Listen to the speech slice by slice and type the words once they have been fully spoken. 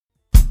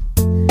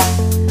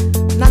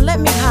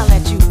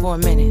for a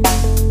minute,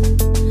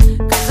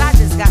 'cause I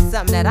just got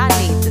something that I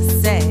need to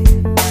say.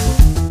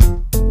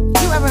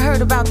 You ever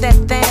heard about that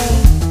thing?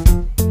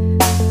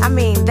 I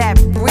mean, that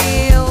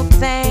real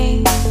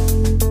thing.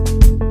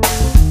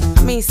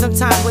 I mean,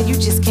 sometimes when you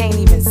just can't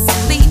even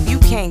sleep, you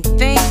can't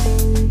think,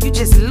 you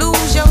just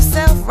lose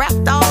yourself,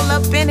 wrapped all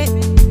up in it.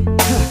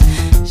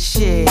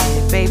 Shit,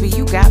 baby,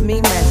 you got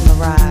me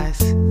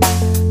mesmerized.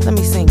 Let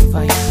me sing it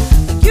for you.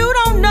 You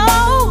don't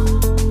know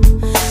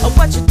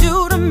what you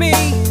do to me.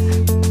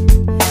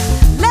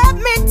 Let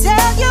me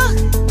tell you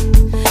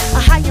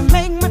how you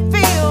make me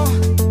feel.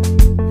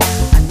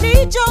 I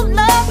need your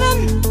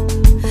loving,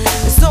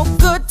 it's so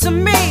good to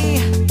me.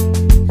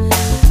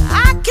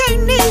 I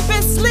can't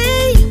even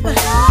sleep,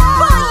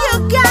 boy, you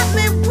got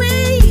me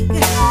weak.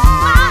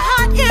 My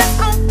heart is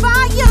on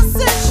fire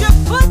since you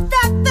put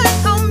that thing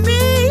on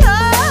me.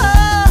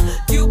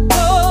 You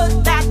put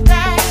that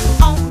thing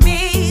on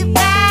me,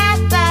 that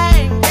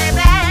thing,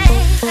 baby.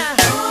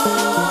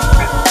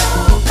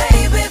 Ooh,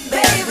 baby,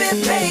 baby,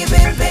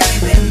 baby,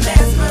 baby,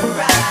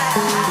 mesmerized.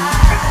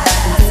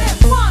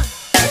 One,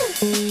 two,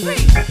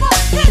 three, four,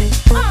 hit it.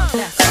 Ooh,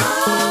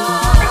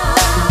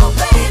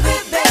 baby,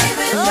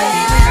 baby,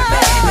 baby,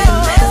 baby,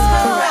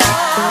 mesmerized.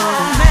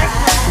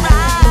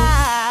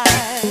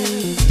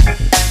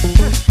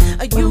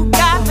 You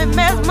got me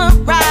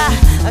mesmerized.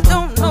 I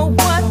don't know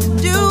what to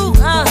do.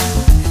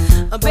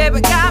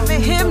 Baby got me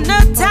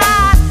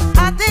hypnotized.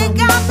 I think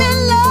I'm in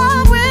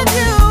love with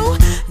you.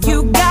 You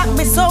got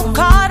me so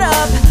caught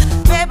up.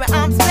 Baby,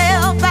 I'm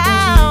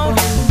spellbound.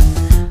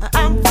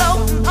 I'm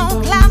floating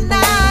on cloud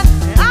nine.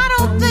 I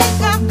don't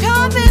think I'm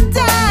coming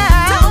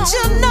down. Don't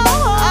you know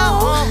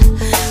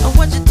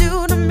what you do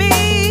to me?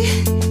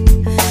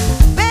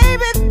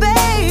 Baby,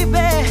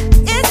 baby,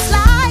 it's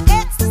like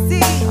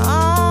ecstasy.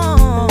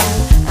 Oh,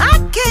 I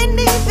can't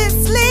even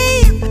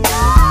sleep.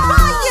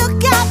 Boy, you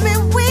got me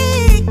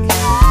weak.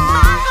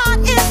 My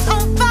heart is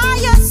on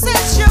fire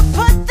since you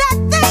put that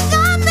thing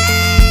on me.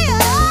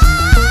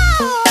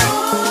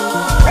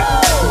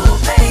 Oh,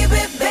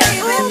 baby,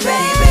 baby,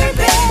 baby,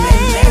 baby,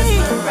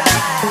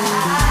 mesmerized.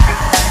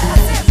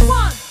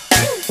 One,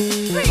 two,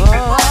 three,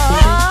 four,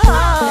 hit it.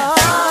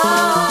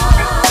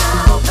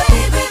 Oh,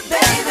 baby,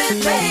 baby,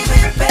 baby,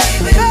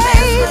 baby,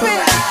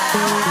 mesmerized.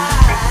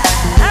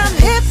 I'm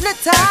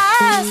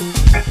hypnotized.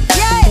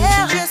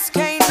 Yeah, just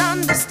can't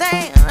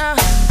understand.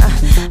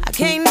 I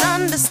can't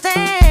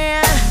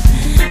understand.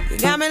 You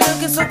got me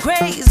looking so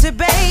crazy,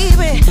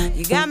 baby.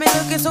 You got me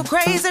looking so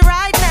crazy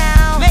right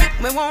now. Make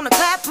me wanna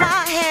clap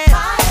my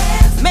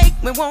hands.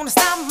 Make me wanna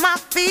stomp my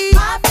feet.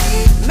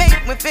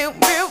 Make me feel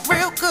real,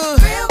 real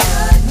good.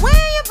 When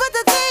you put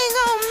the thing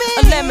on me,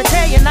 let me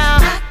tell you now,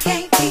 I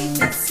can't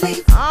even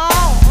sleep.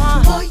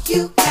 Boy,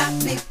 you got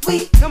me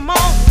weak. Come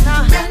on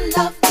now. Your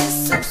love is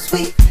so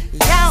sweet.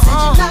 Yeah,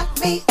 you knock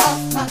me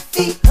off my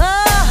feet. I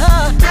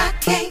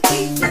can't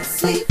even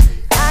sleep.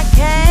 I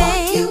can't. Boy,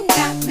 you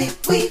got me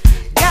weak.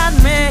 Got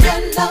me.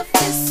 Your love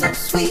is so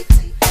sweet.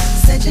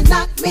 Said you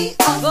knocked me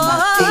off my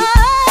feet.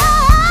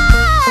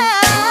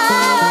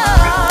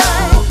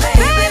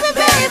 Baby,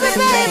 baby,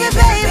 baby,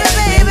 baby,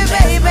 baby,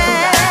 baby.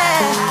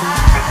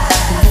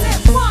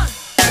 One,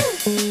 two,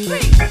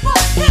 three,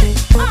 four, hit it.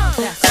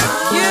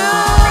 You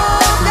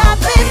got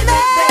me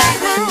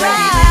mesmerized.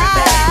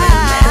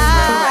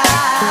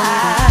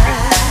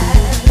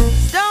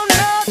 Don't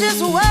know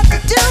just what to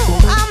do.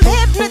 I'm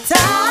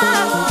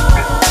hypnotized.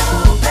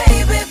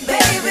 Baby,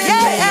 baby,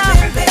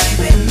 baby,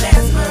 baby,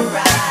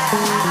 mesmerized.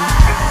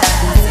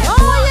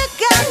 Oh, you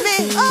got me.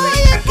 Oh,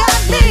 you got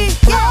me.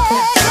 Yeah,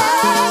 yeah,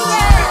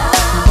 yeah.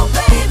 Oh,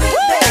 baby,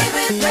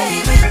 baby,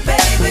 baby,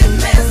 baby,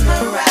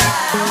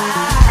 mesmerized.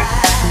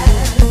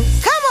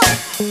 Come on.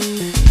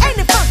 Ain't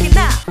it funky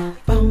now?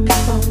 Boom,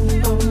 boom, boom,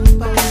 boom,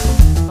 boom,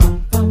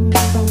 boom, boom,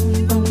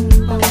 boom, boom,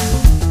 boom,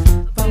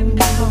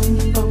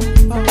 boom, boom,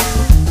 boom.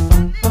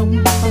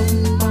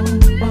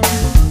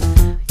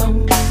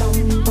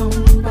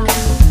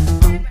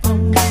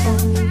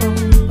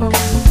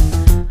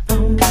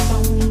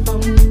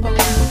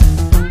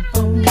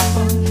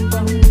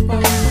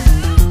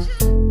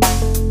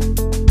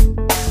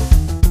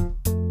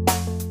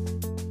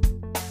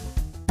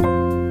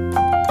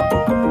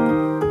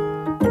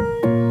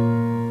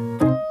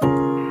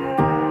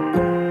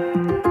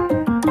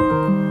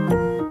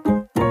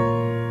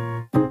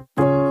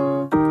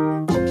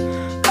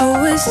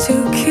 Always to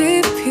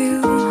keep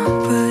you,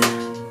 but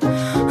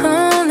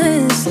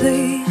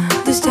honestly,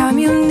 this time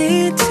you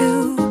need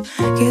to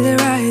get it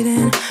right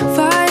and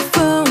fight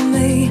for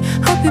me.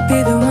 Hope you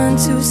be the one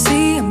to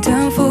see I'm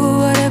down for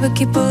whatever,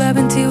 keep alive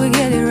until we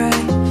get it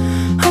right.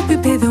 Hope you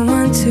be the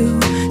one to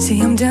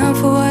see I'm down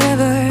for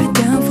whatever,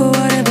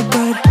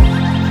 but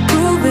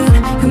prove it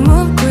and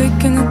move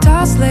quick in the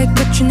toss leg,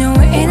 but you know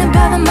it ain't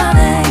about the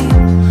money.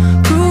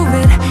 Prove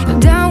it, you're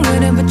down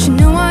with it, but you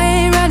know I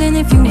ain't riding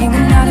if you ain't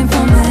nothing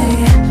for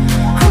me.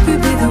 Hope you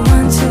be the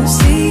one to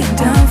see I'm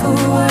down for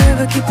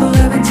whatever, keep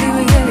alive until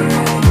we get it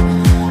right.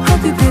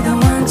 Hope you be the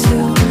one to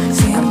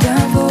see I'm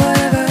down for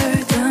whatever,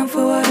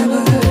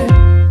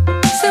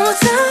 Say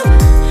what's up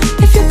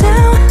if you're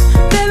down,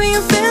 baby.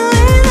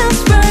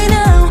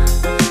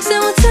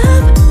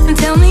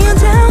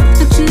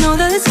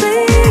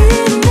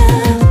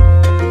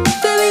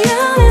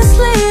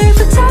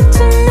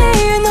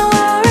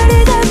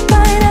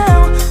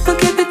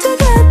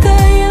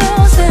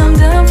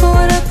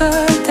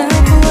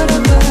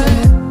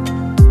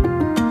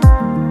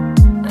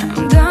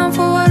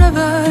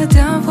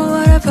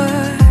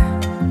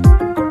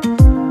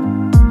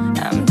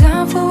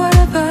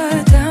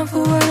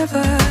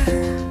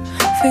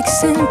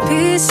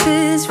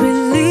 pieces,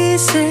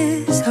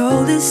 releases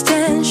all this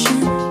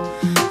tension.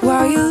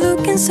 While you're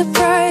looking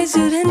surprised,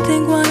 you didn't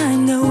think when I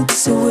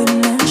noticed it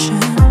wouldn't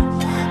mention.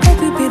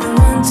 Hope you'd be the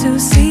one to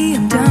see.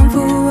 I'm down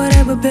for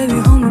whatever, baby,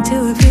 hold me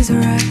till it feels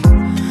alright.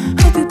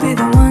 Hope you'd be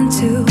the one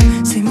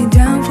to see me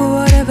down for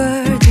whatever,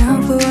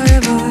 down for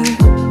whatever.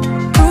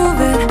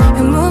 Prove it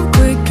and move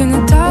quick in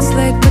the toss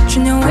leg, but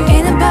you know it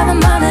ain't about the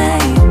money.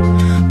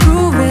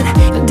 Prove it,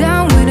 you're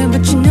down with it,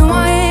 but you know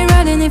I ain't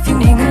riding if you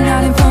ain't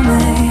nodding for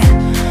me.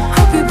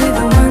 Hope you'd be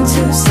the one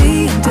to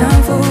see. I'm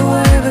down for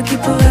whatever,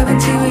 keep alive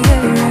until we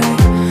get it right.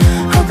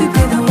 Hope you'd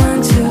be the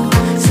one to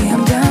see.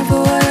 I'm down for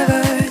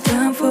whatever,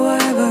 down for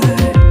whatever.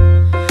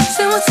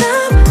 Say what's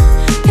up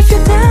if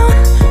you're down,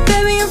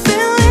 baby, I'm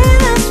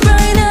feeling us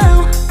right now.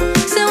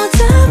 Say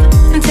what's up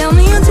and tell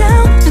me you're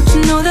down, don't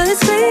you know that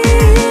it's clear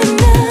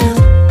enough.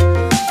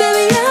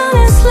 Baby,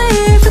 honestly,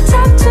 if you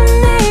talk to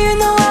me, you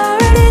know I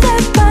already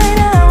did by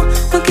now.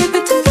 We'll keep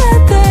it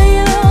together,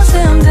 you know.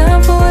 Say I'm down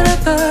for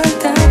whatever,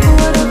 down for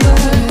whatever.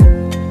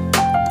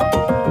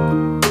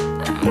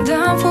 I'm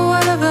down for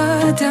whatever,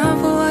 down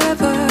for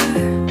whatever.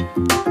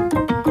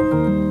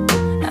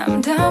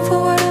 I'm down for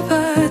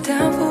whatever,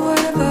 down for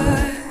whatever.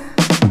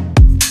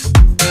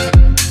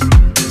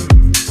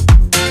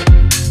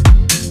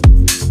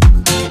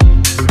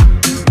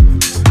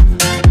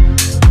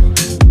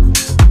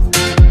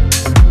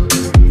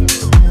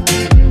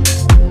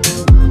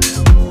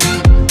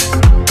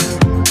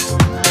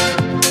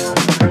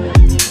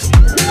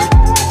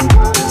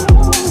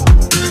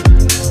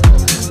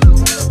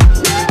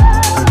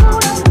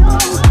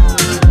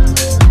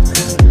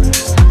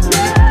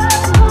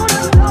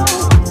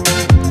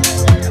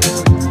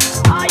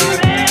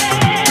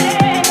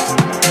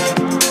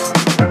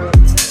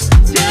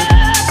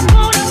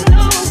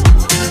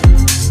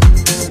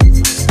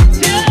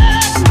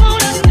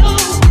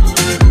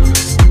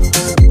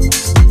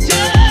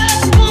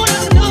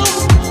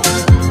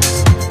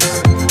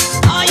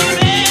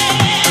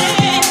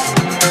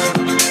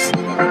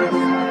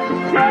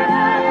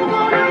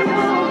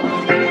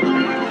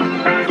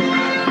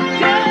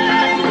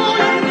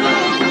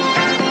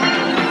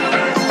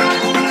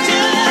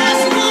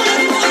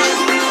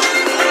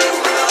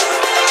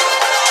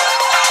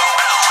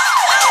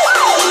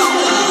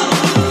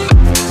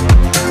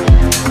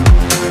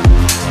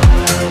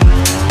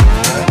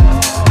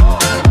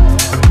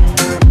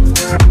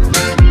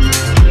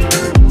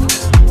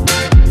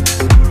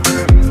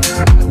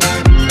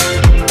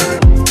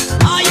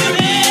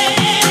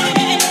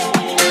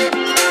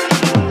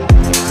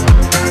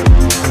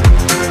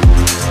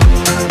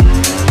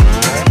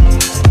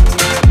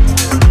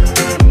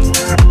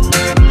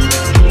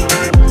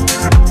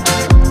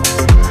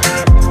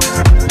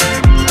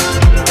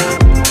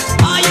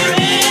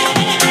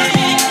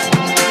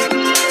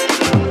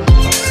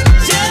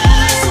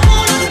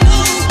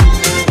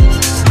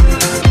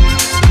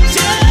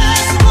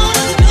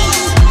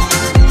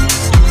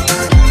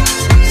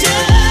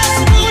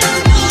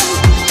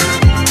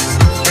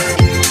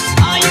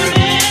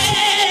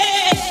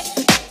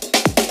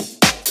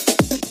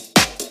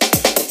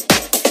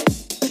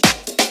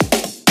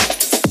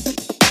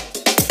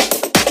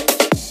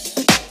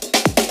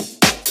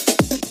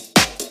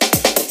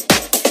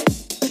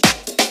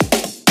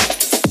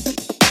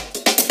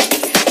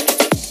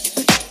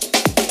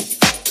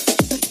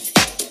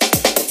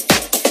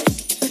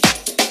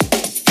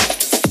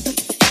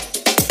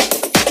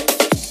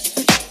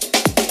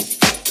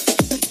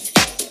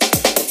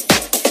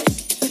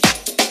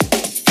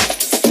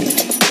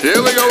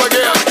 Here we go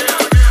again.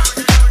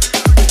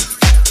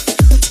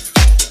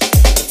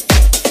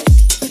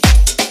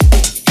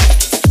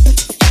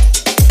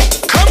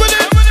 Coming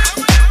in.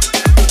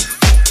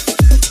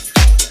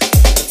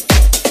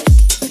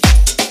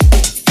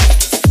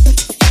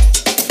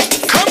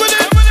 Coming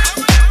in.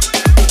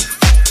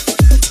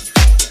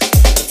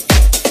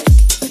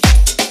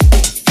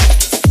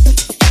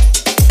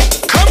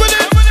 Coming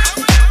in.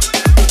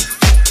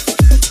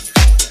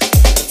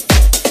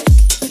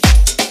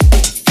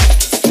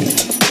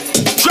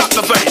 Drop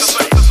the bass.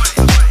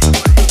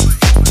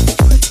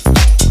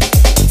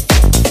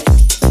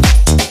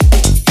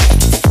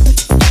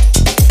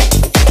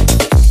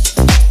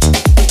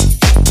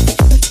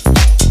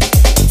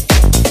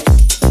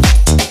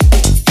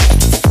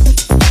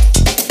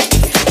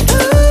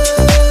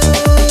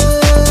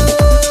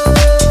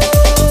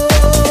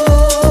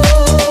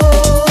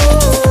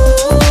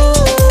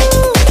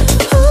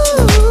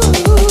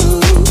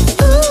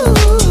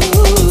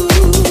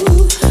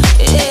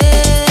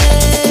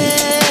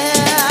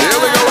 Here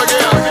we go again.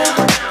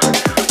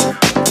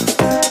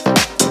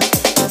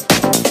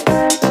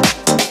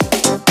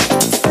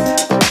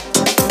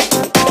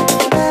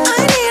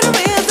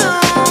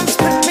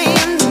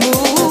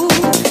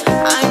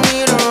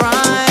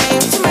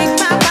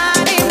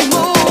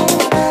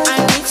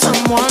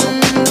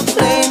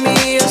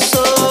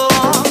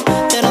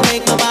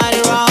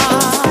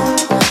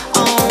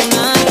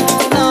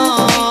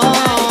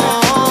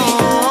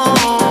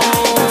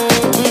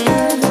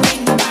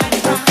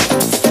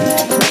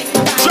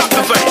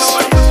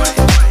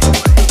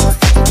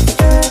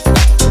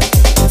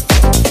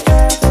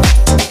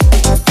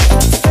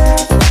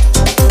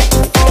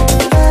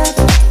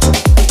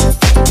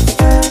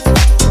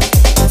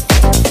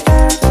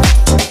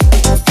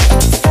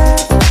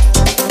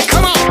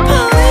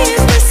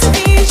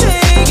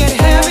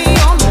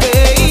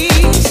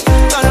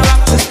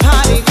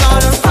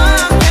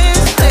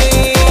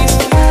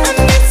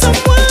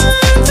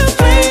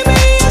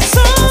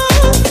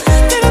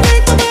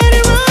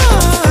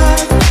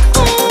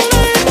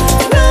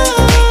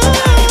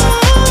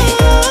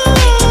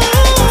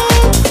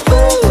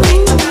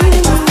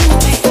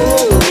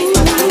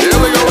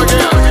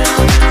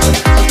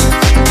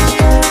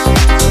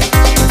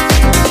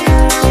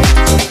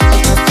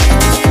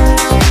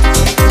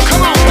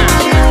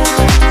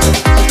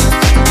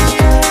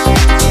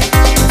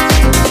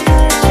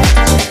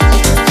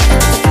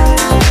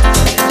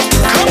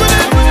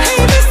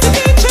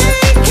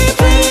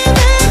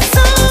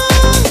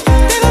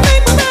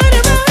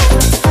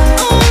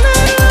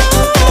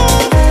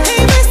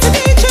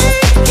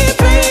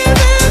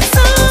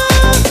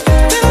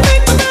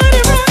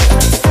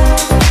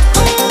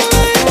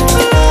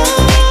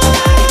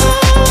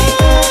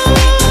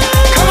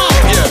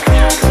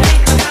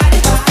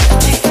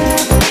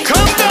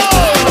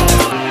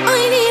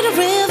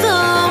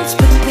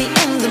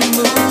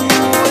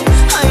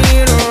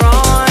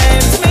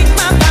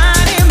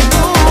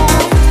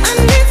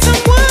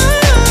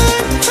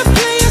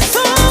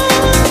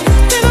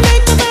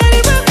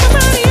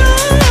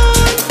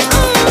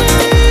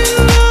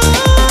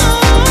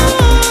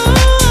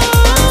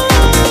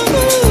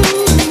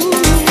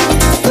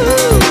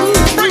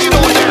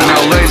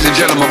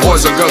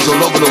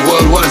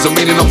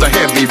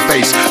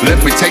 bass. Let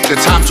me take the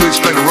time to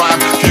explain the rhyme.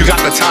 You got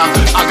the time,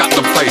 I got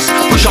the place.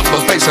 Push up the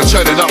bass and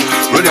turn it up.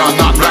 Ready or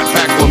not,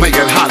 RatPack will make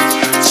it hot.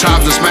 Time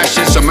to smash,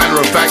 it's a matter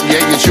of fact.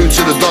 Yeah, you're tuned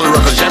to the Dolly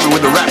record, jamming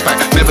with the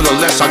RatPack.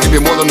 Nevertheless, I'll give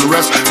you more than the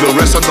rest. The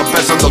rest of the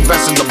best, and the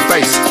best in the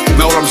bass.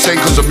 Know what I'm saying?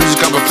 Cause the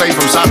music I've been playing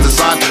from side to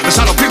side. That's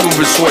how the people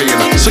been swaying.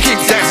 So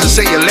keep dancing,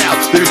 say it loud.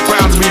 They're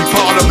proud to be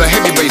part of the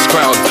heavy bass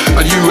crowd.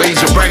 A new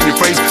age, a brand new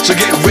phrase. So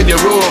get with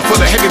your roar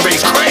for the heavy bass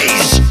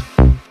craze.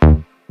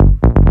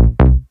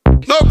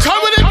 No, come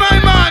with it, my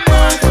man.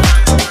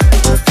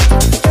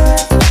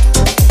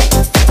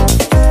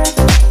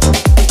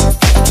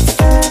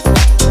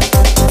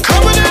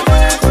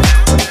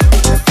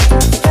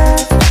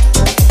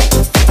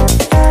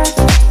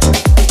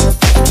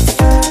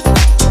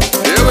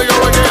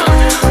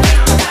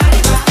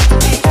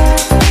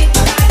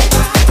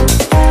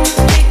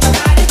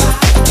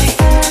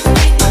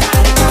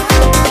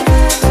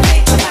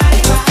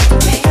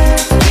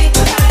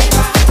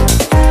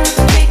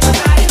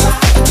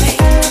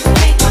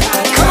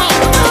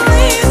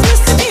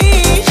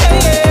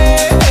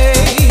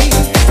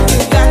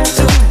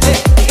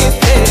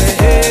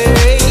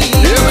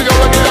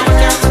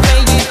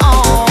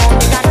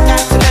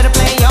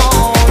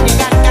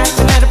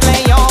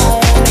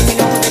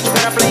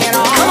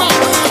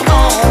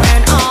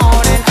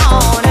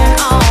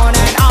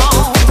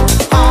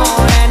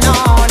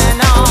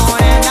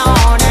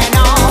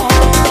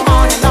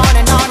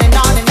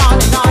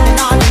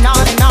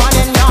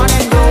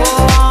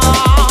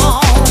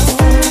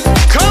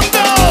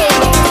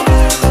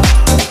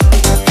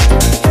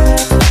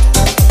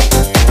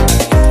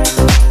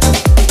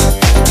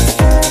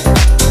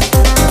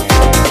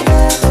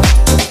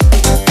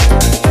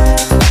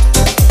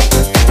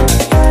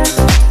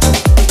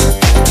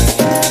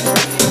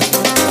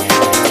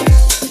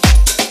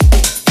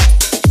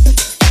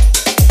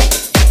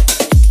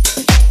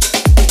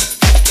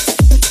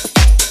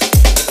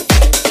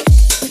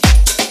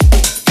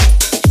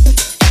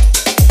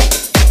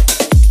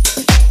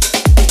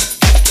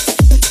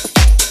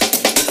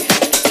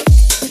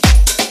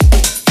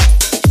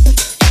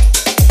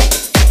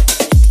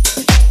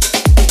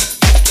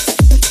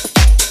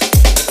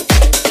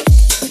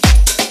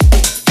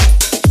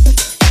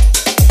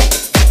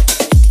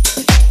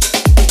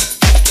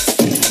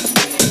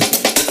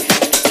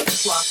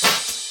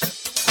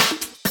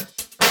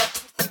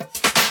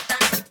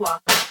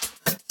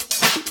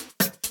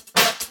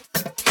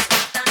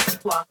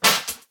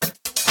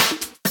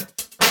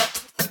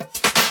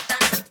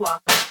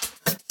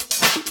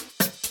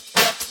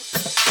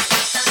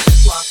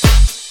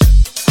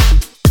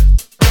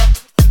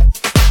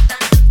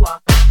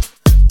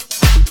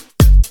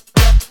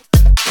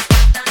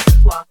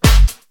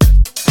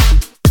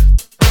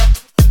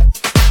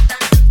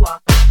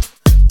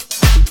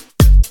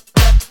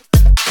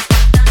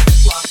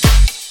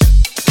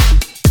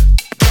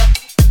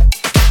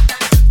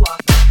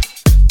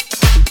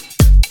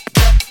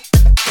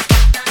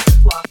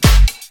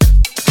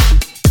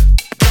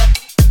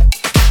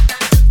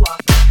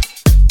 Walk.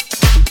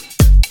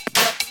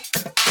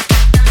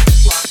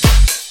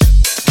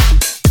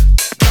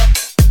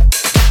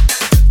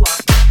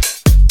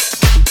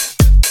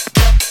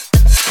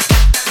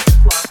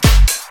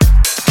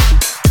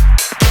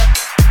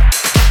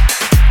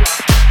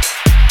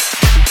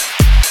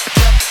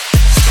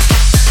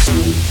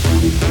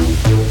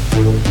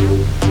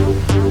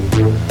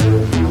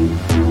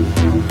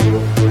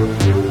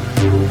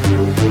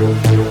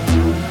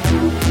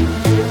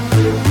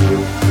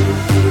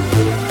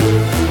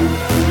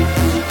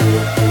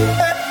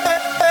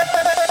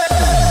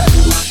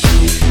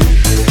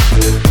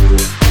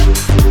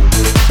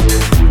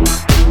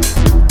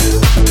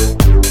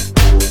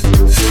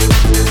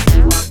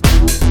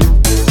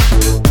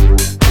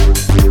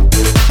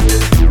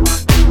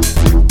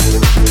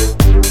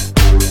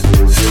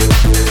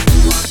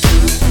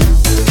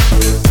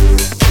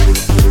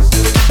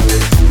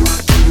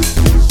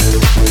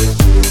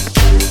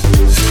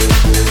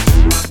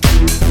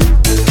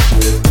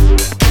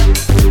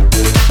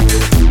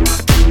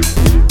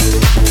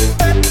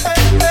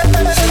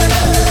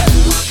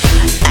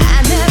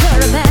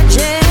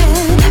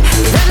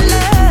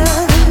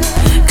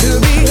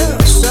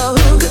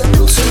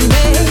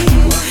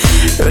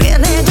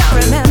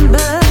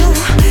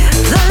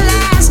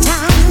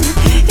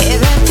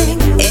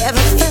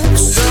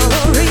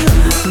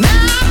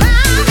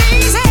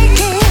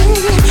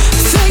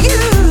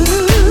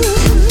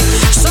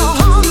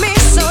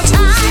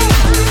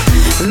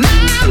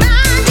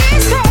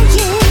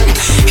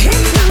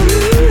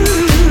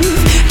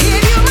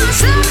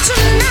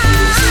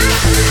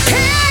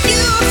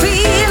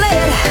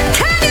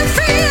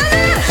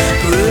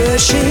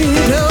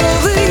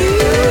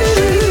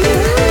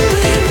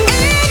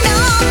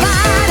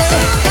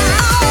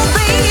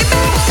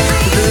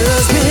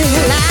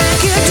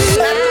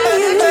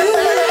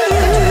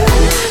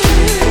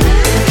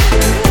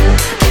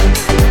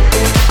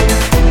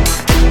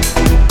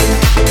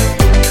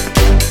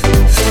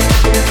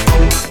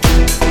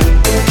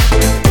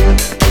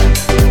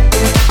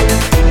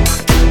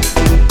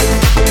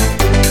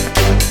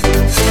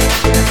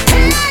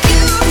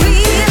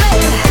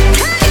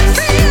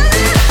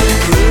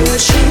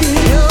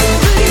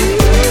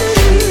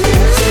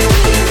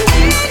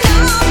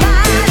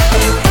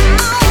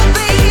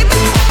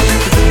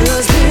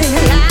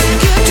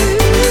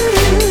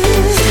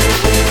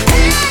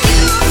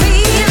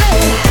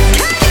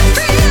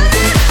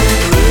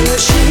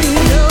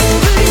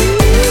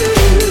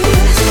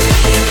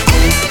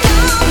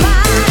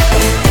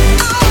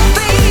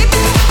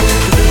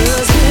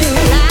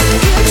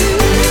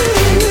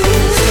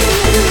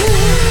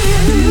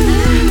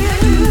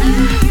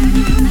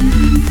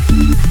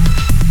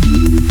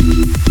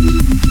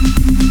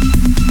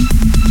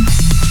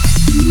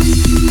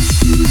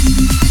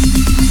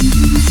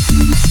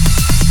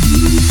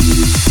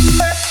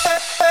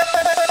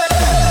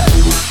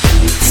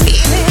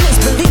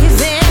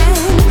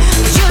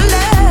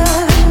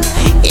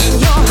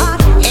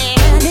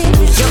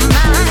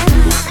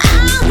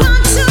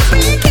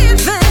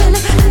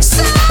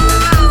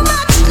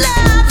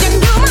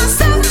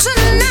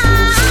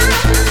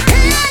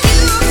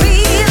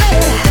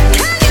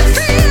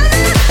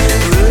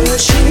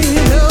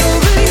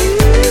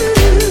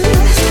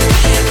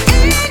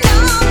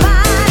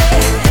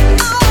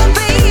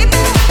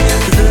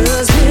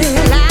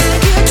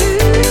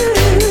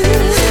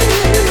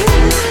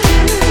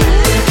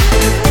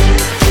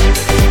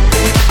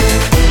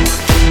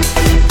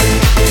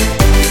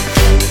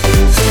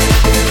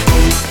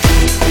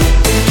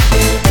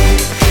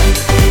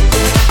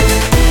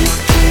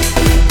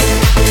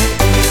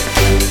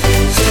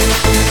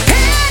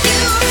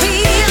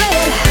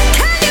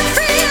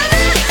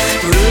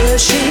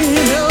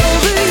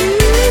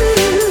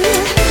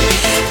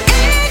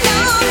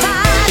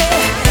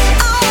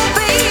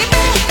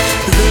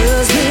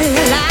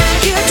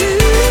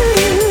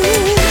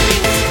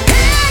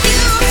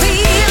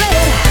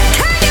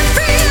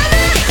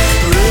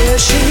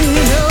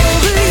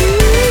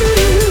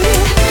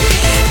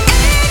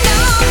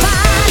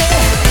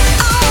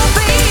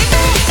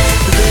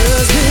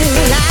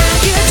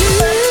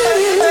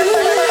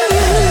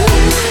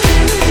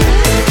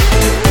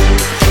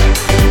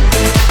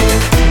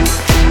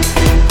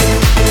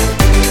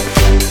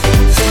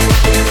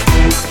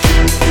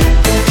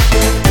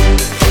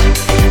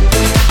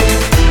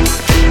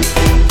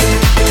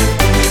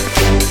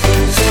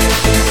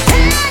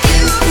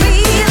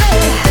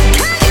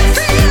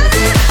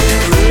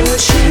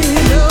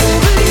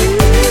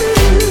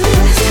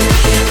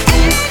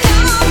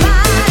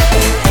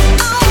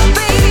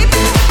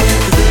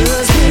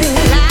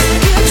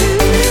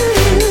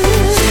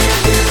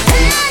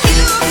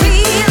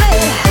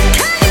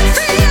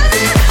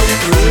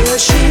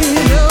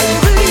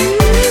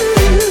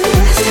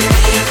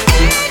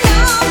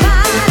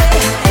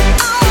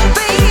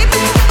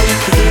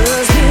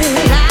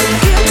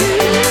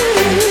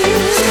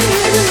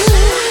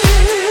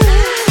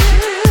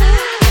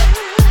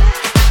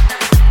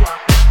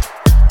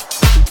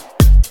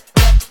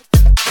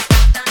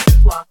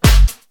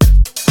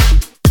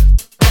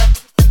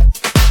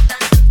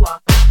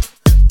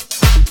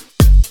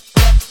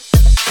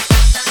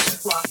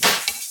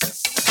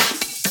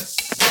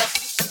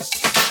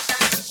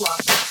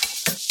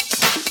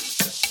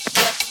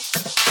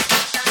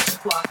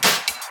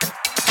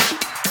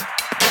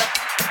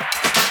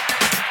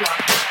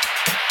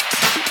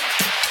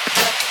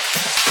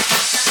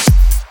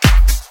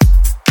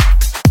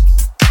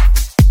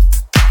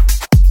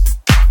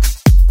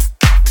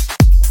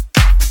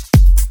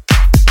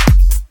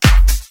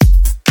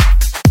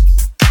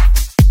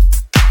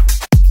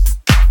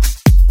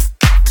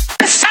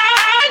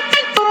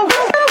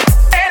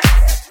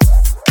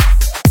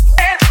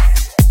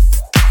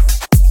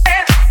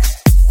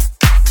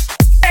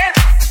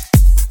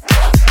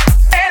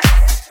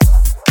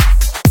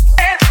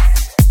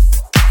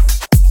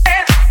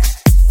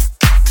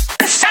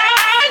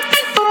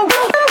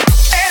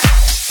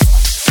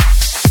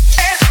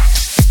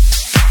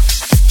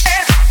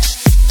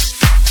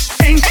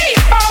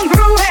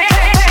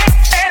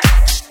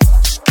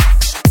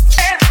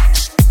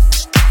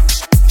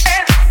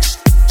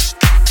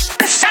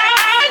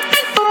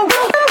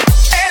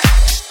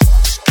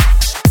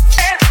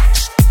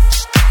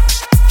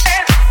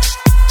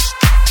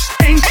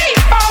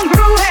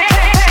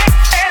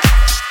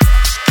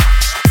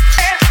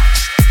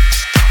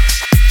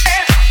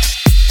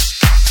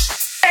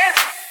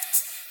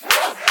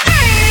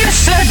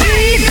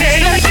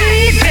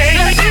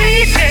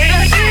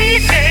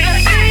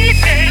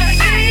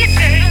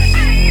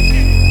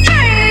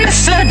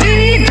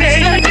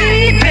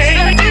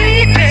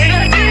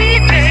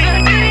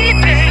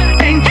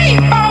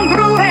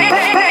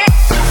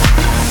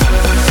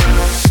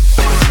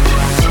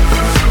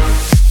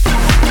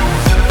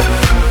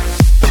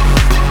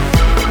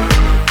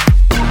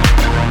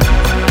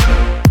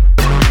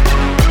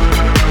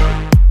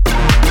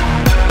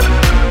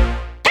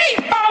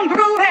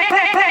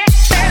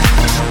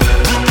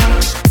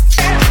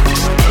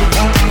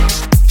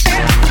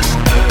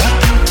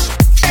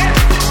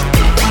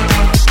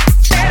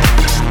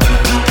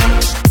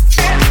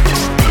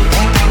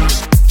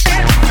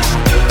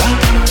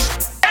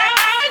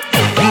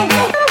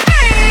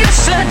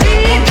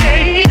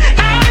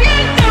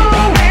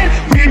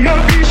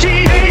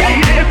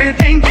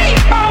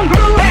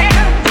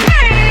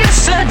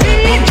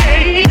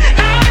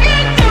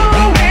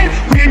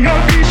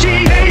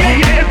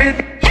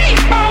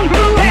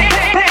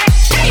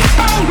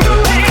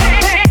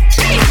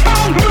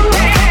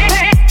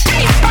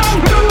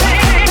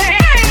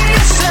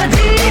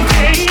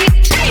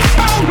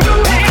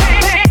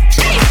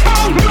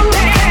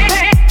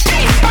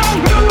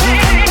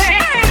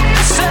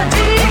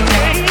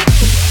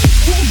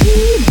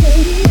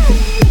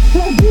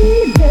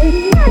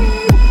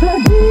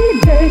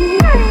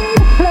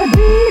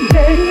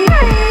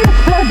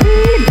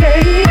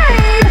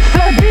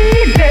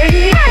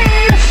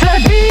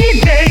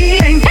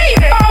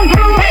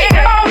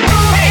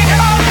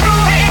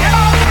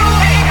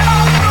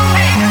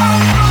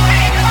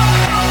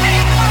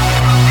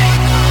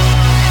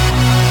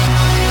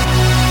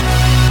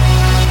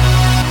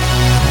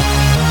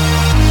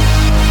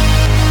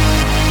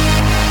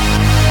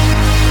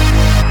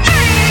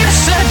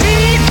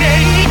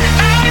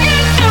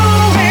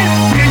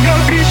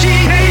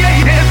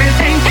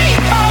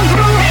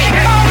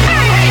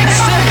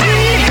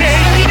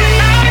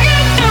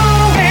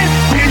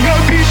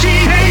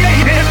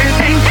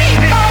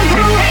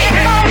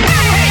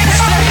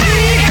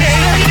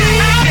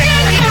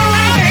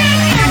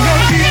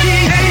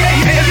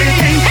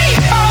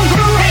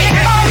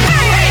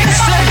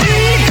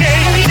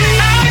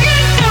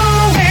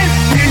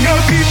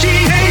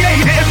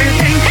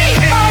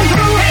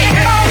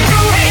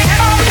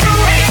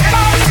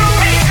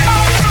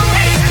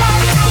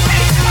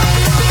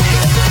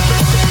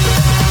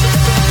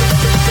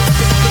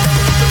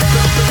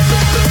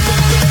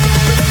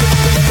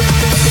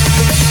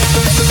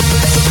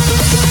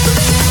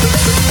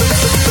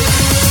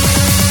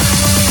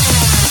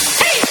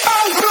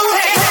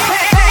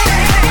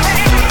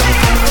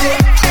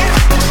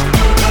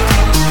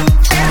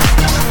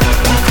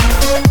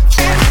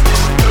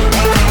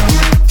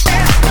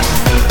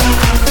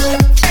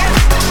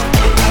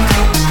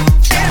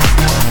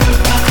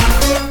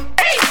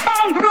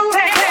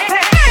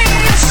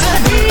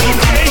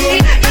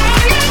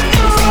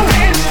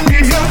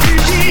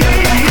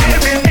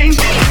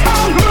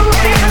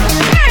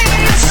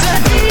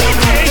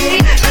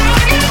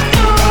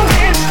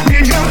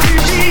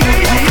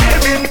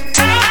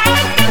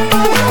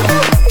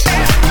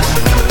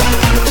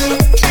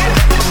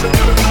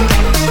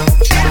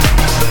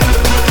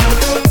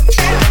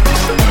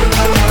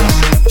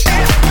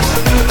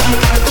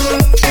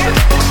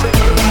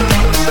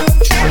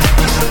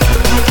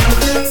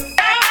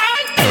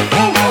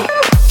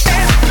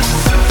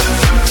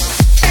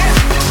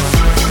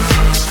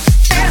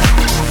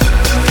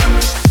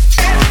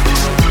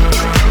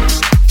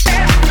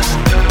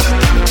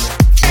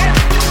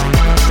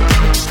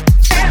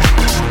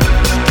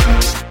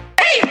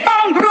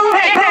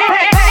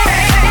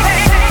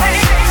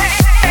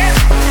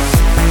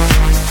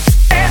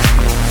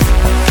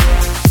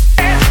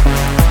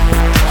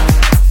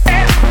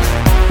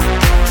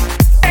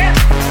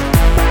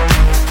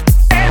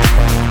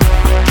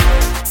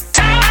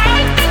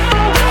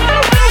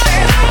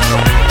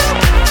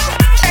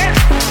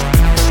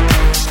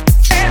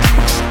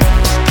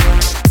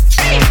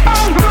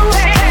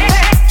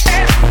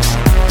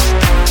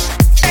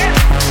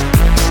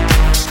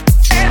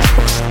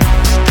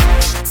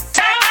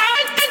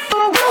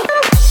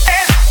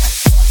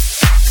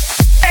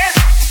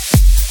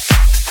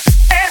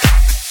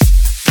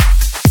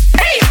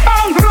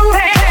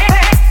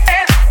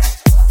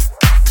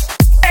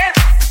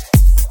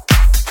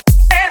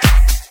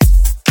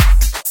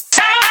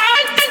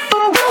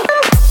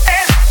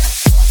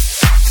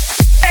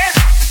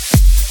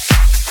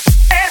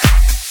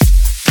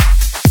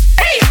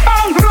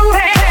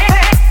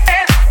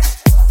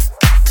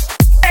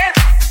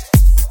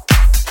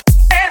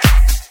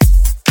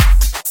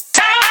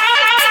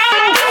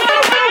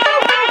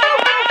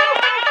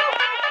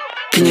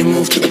 Can you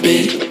move to the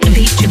beat?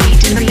 Beat to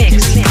beat in the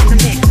mix.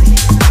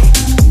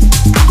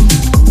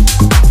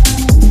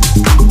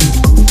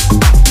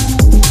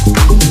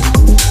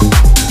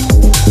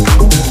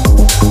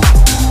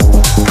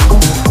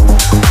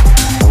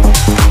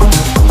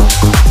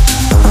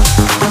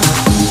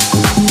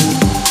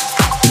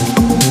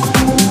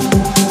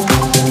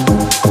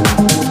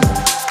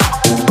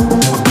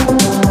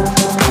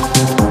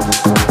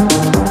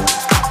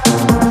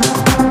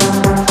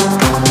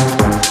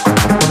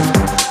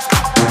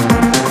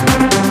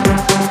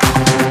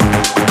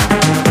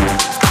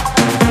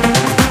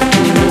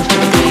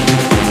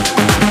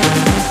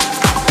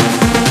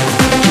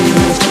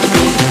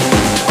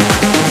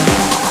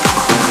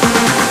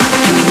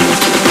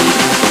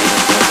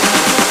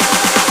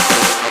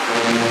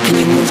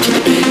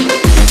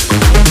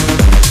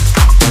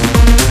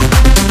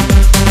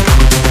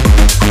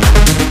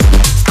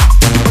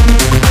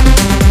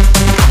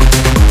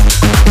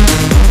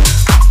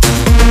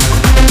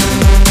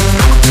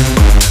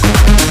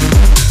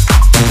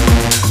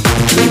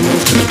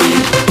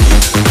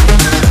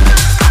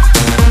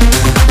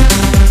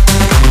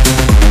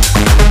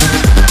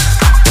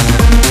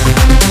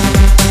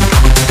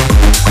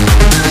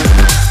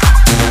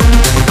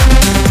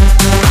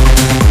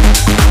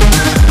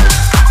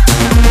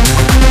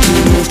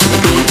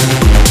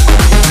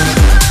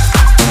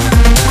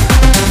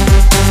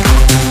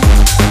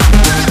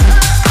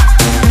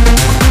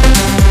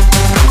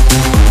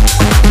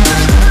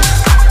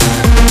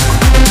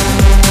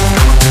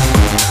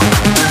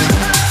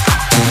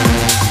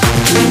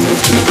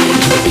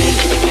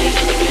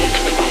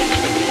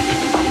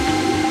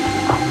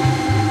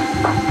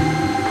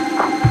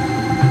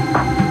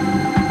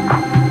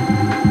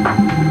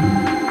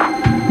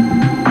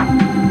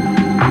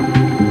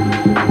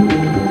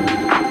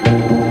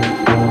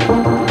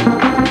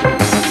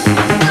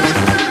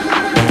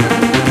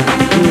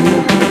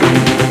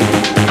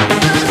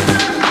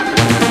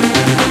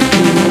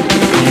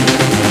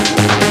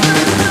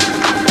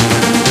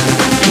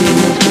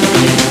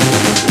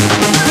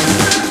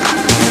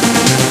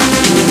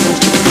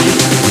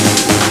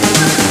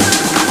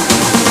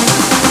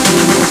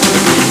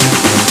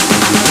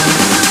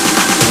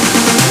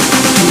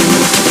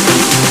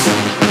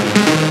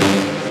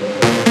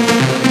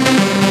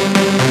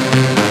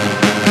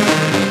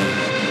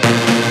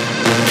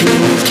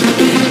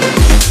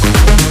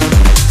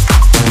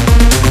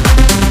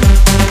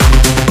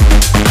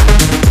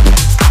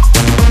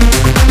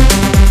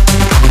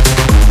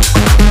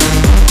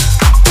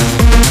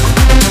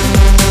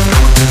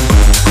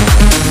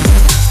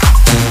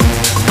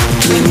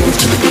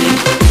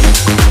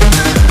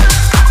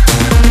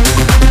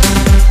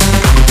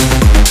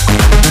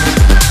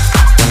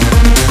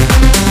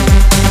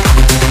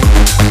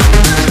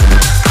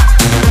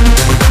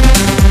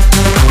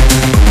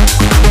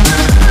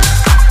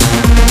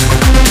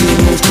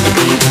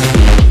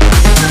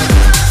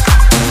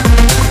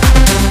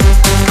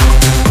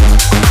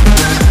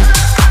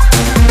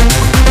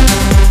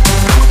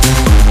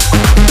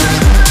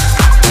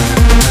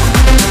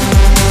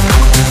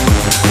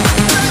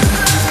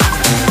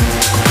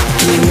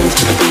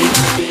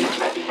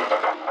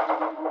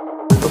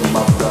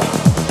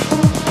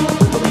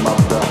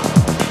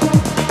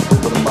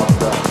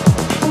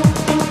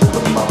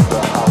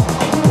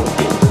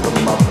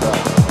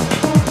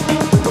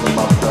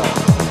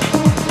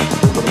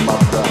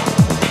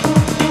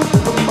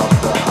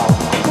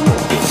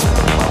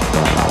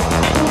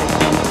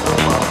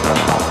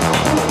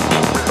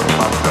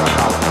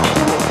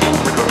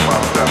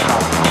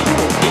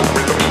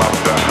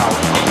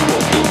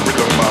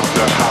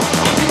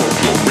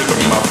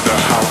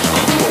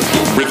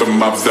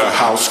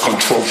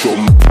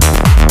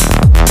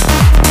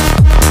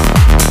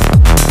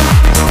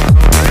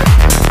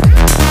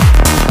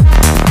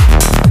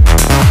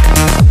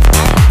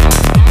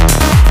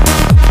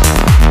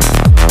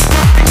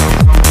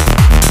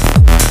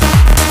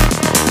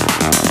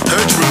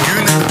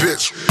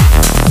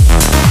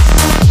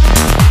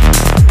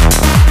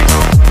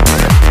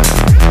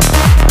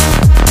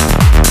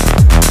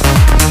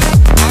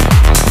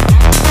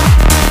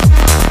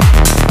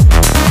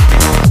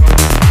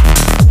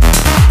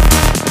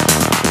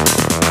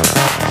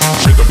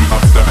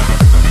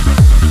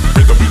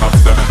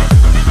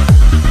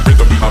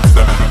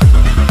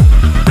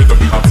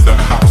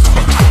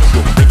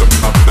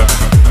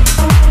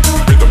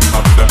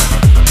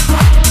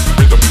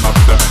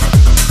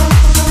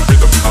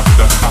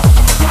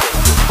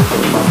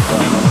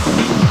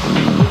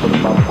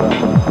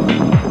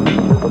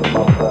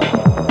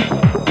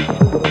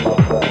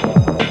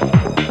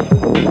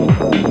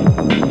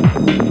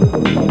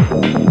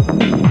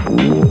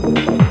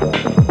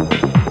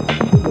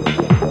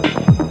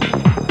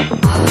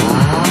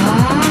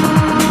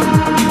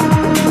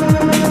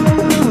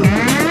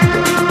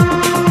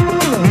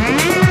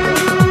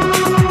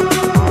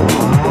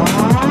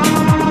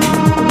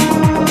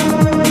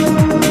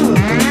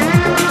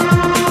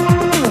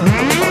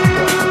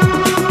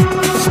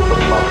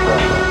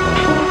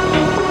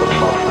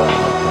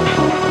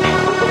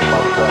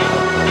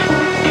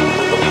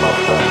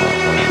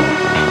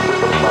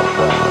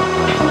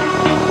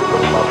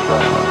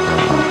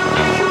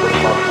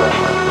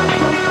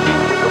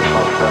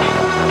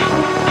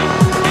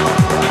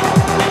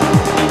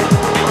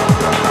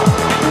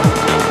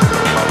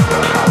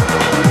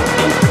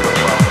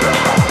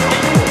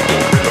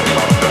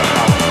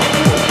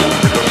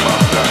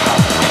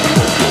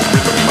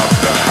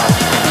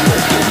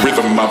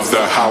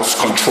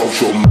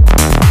 out your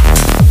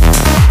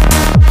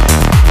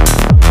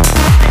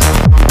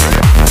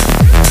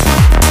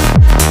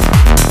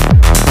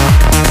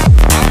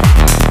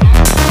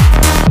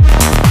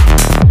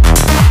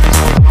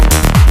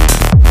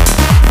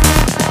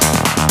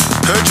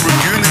Heard you were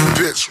union,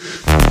 bitch.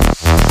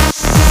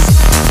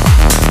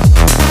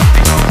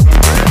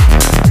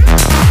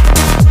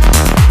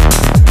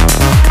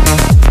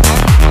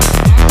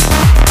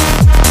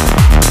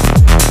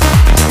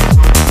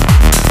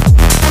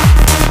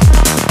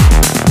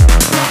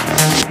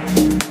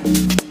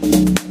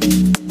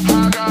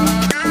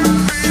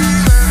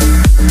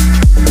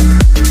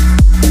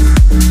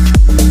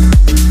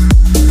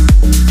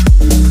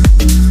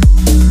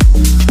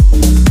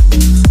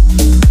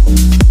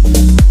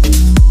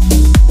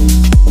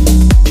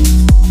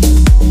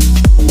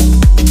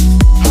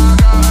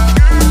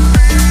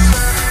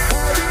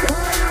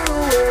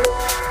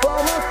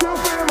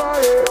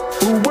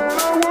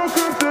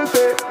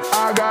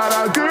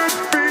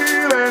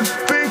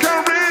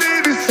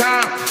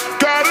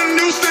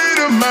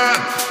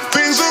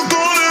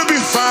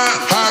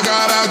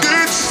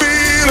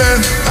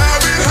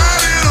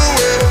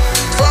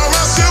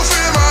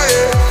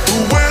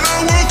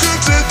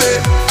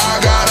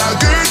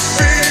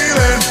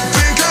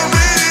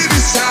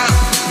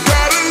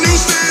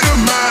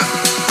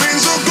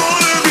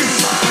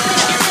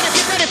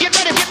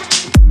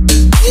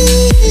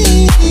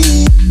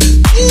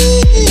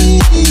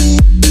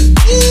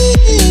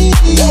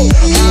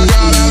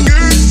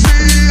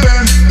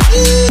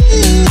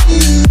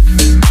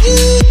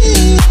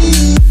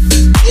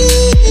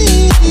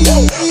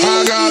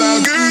 I got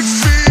a good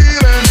feeling.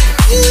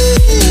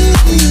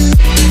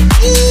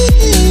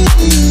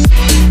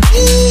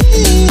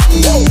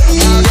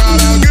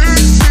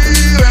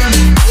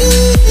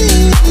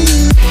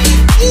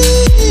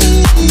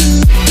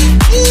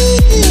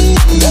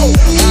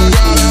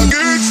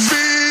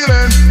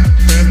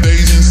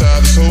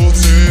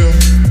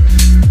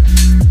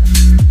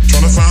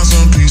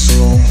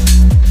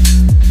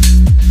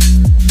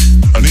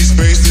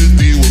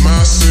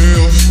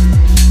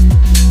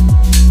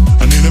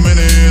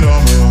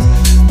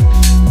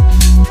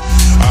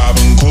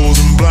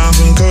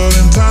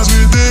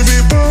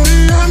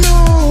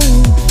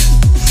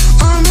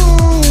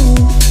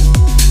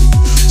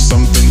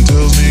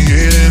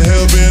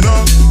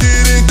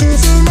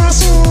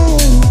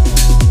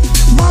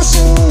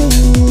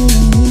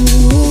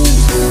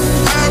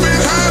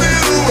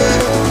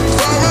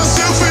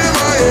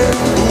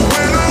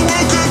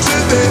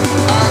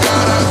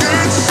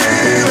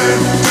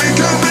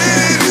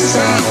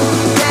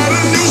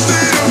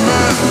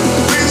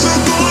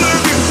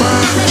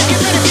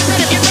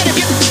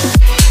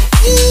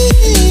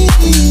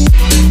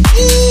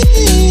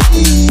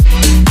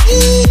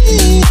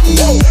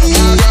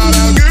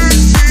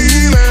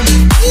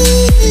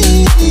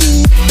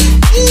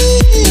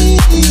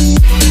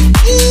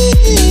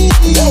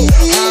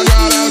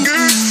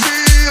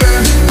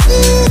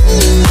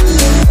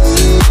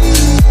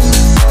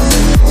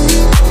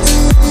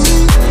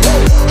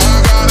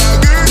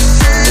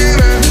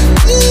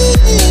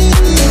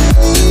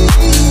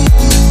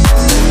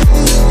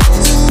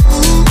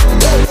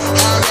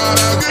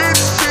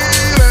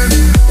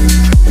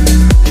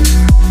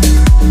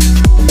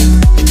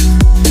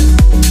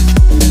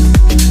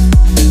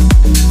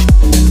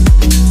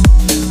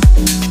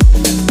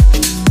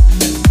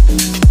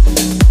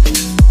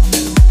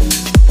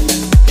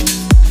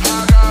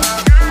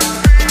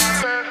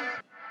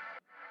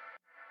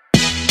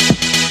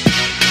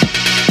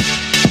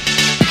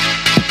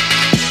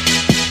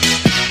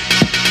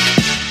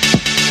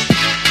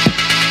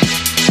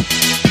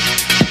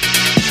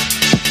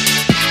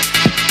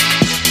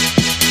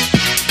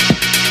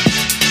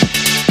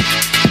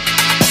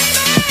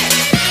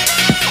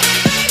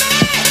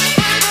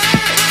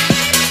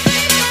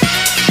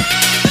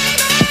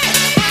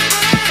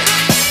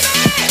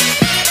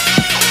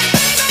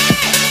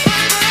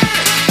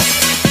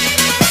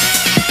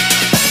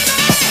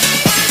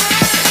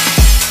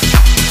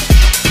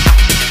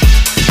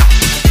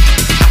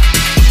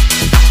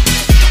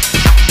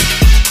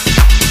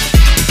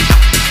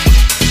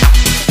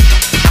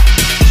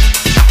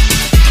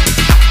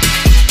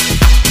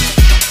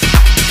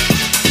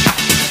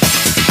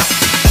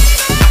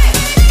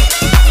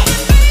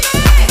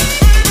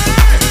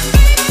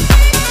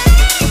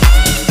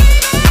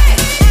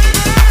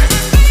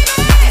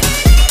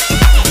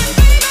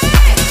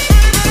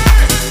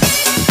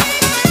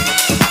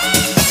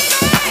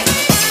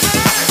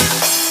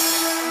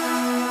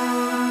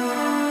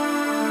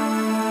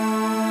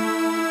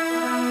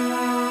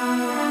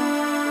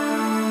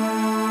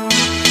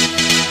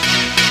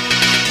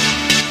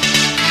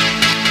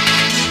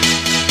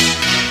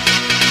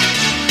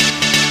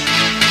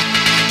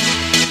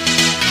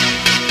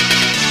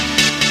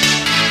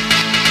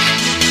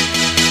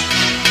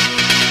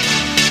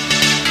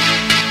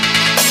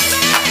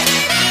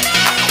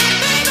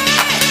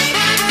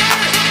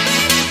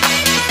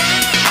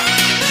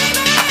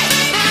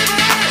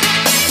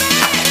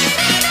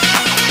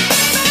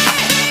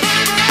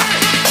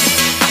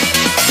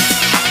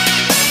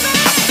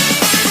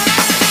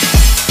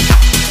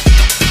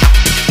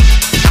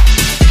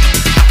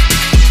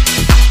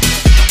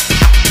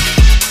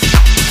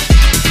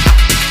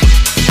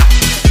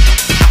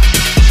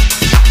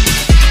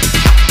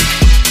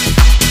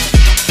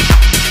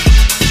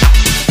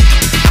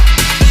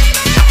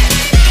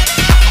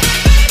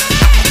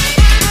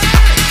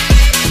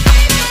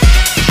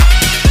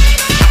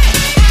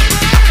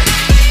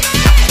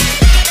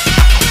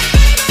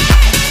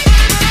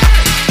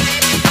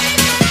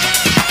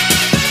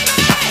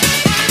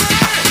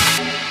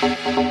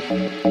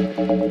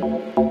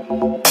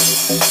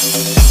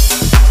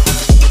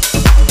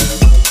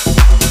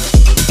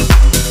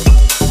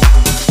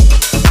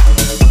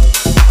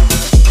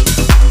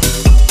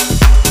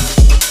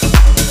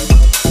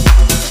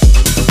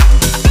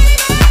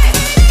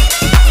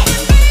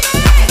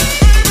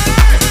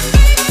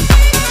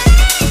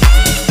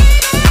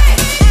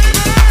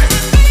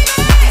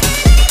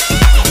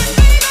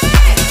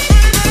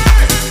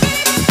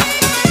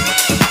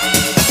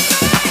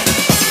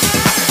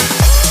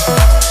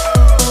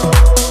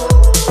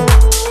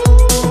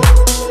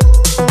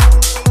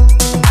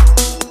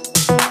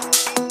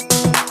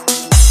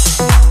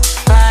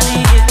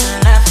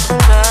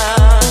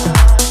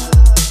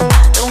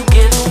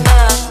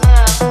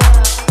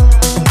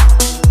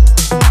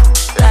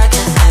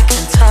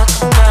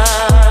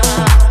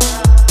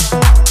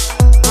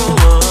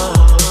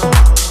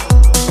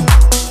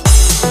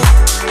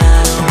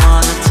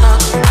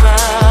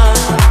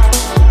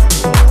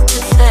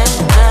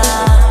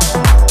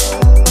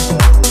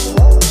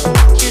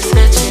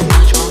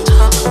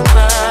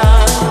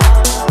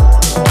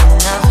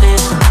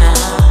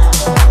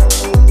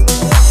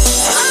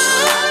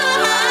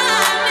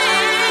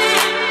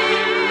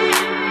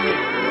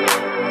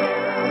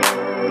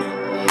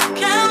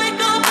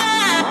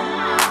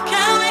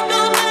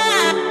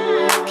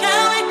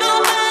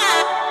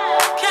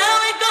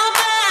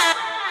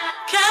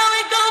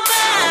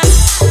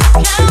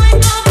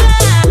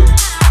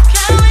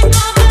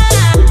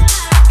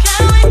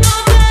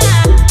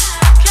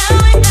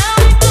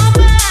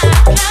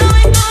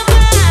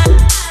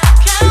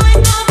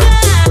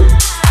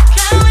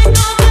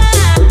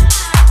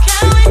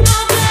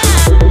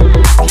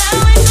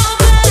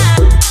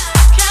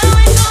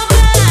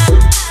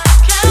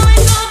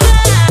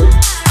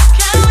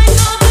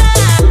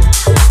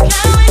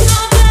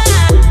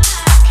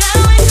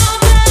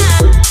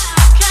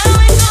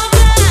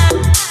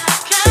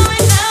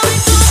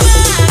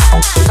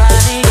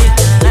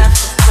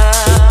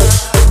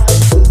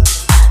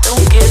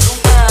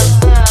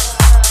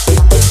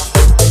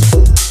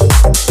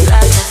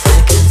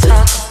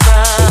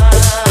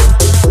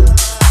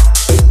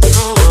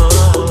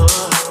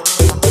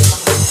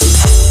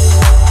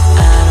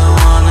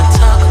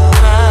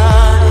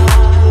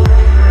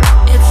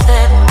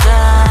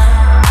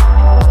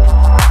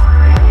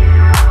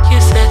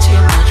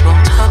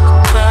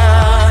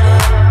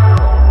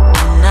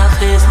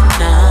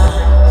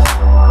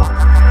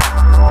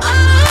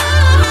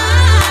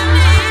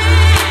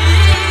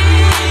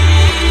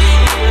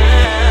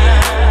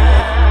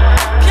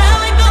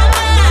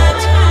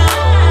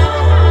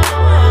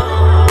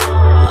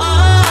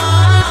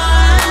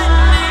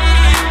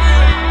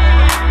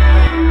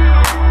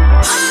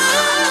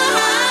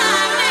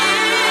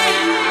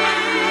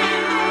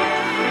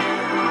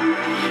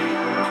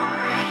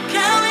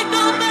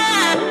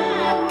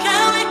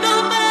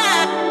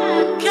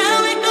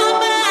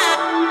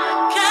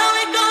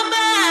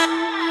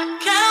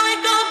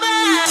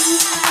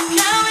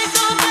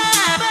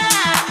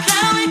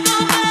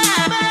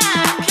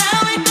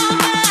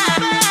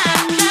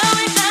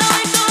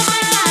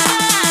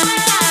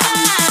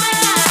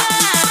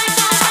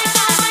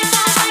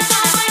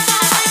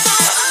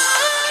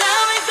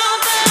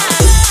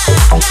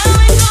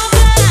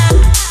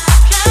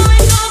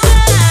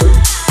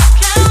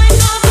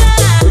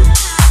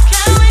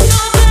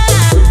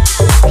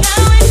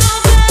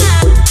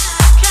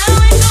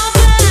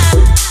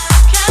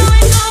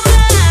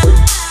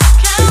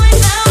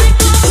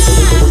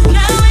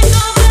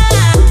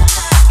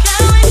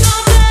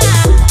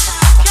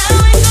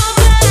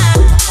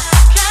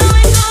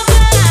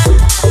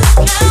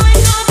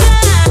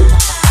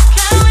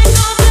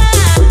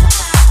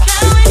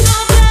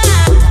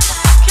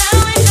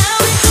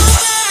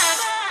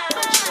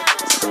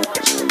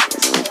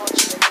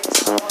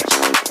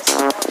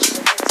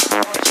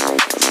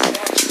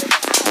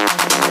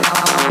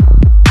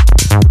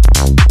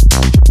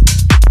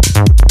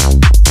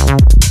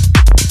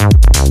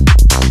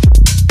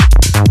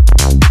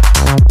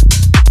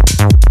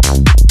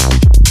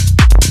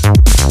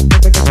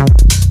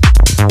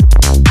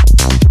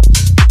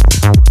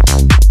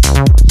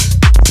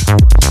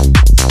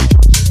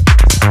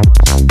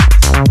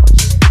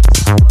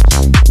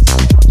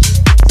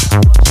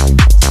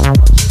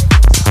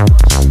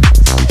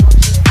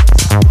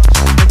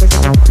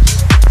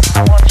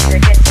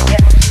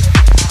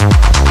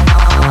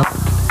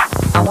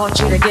 want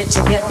you to get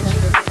together.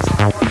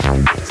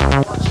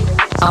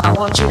 I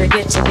want you to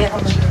get together.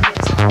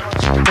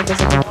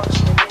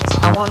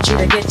 I want you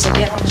to get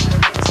together.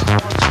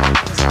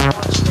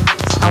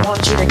 I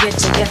want you to get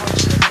together.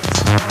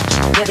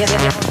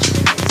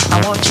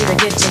 I want you to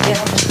get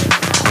together.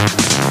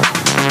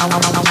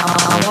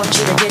 I want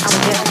you to get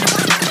together.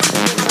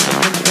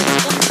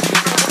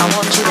 I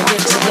want you to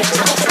get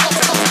together.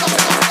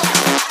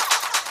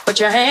 Put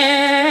your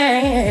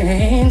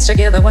hands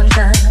together one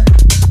time.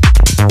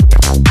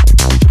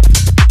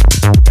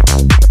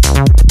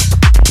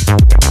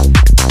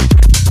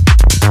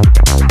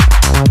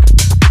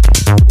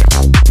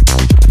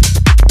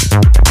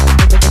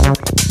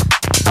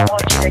 I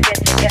want you to get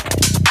together.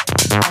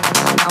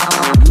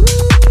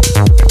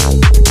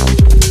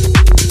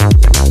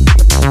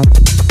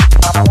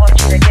 I want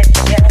you to get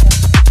together.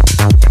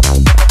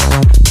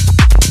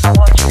 I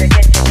want you to get together. I want you to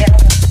get together.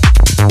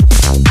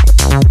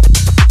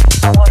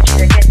 I want you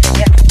to get together.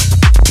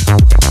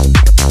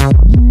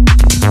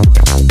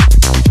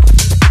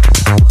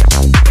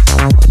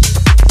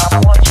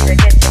 I want you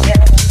to get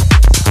together.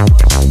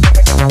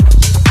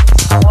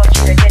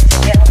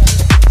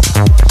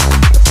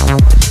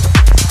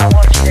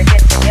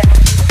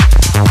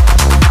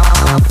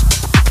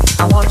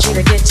 I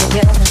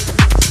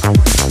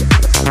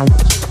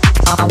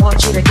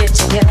want you to get together. I want you to get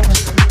together.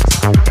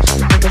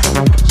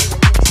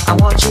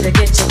 I want you to get together. I want you to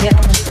get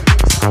together.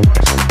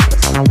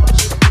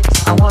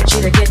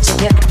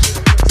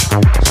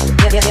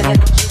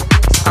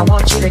 I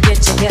want you to get together. I want you to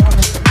get together.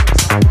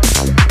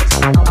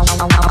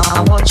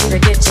 I want you to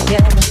get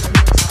together.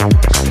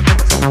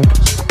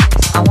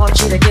 I want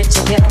you to get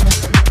together.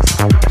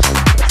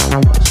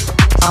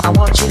 I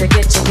want you to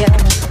get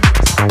together.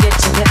 Get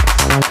together.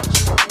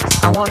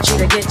 I want you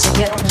to get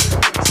together.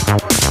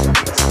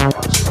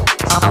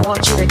 I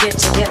want you to get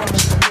together.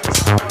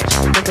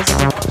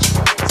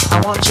 I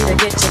want you to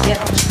get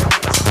together.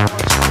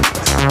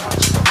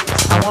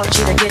 I want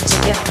you to get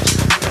together.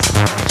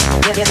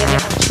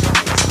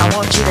 I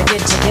want you to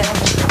get together.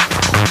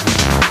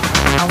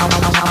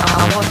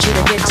 I want you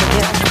to get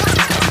together.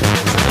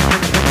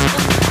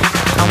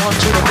 I want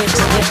you to get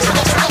together.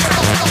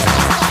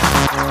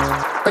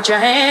 Put your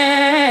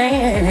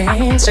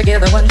hands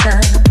together one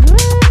time.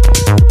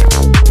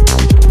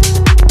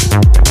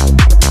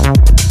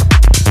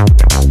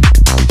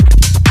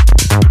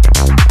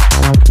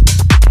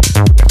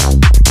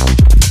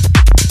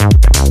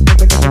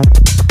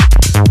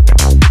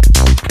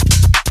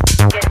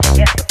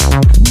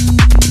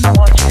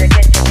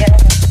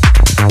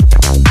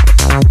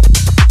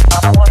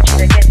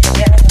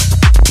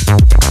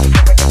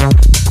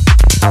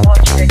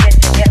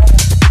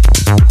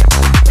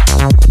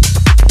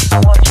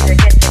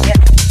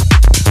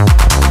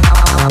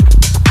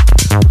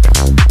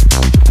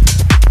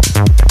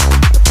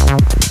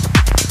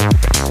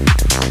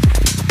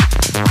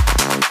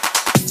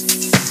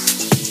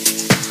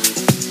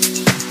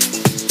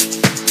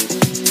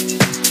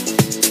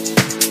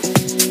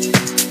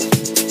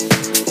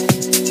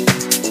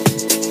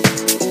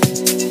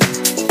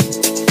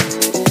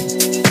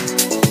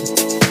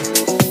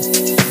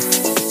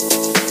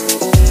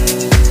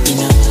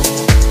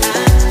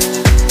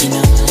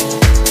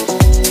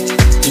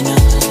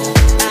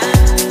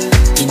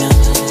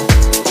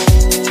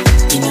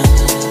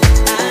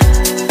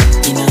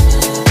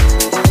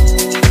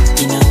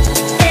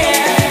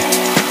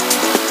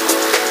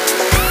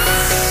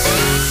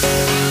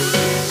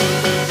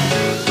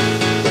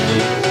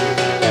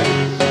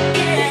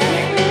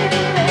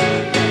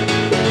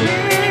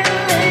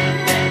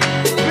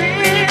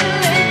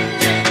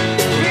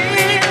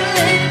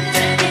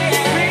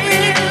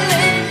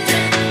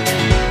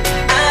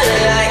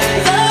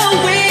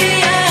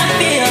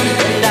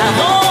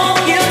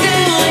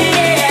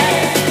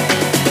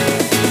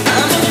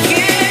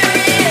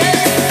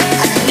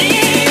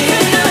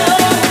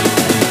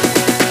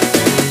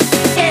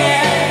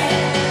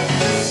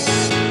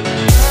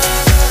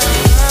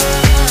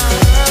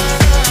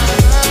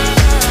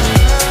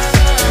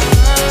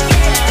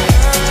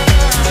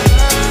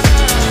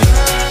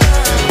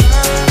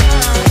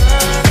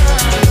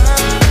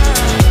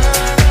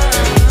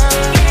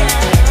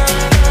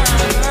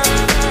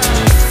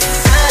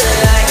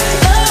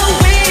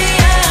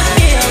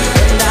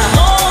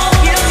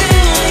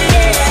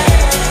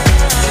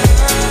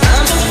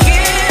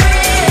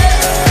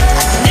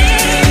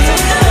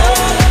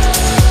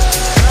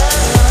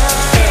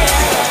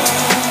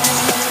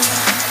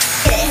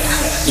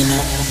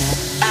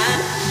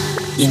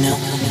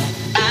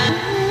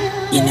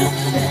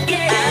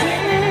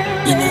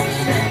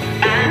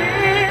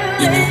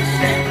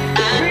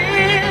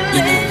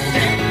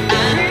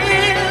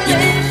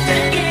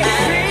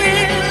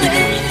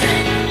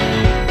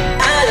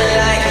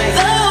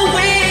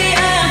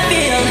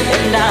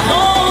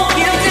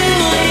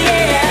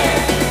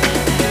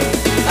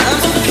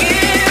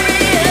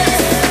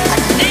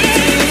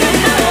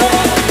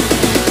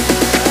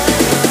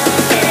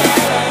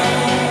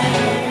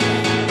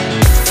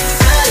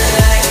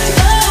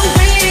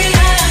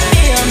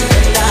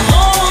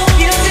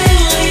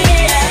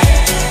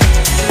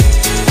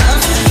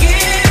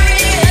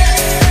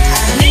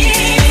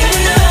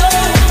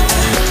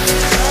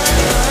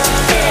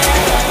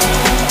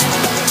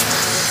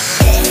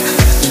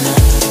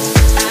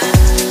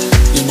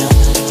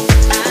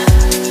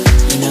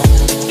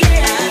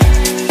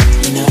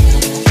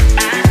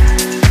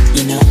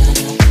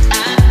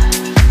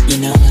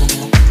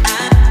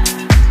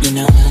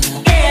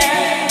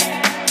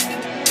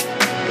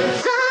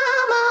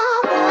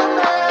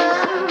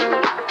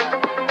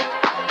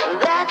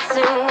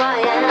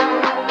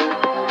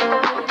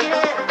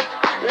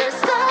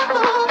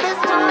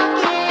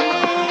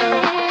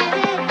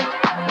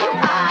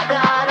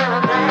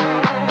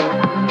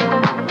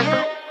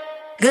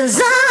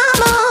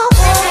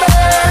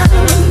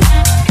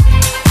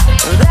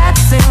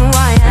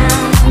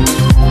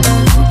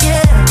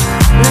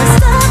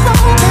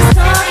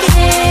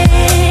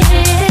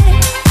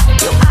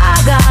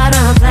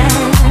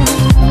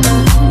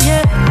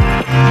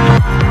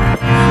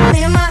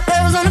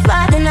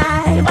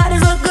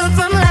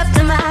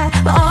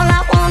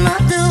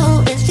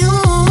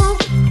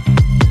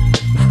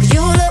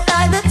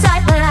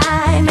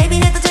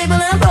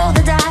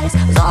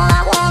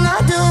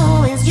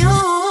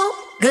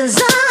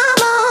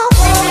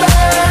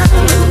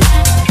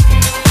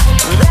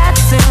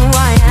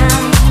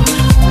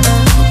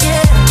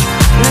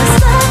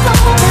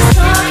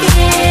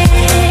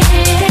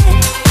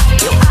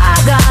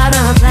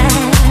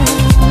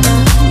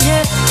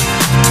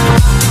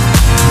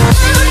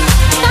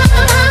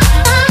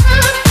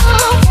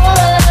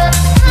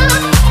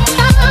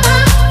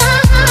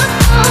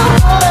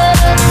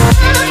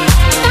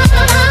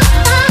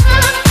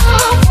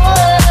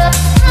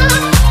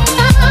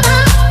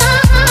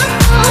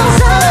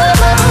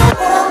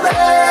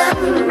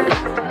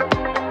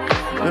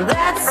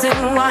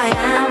 I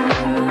am.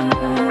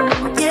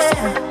 Yeah,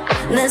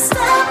 let's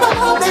stop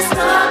all this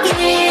talking.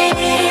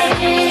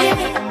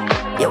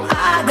 Yo,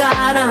 I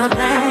got a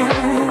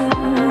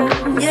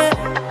plan. Yeah,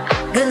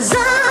 'cause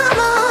I'm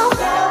a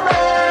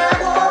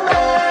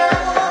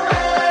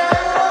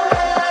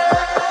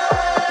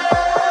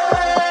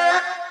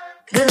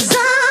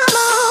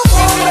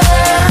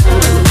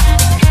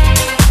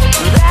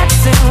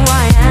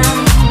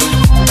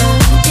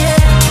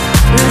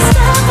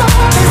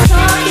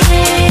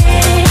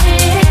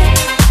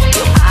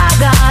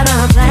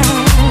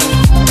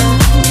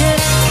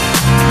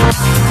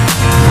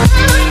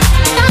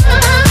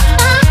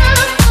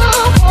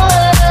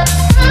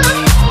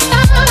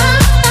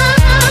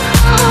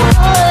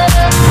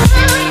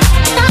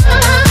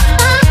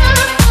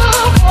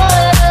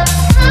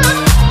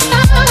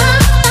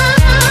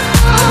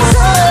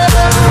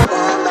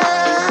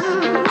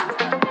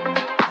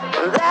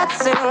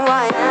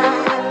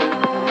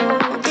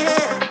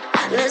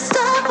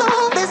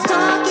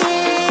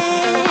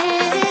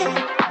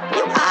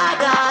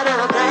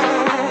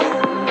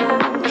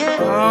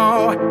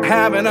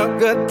having a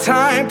good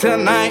time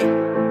tonight.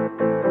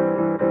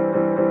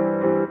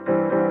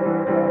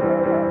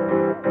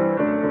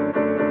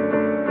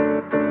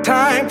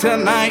 Time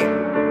tonight.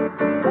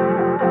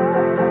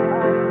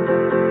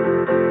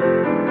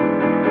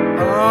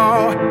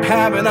 Oh,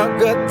 having a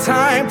good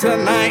time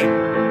tonight.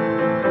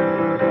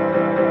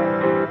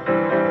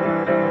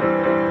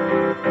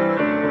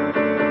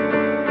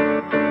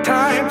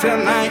 Time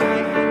tonight.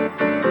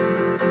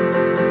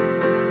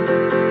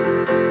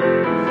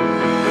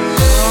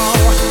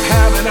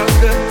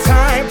 Good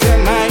time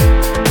tonight.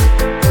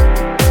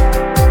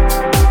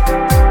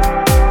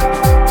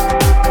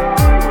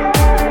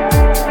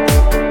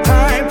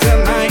 Time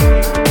tonight.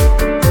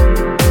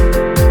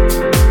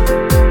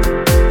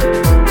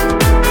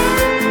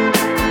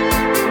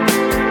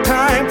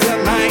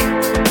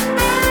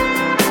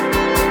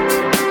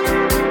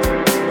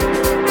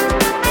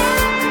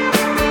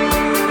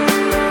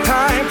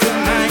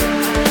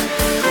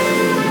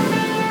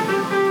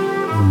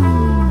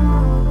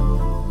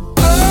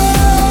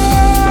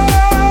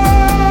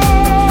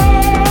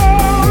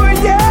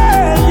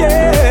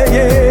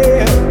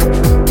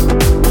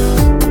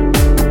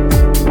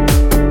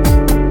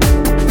 tonight.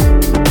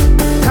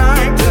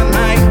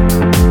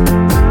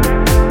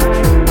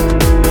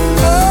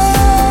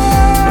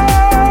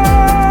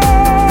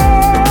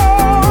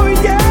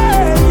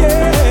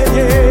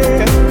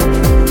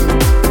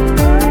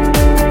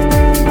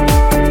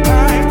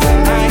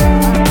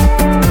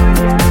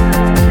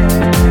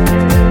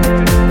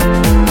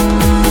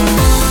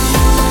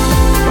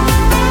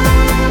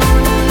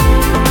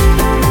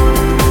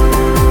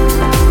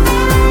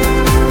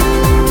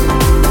 Time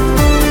tonight.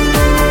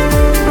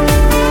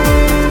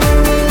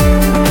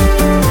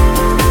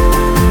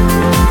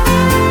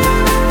 Having a good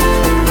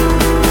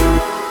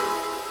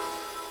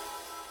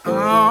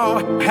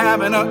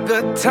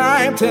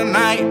time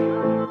tonight.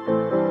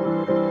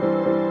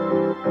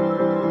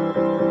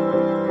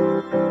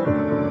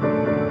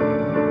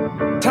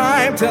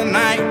 Time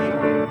tonight.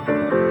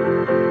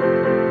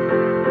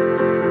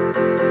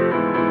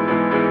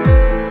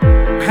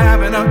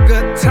 Having a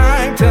good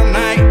time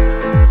tonight.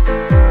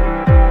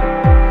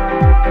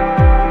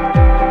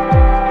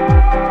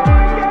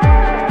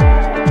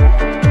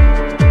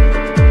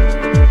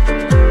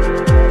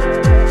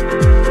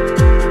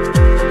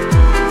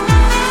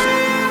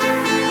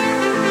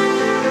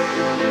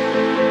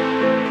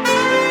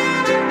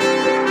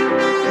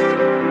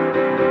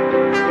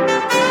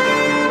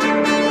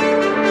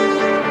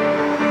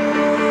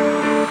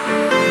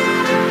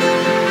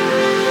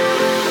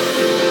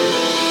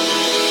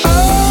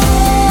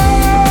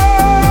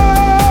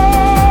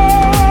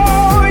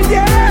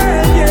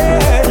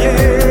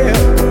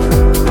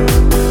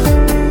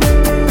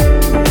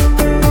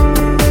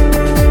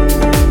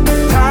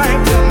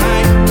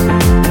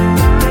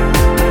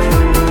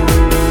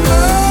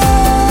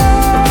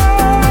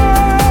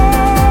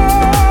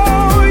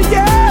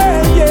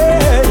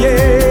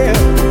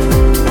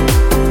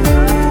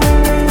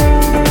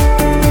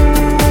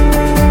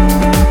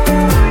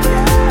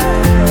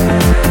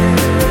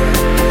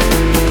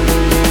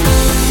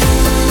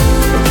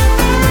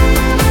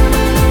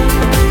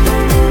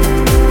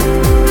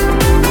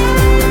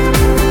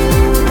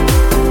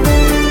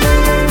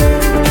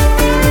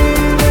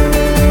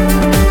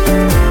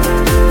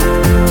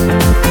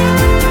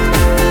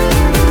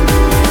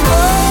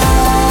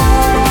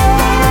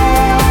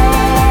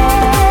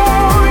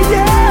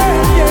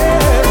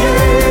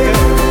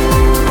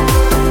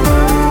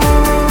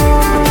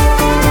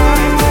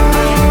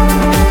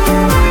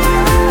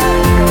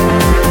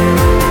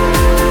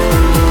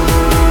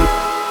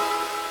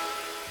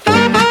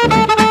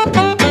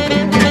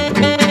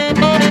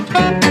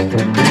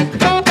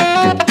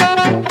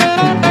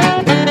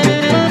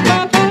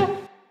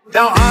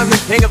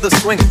 King of the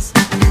swings,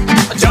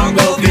 a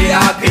jungle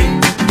VIP.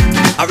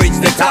 I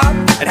reached the top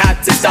and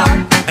had to stop,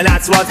 and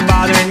that's what's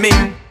bothering me.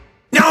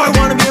 Now I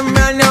wanna be a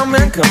man, now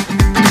man come,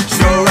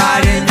 stroll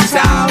right into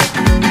town.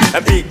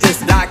 and be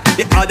just like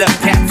the other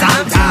cats.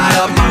 I'm tired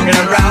of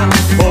monkeying around.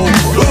 Oh,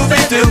 move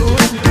me too.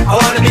 I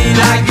wanna be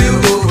like you.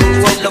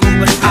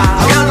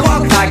 I wanna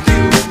walk like you,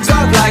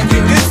 talk like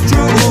you. It's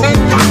true.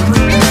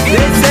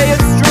 They say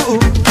it's true.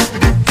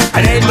 I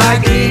ain't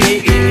like me.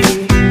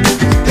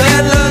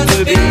 Can't learn to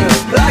be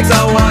like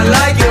someone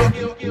like you.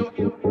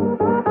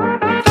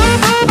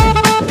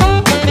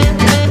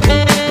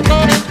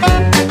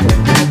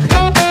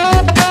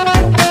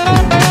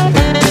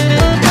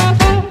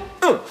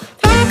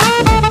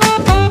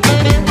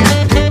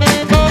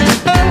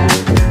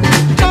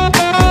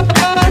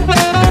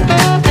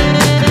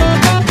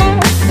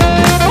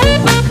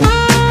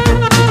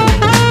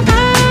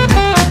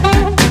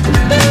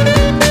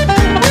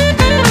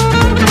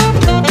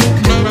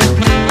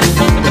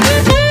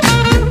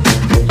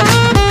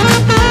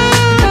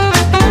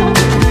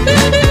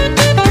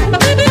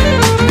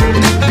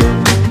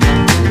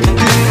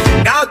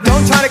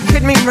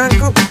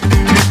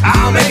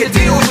 I'll make a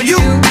deal with you.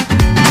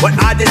 What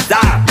I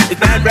desire is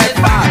man red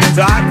fire,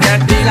 so I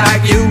can't be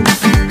like you.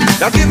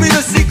 Now give me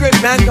the secret,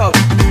 man, code.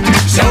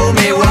 Show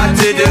me what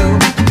to do.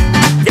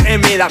 Give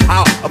me the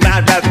power of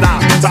man red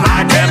fire, so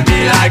I can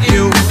be like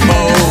you.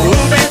 Oh,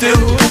 me too.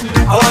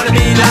 I wanna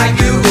be like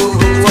you.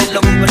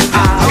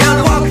 I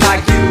wanna walk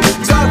like you,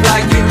 talk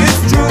like you.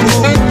 It's true.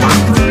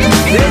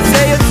 They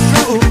say it's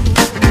true.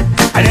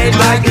 I ain't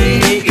like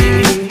me.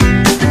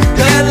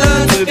 Can't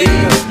learn to be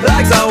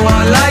like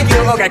someone like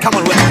you. Okay, come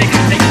on with me.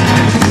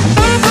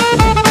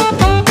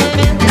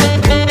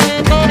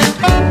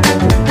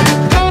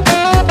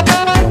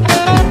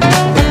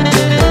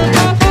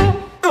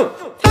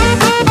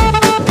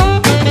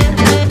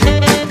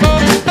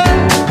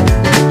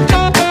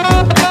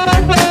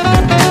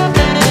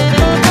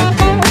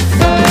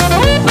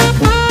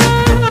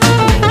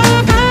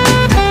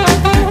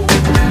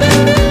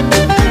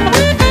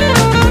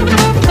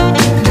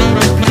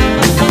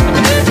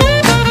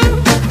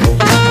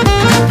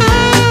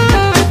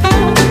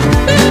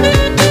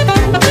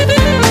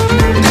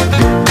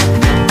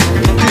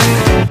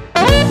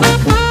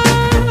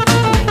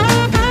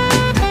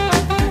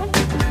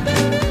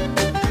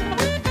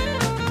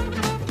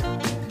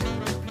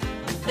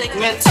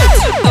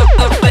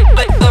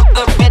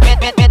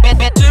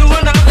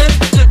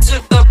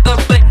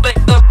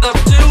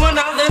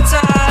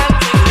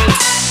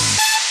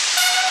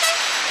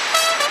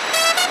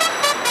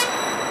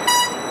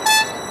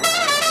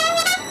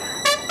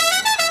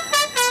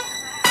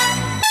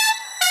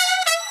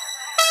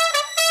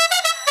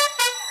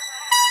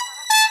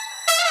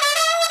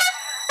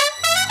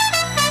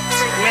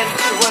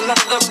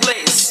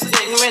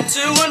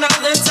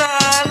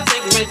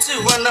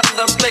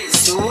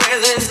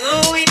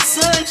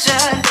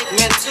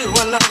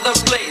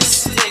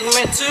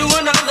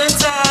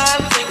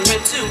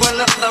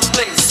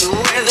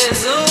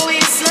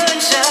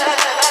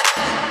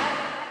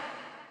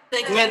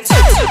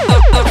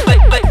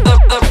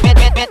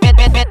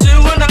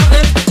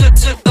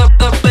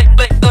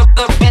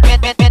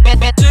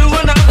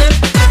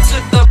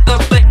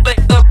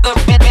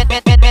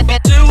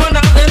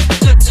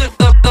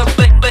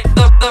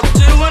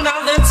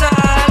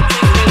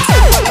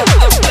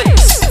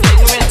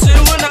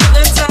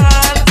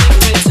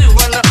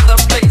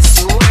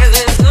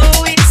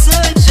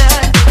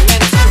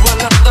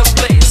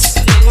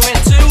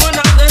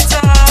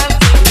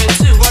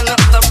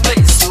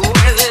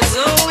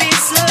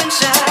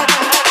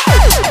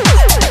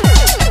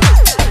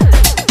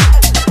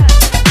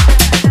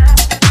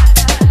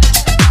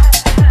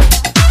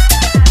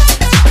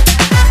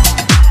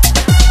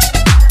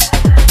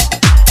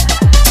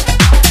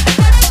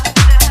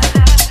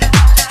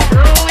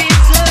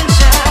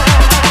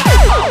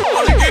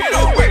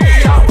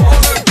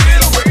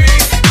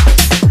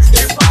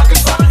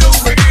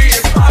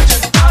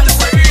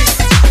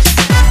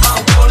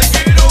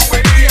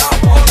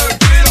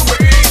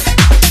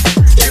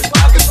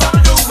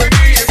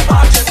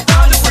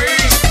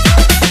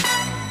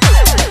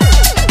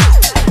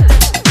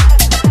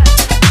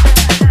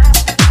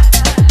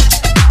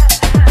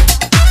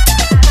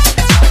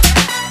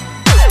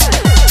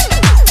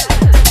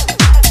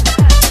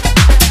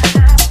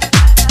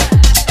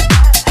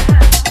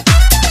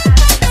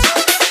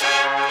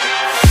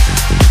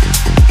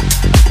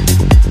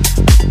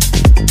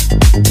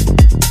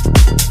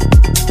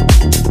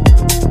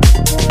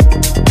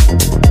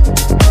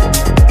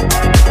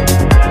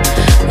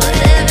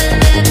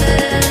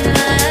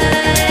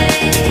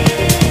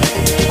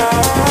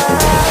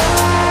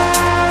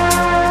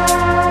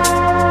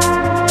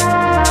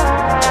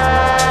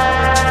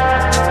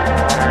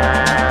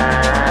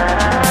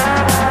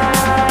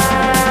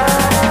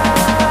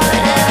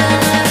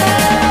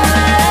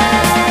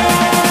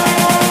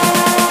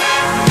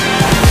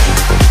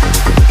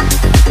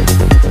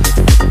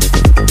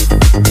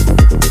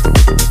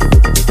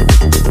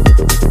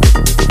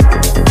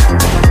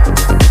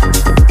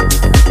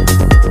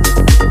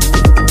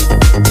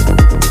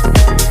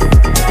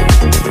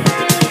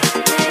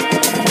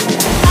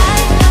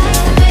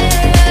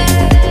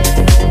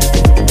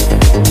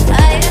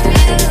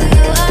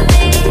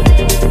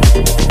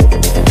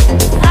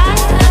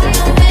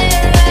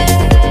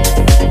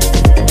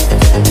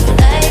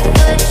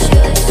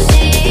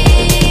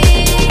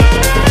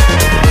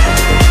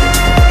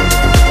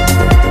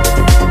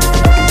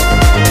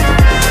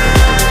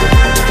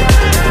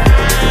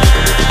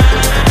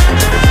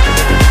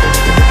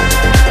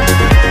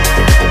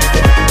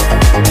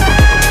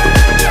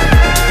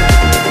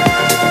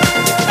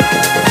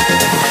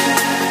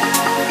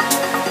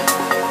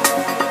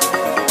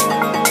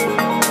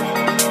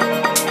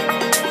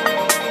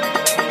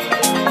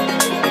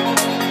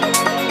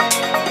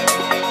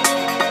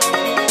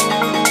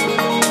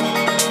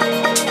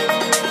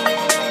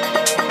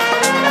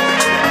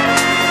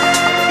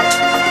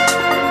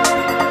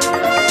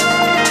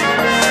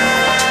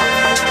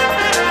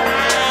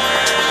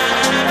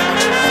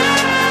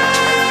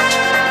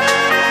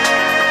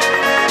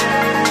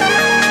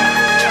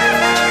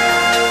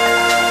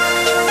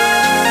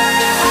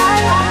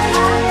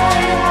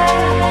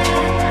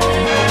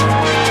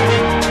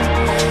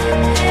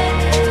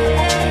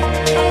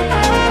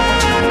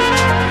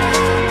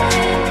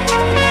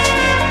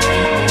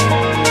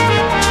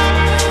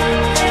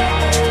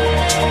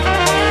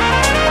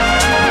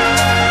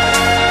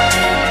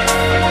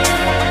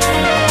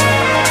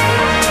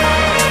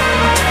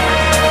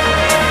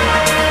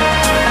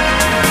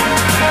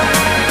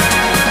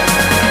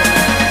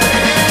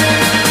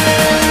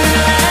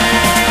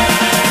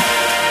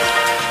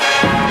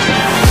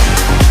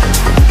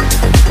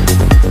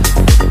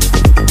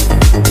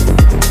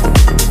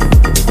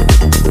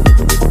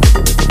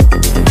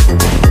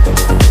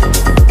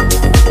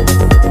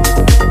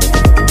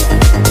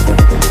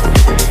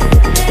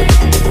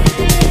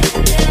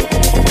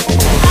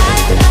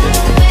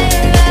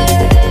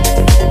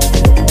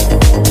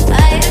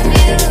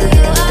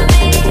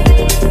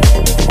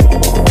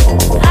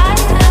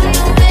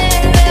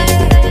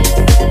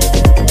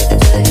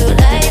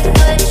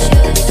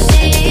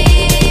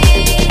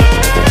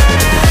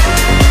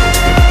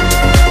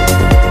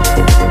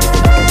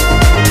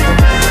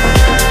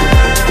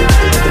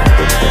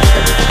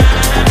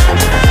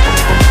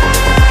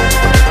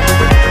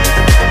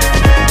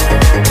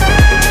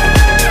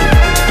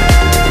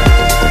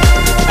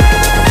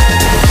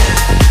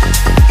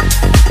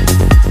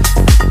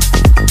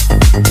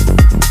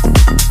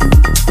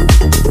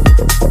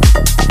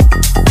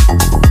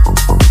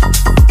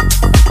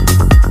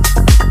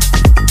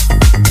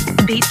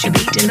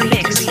 in the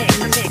mix.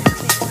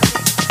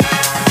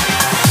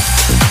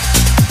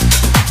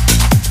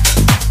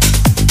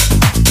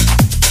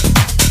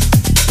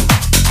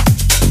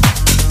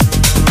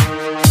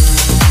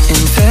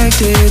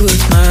 Infected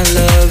with my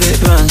love, it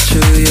runs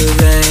through your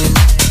veins.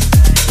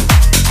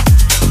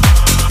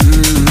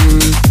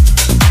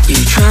 You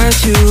try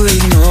to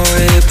ignore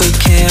it, but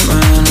can't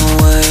run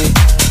away.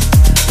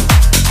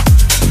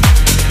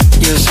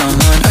 You're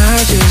someone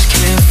I just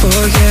can't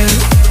forget.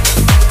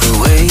 The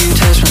way you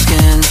touch my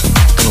skin,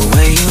 the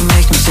way you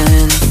make me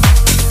sin.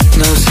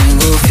 No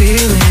single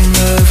feeling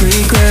of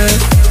regret.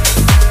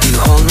 You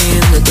hold me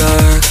in the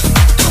dark,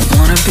 don't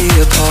wanna be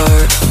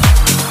apart.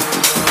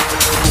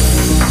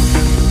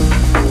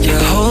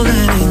 You're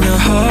holding in your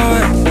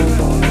heart,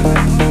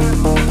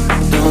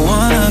 don't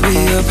wanna be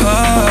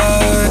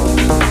apart.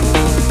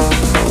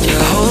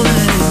 You're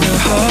holding in your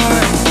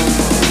heart,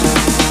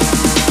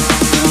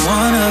 don't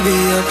wanna be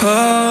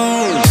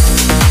apart.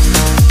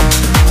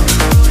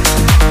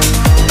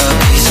 A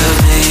piece of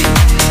me,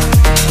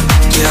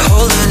 you're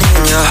holding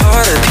in your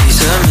heart, a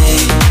piece of me.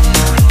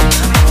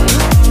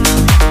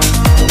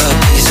 A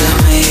piece of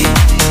me,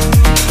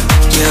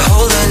 you're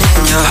holding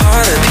in your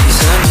heart, a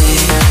piece of me.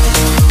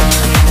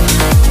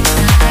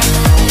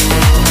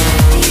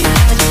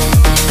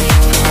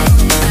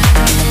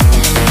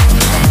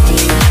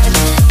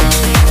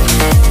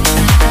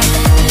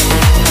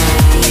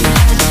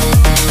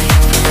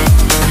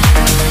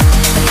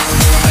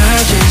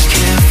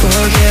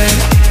 Forget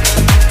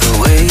the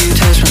way you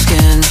touch my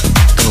skin,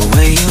 the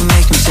way you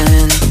make me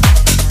sin.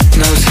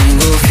 No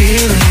single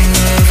feeling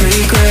of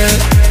regret.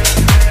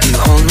 You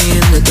hold me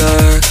in the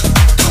dark,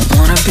 don't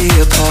wanna be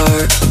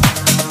apart.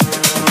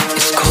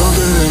 It's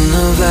colder in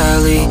the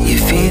valley,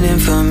 you're feeding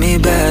for me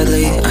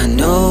badly. I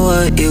know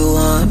what you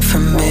want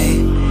from me.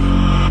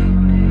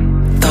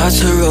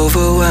 Thoughts are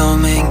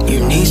overwhelming, you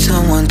need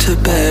someone to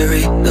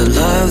bury the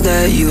love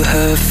that you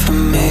have for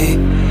me.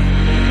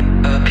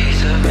 A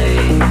piece of me.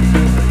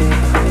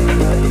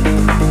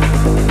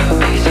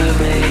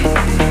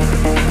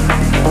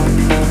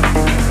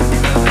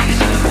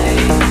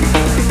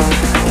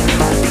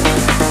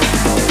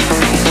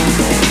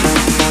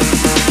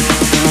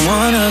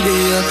 Wanna be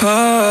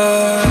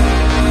apart.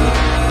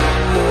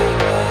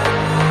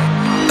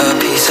 A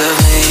piece of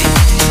me,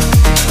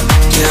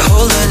 you're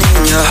holding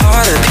in your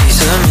heart, a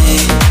piece of me.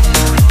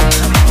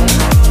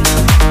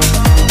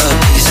 A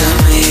piece of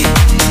me,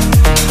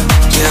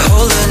 you're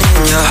holding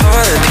in your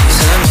heart, a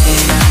piece of me.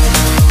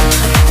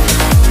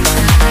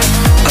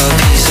 A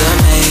piece of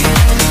me,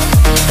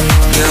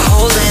 you're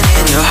holding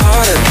in your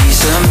heart, a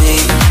piece of me.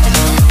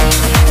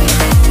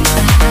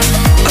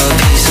 A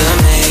piece of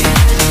me,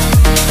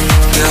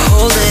 you're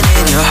holding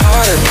in your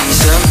heart, a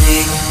piece of me.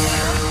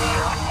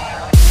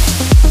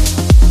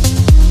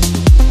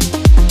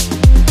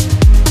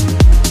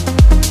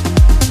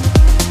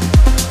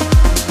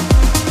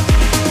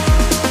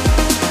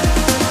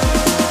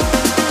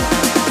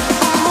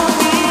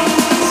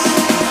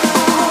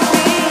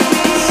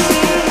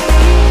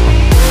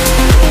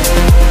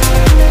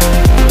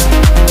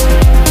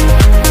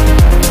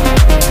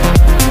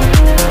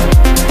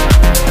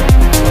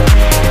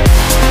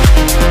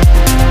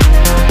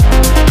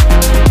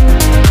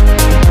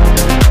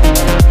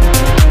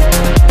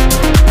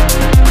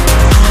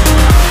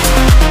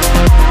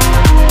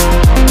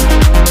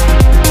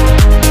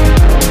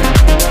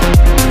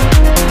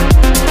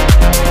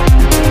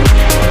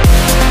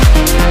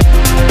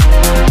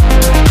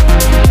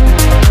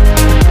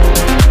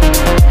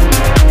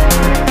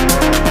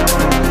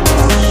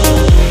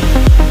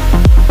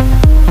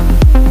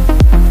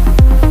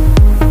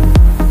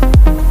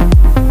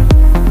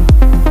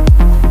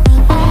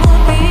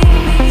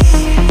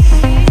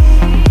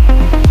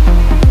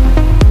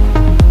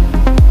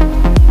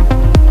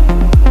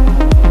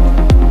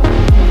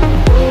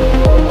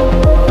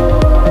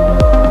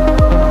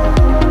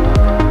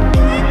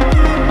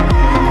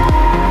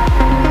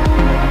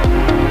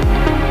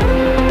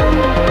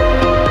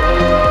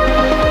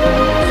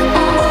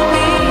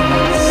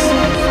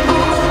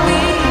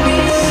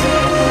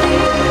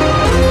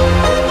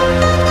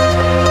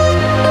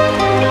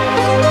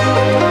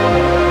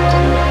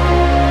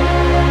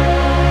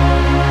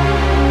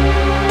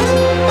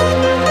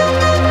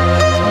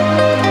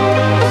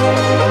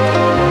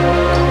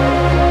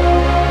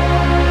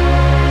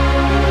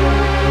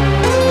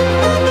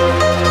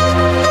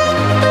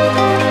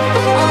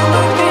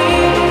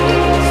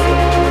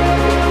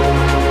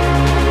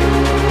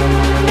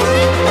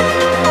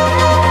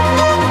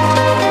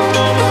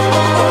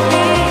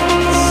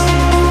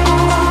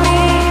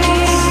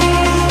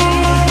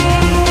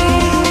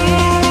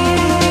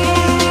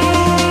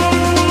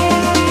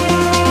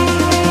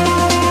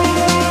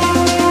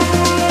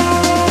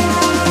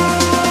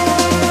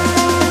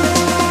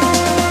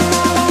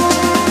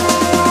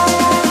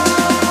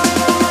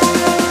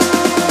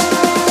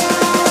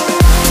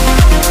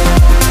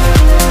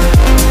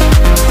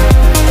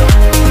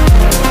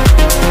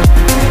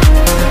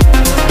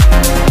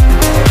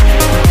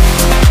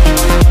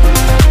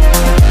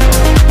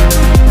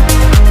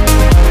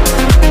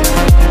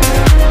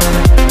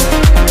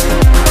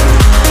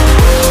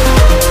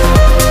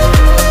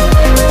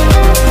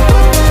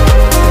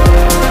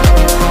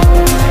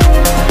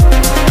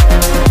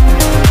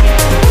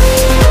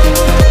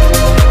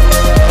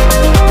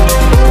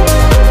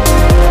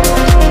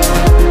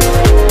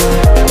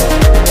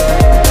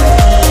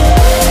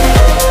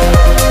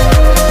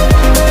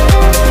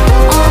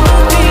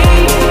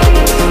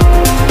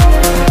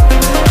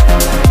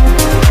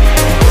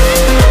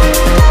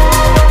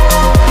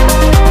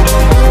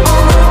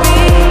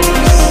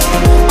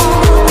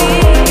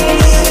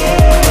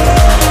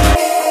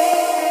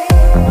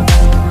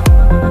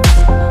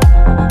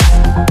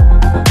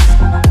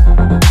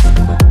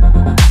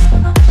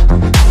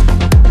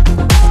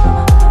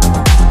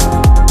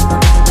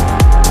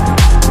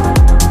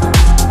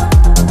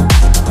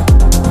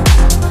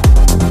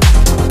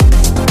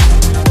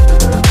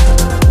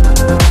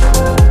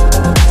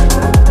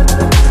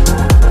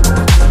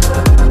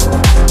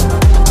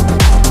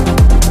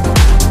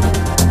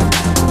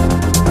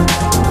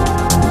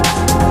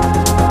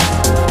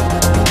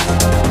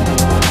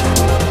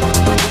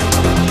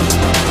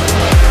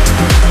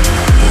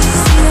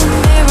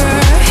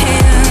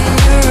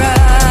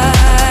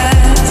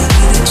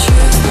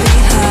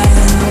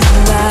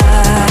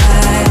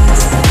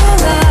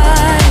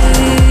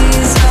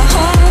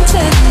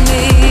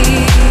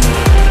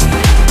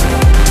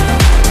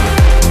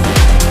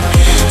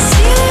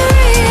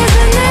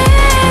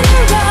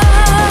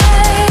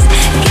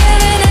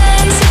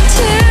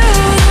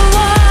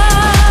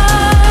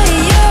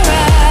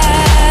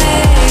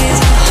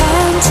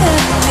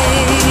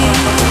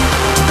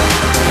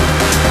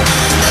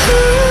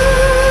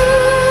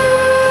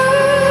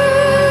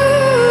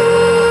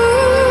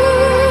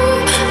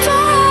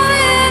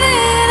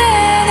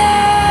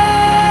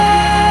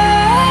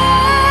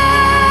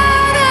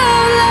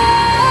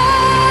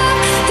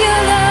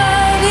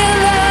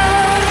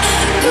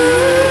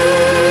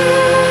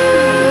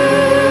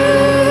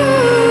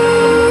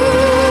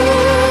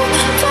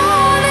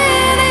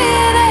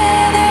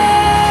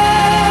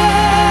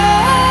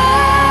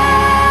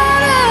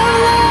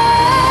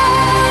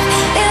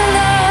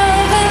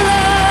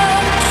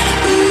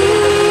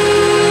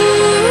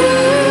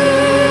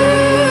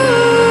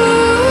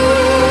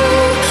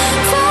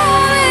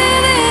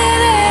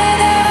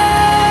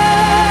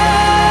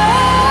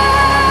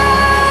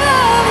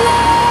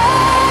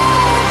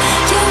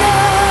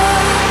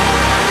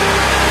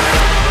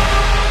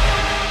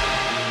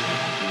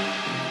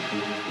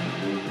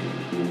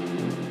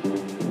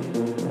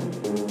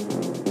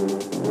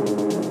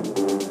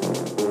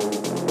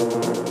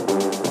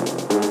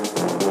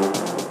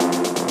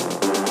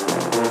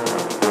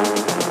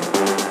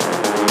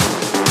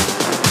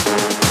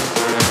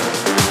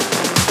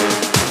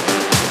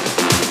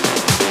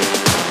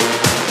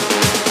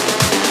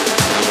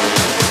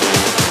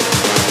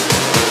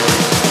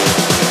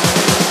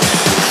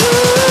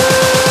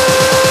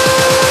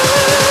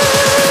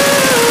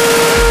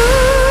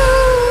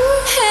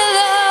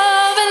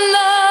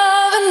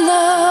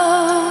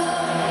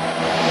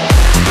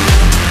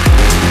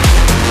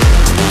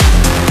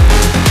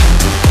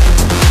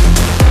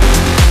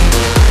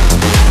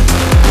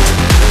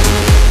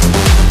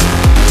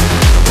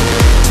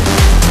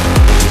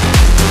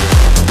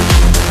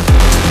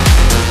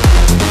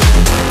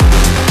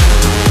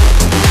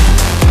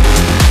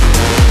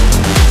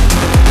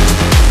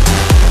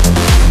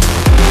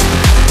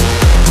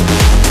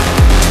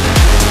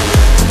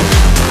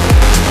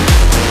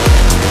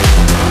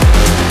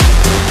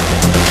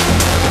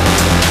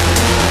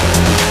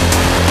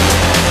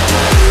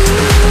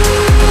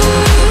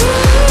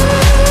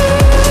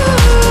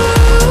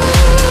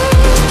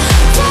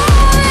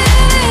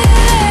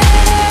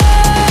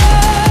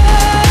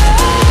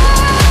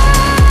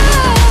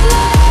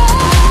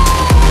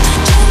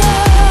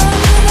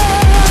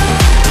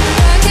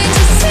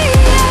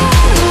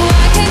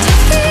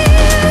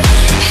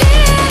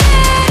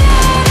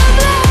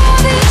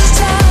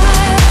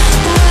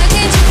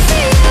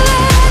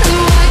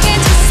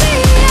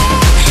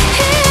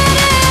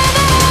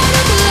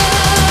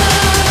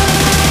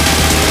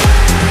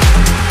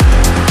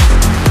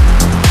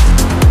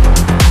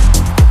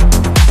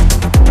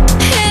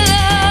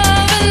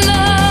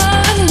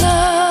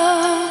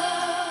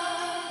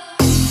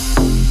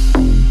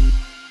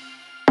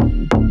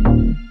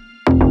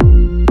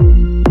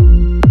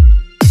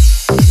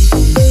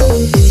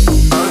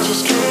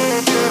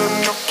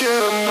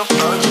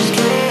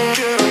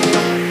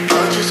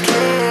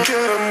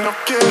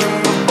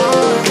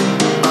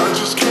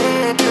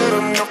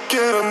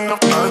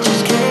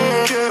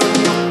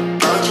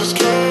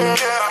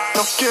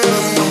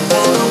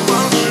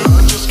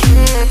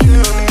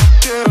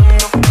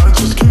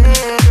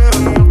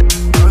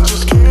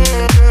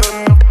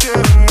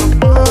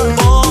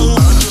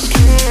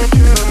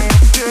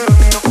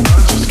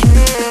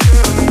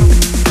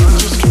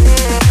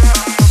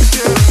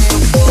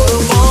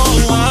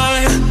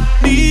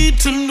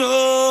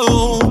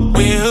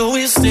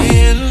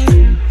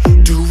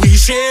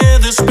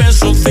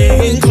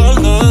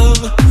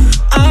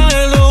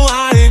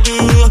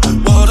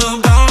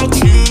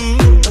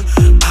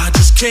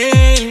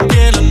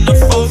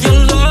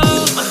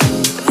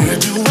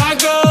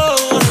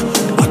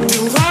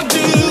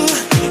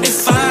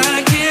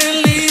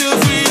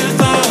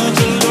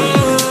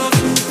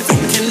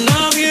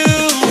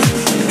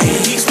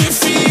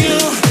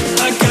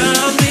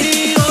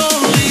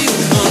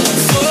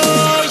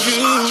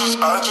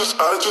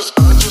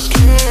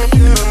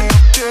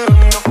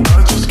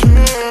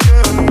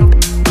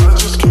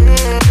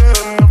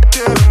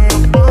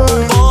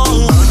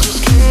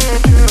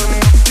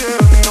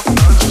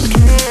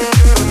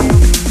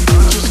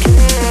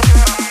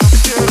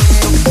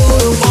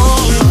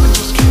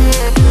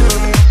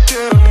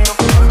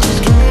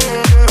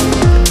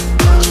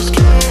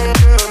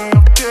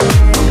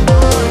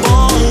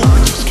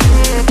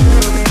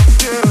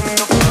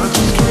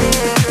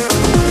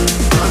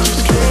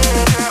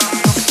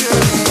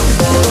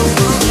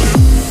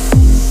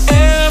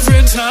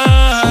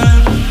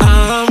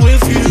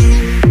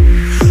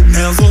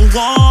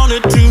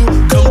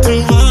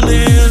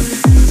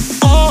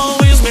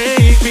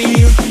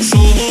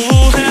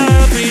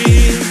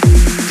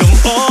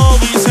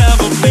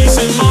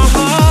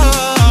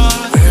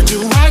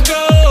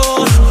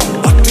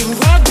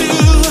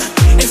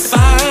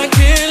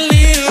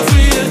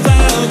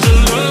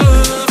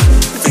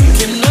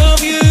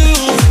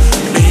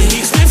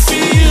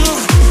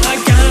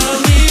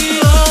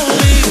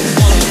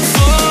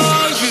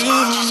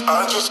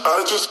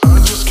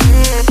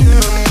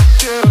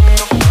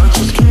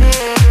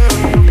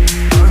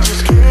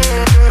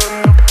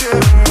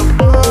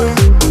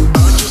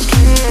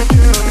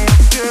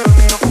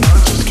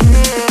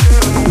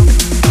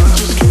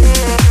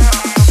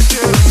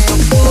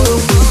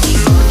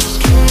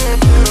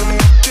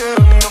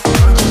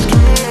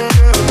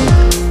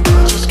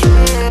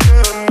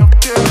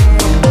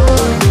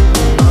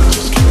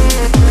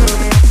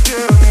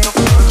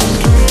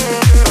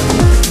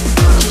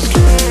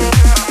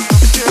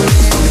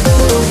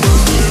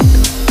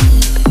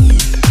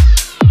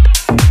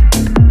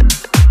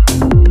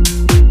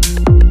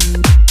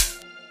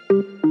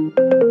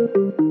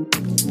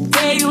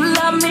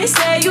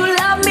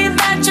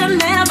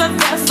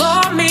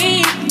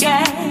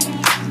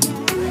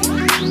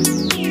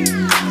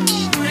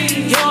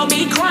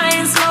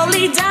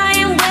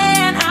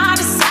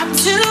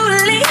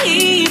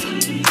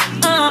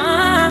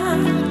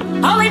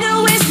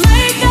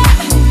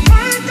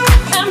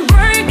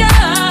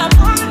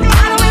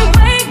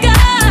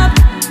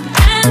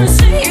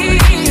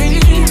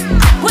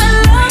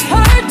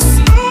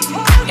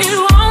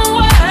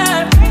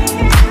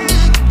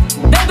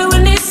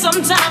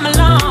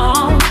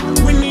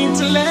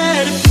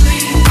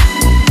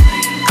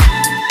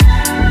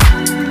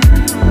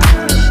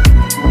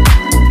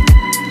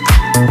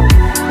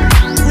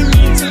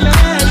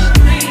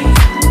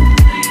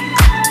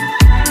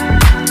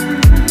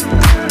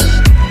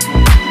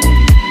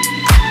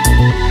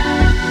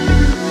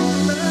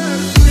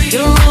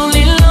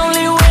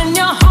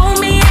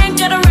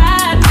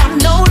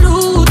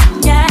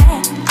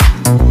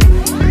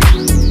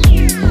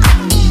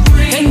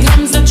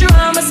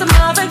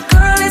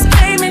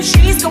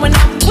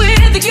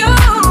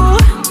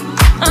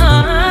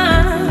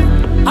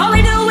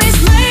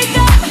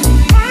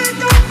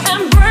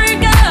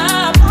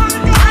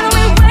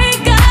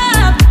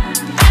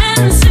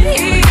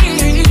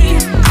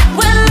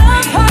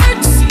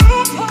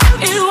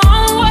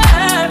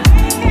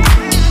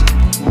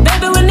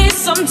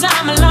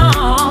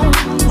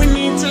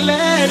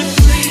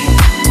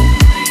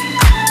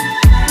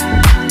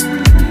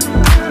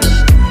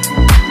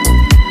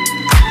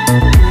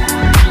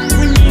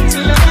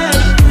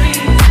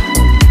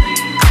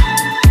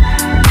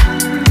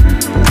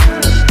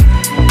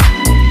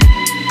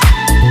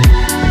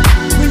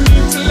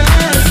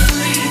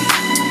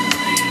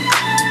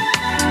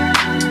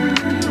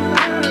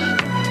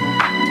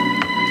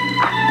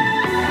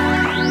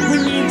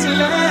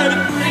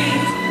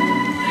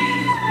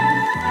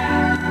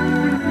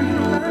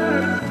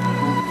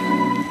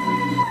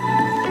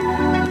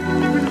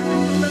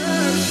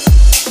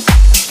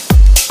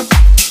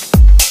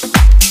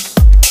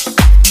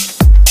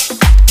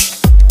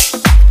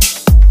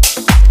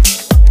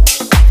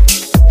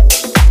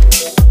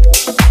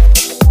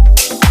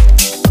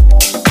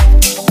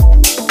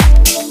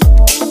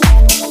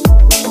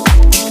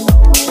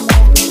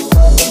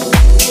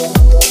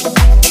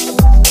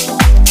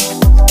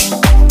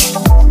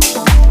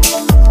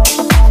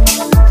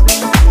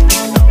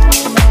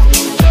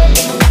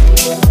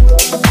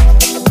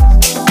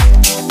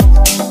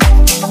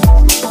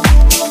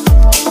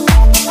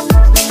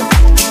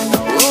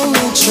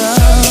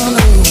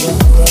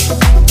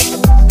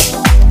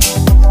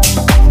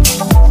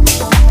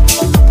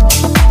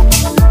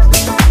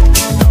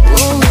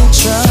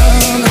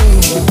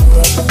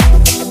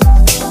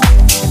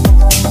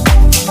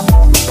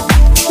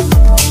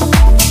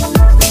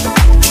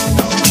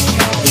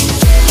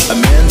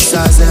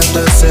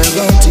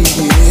 70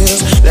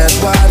 years. That's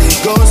what it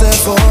goes there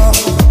for,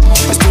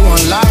 is to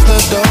unlock the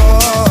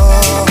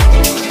door.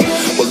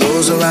 While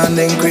those around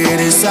them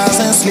criticize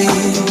and sleep.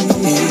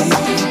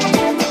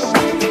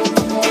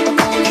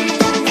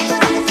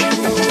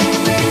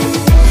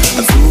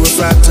 And through a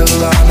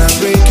fractal on a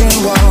breaking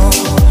wall,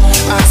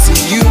 I see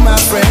you, my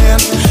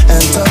friend,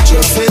 and touch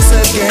your face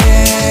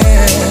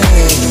again.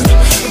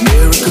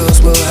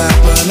 Miracles will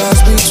happen as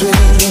we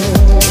dream.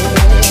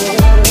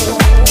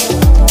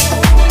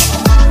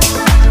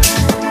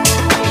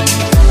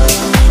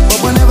 But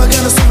we're never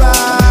gonna survive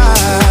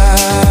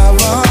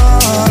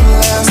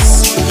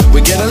unless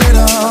we get a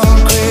little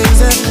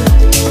crazy.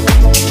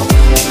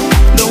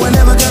 No, we're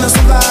never gonna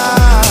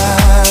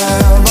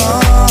survive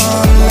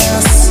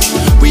unless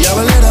we have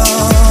a little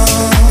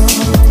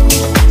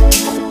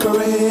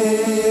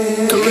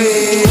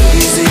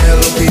crazy.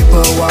 Hello,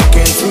 people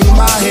walking through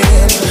my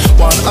head.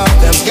 One of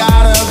them's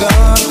got a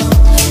gun to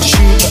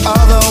shoot the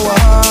other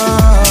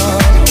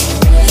one,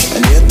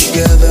 and yet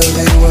together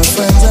they were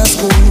friends at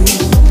school.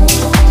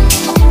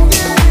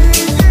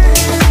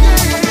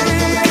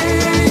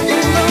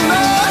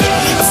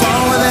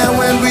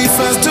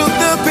 First took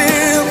the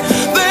pill,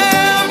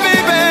 then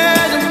baby.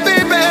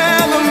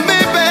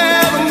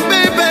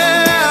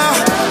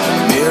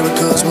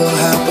 Miracles will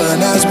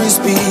happen as we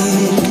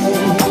speak.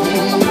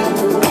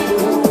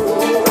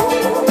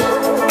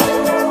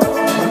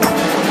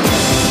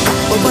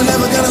 But we're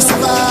never gonna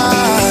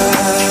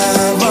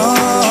survive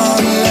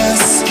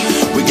unless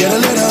we get a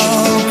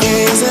little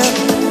crazy.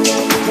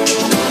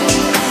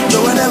 No,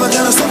 we're never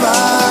gonna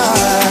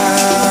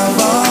survive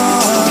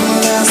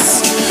unless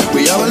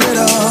we are a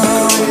little.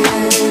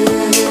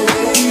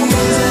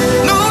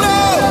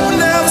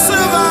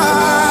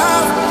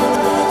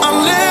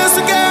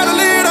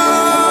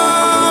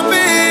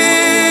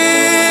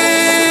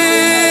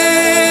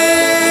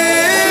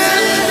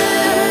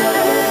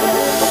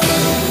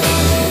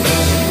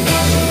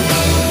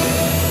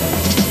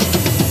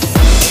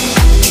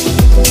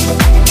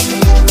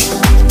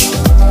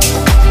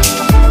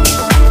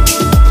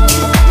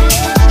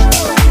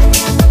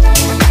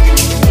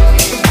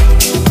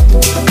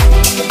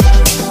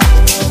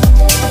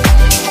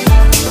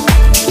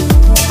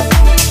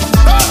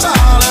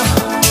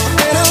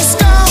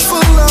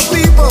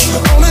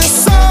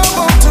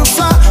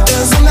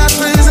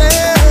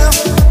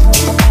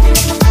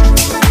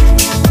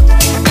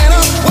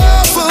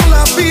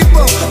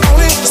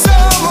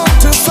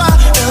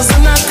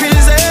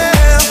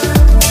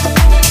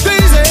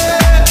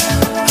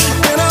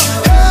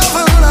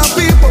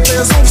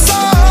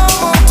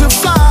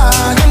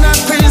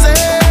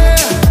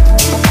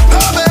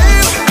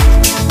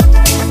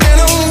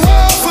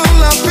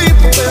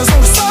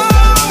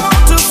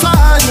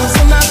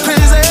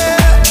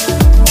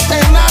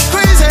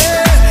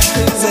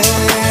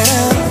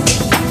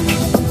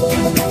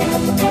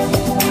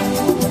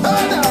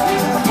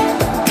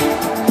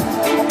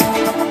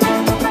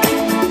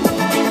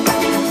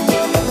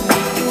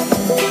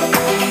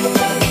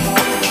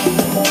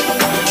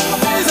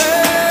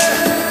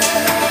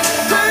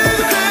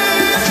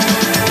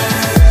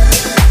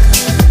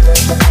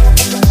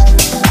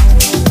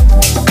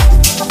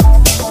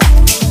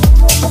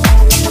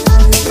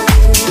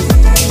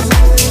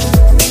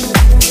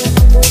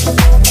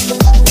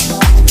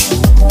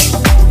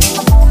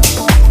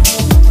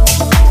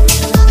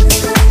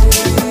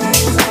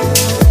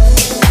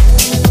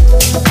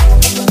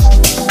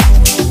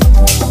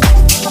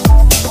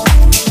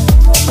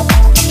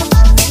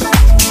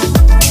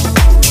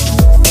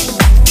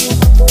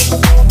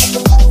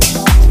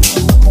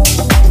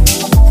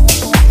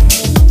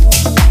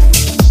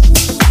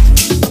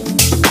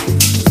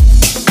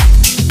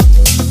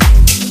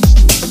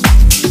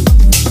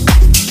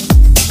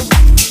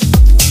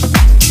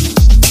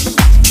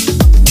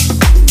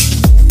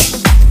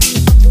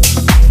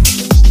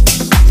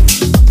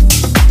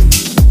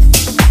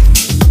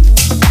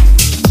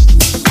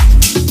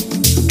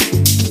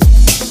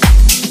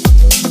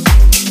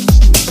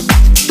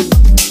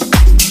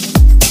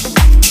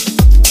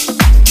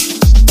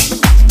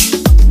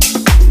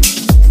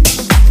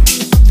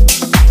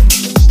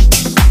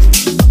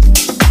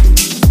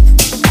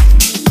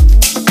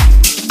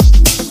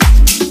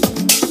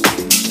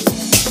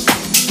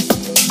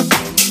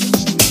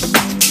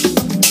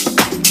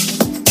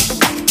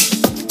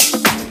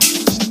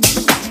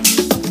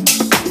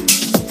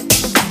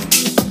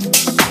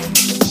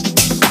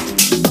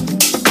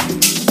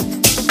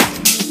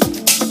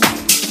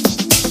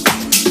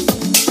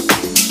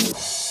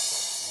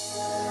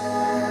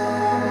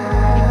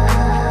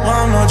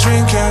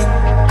 drinking,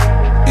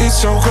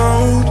 it's so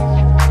cold.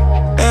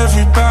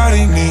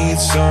 Everybody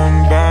needs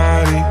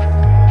somebody.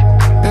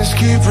 Let's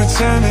keep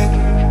pretending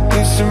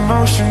it's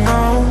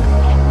emotional.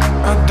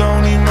 I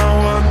don't need no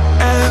one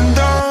and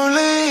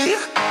only.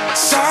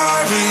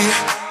 Sorry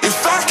if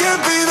I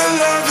can't be the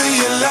love of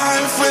your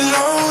life. We're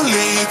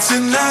lonely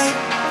tonight.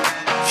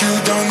 You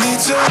don't need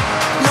to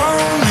know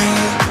me,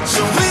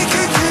 so we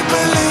can keep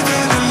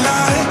believing a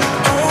lie.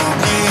 Hold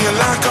me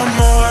like I'm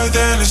more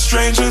than a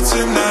stranger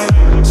tonight.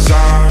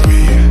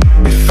 Sorry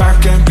if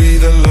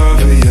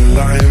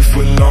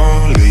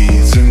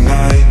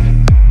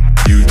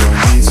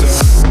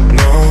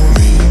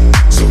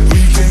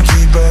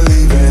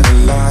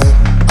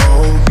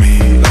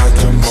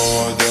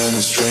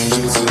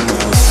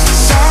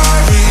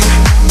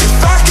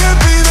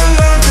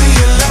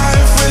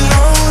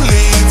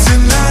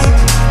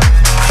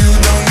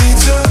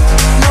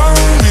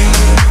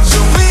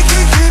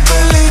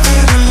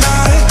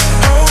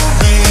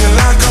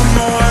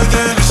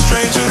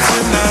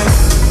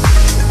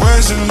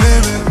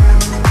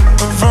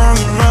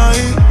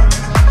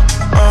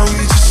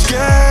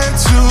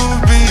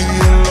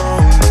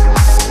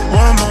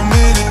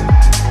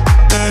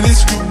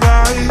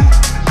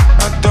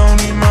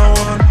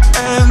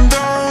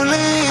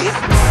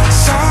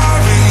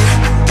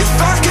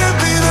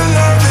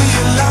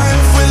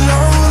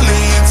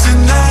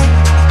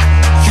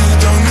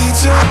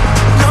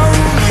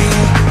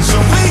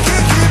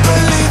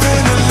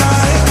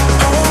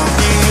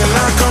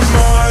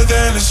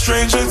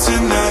stranger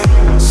tonight.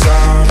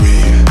 Sorry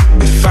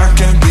if I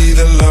can't be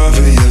the love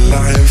of your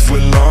life.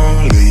 We're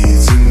lonely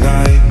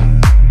tonight.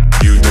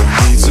 You don't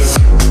need to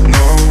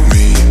know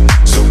me,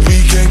 so we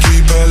can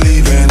keep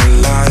believing a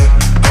lie.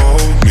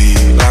 Hold me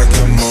like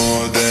I'm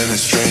more than a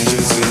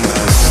stranger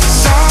tonight.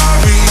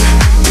 Sorry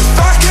if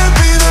I can't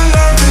be the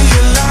love of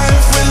your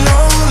life. We're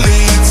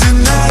lonely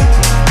tonight.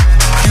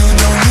 You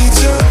don't need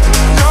to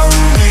know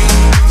me,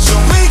 so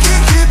we can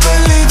keep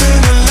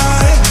believing a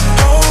lie.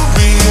 Hold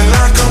me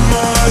like I'm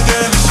more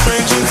than a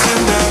stranger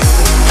tonight.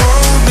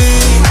 Hold me,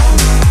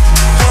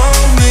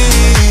 hold me,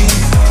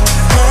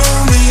 hold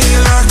me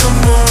like I'm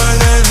more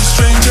than a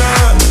stranger.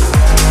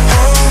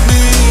 Hold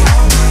me,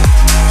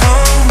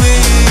 hold me,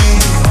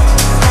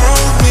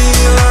 hold me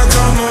like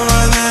I'm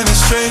more than a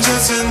stranger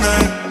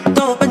tonight.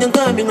 Todos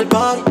pendientes de mí en el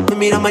party, me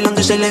miran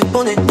bailando y se les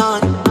pone nada.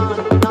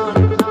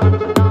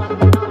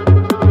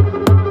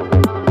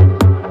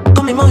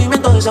 Con mi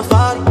movimiento de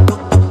safari,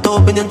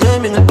 todos pendientes de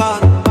mí en el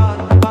party.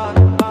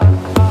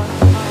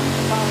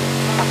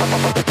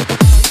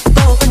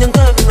 Todos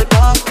pendientes de mí en el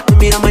party, me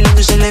miran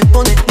bailando y se les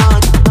pone nada.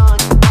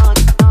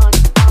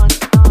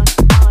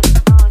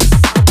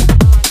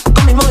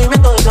 Con mi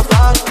movimiento de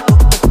safari,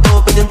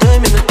 todos pendientes de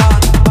mí en el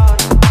party.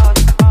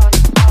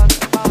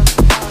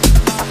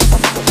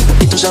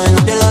 Y tú sabes,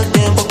 no pierdas el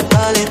tiempo,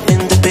 dale,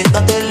 vente,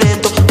 pégate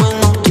lento.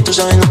 Bueno, y tú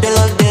sabes, no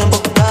pierdas el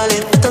tiempo,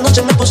 dale. Esta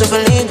noche me puse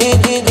feliz,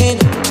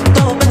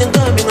 todos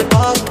pendientes de mí en el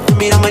party, me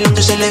miran bailando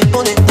y se les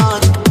pone nada.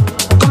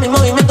 Con mi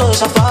movimiento de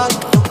safari,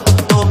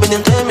 todos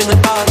pendientes de mí en el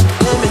party,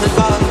 de mí en el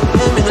party,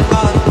 de mí en el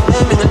party,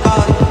 de mí en el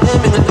party, de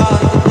mí en el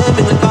party, de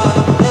mí en el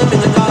party, de mí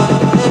en el party,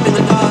 de mí en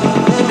el party,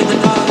 de mí en el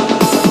party.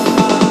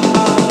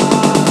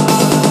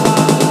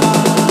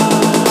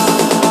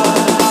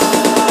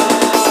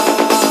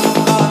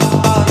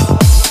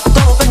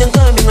 Todos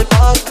pendientes de mí en el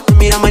party, me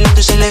miran bailando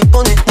y se les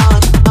pone nada.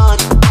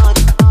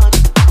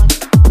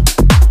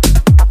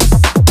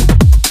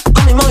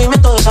 Con mi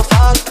movimiento de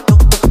safari,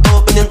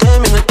 todos pendientes de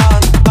mí en el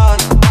party,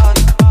 party,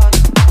 party,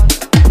 party.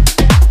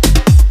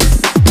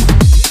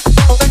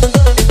 Todos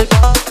pendientes de mí en el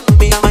party, me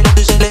miran bailando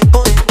y se les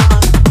pone nada.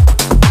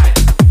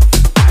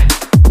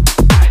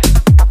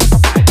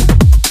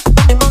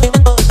 Con mi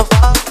movimiento de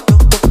safari,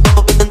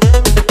 todos pendientes de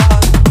mí en el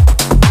party.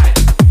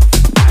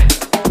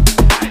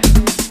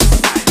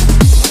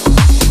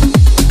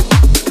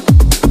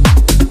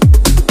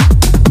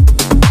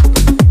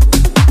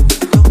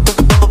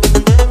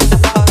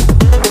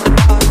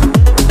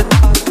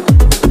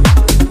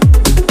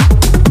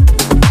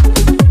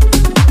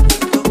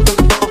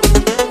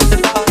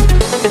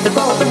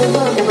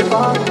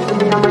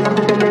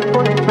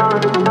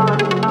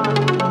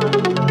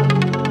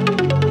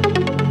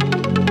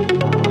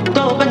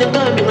 Todos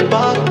pendientes de mí en el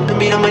party, me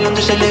miran bailando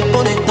y se les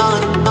pone nada.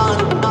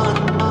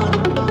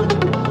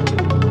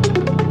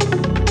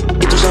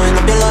 Y tú sabes,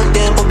 no pierdas el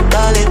tiempo,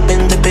 dale,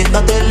 vente,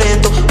 pégate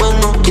lento.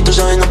 Bueno, y tú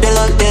sabes, no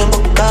pierdas el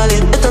tiempo, dale.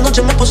 Esta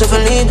noche me puse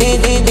feliz,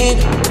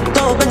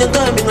 todos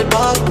pendientes de mí en el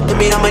party, me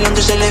miran bailando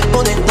y se les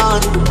pone nada.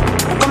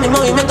 Con mi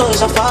movimiento de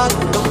safari,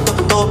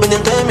 todos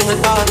pendientes de mí en el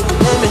party,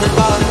 de mí en el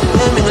party,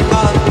 de mí en el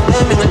party, de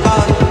mí en el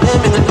party, de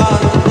mí en el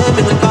party, de mí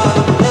en el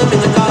party, de mí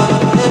en el party,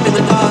 de mí en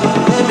el party,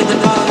 de mí en el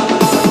party.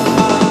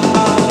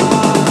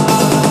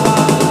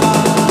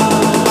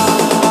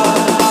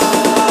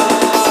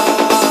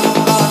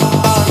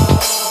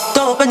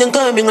 Todos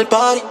pendientes de mí en el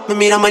party, me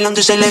miran bailando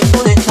y se les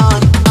pone nada.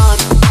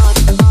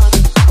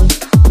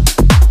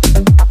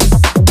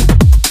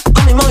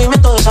 Con mi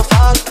movimiento de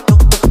safari,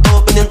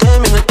 todos pendientes de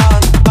mí en el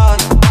party,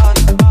 party,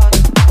 party, party.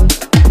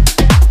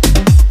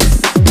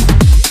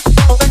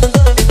 Todos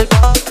pendientes de mí en el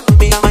party, me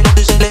miran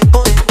bailando y se les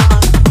pone nada.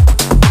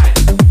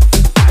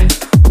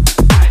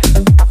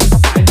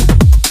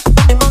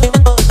 Con mi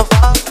movimiento de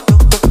safari,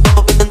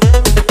 todos pendientes de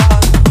mí en el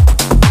party.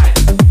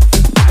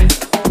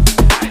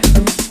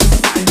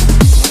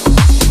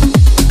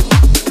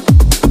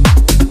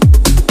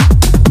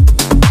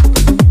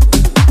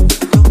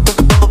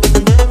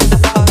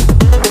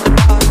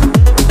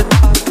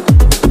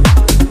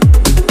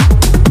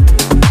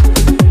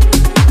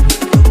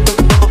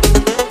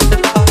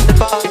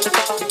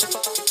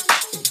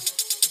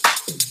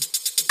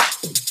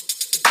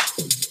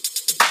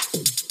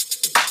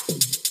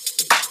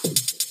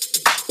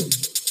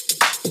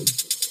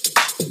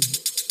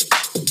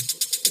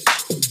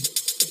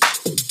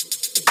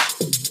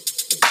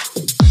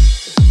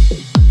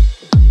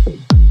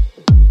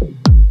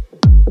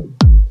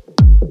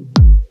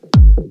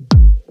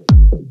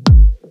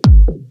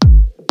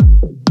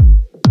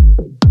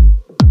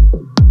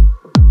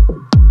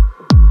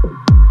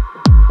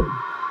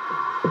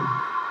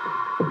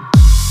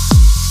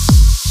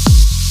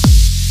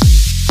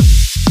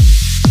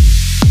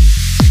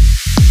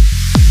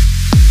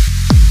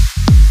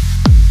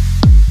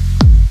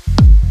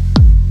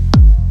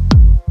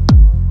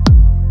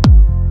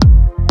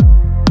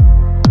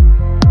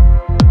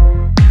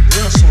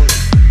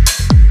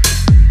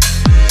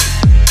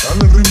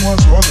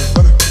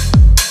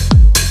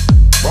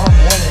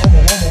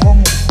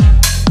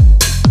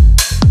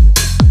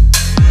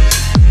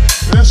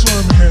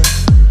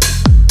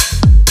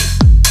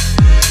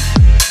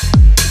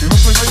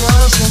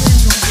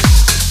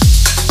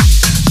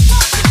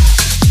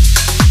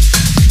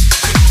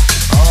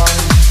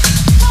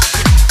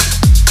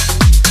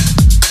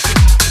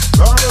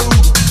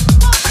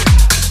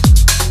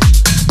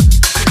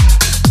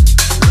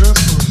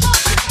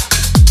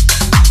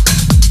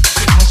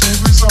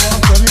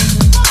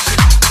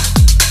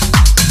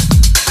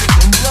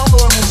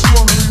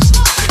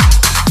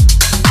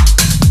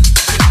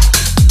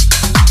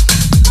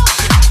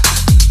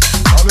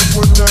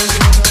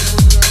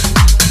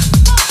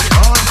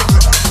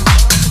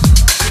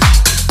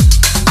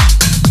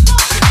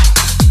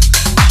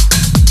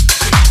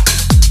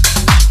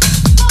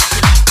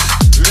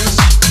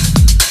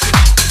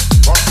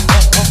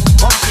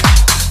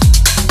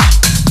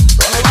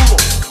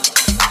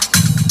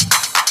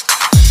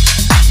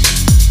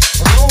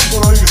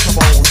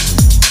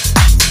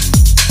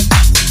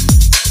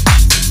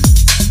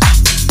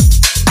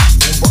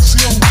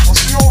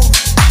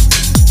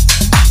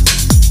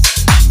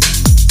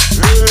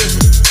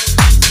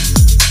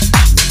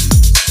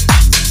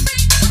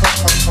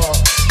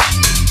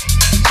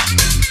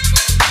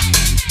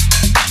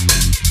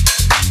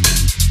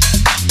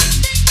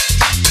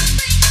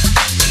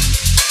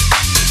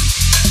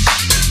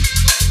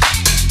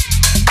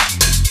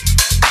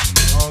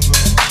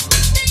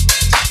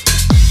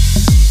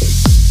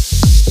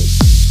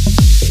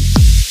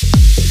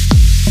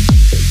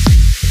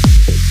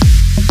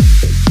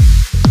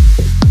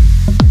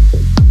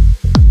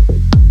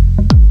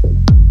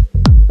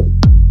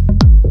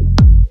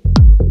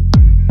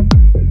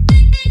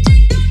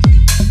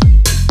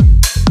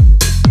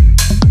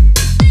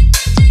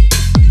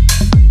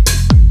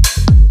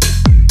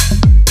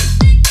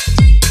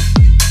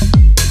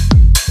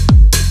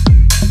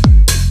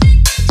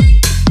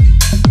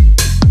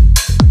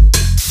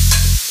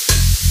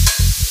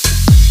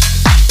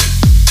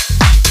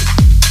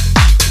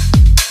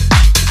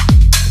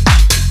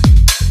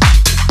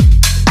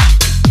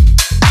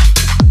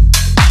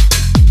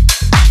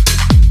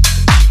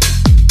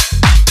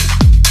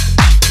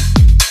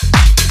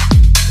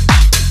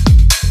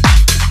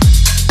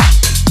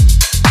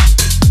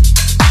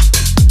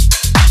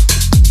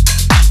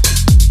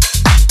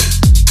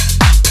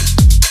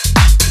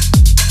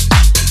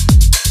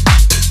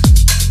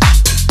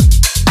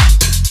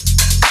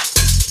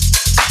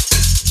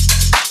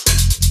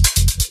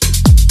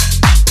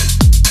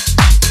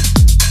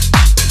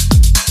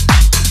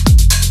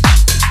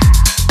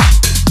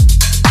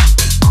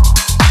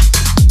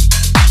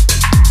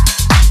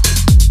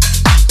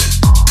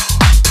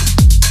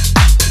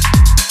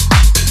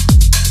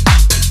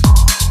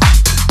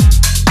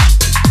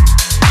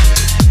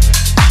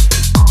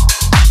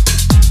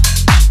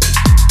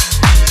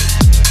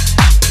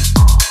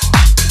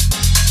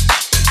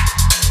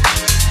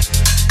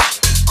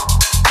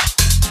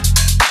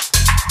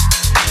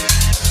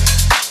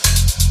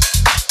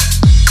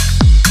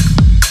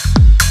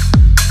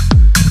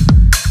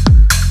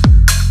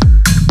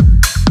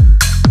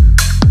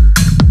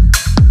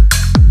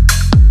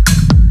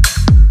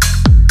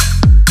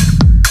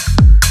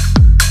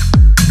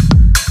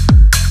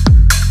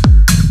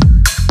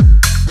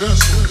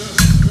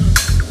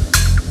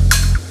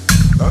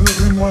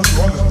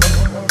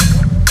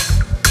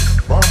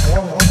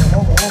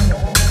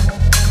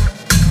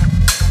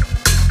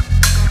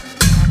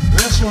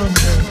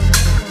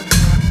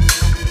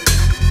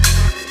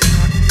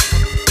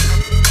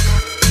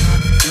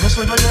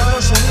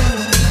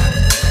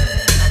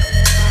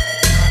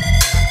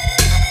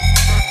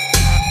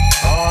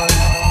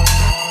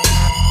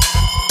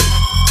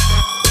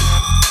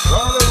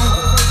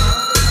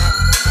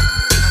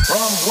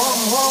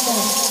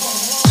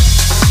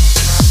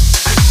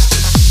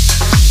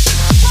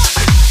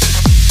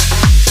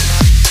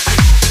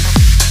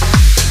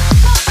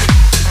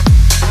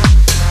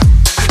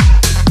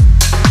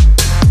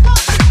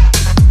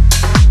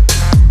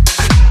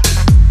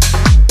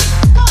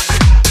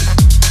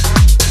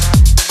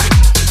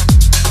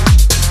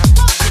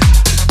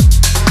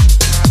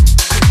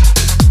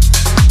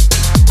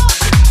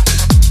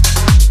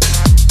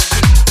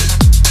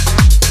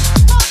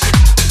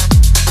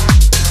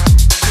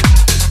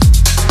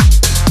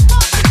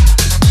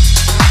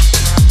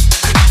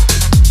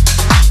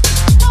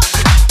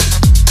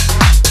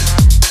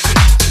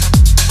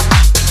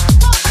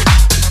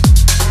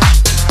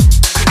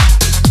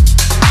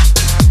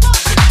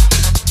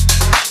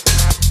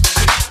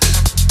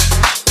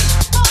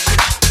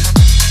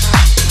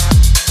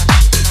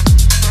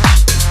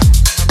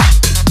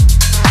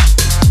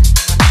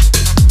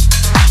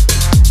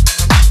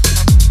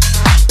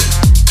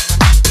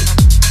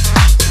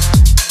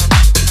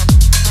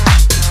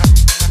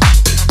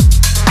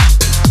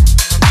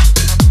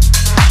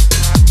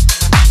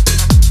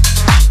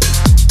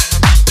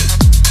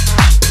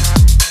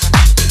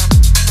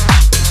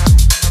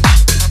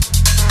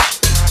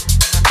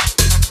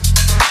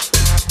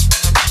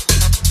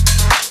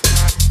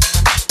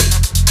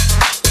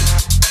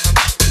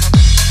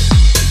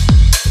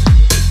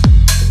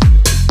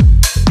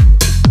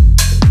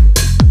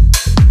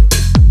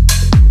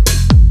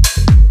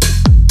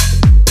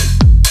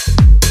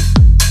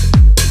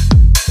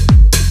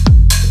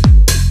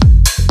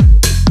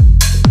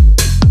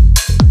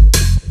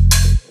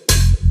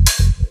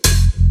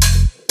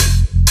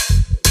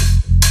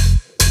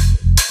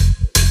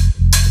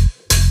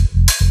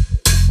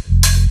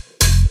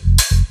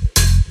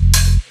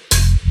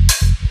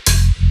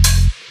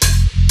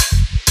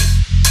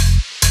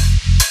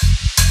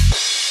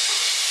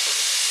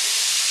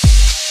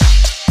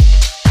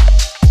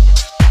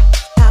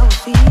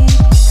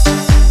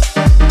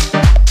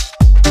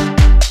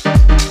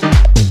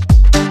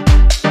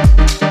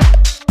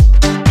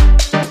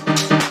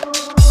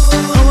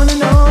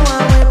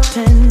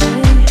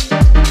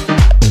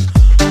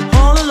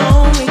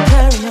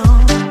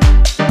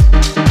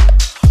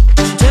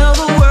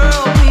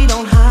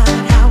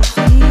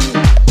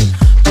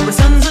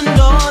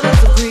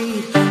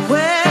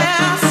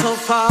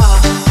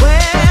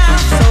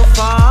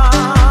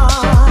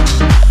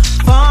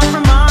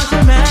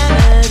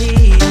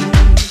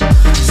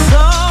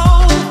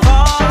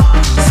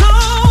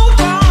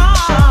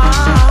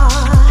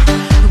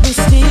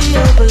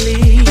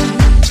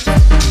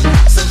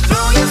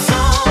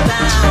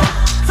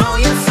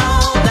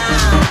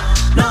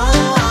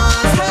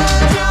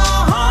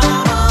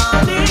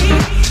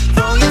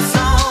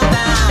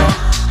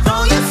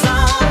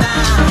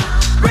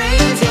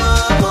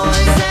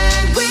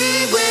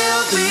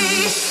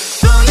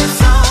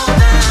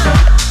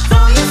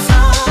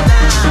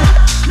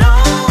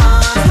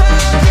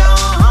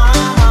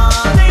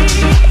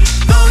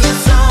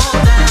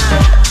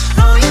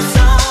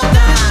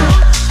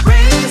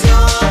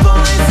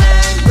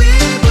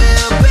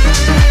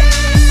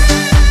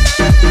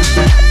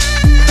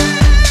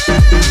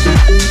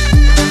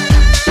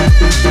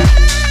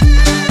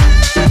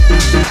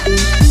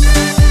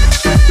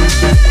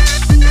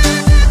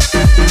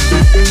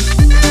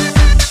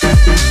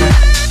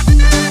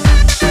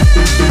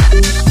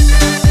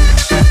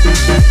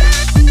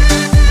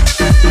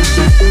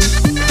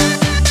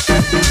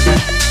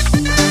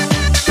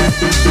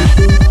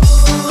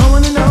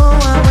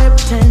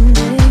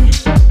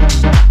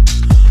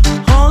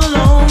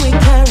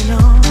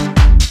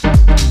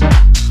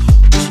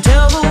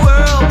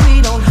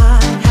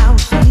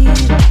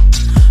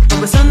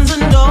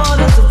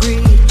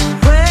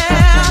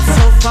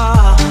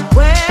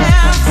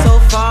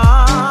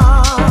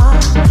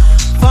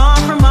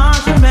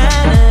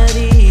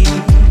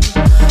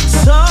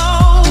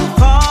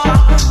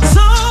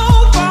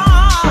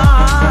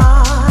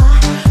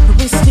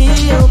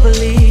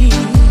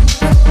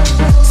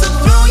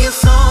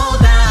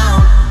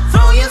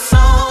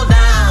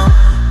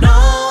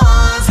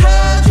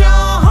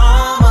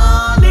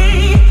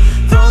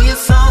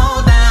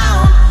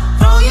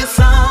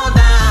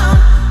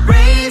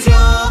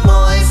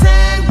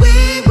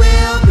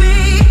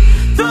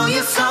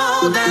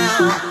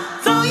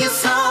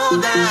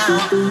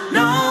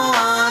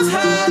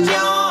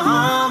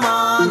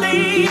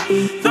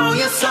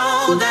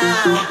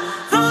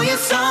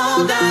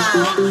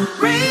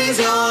 Raise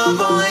your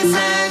voice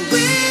and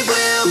we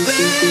will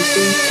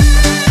be.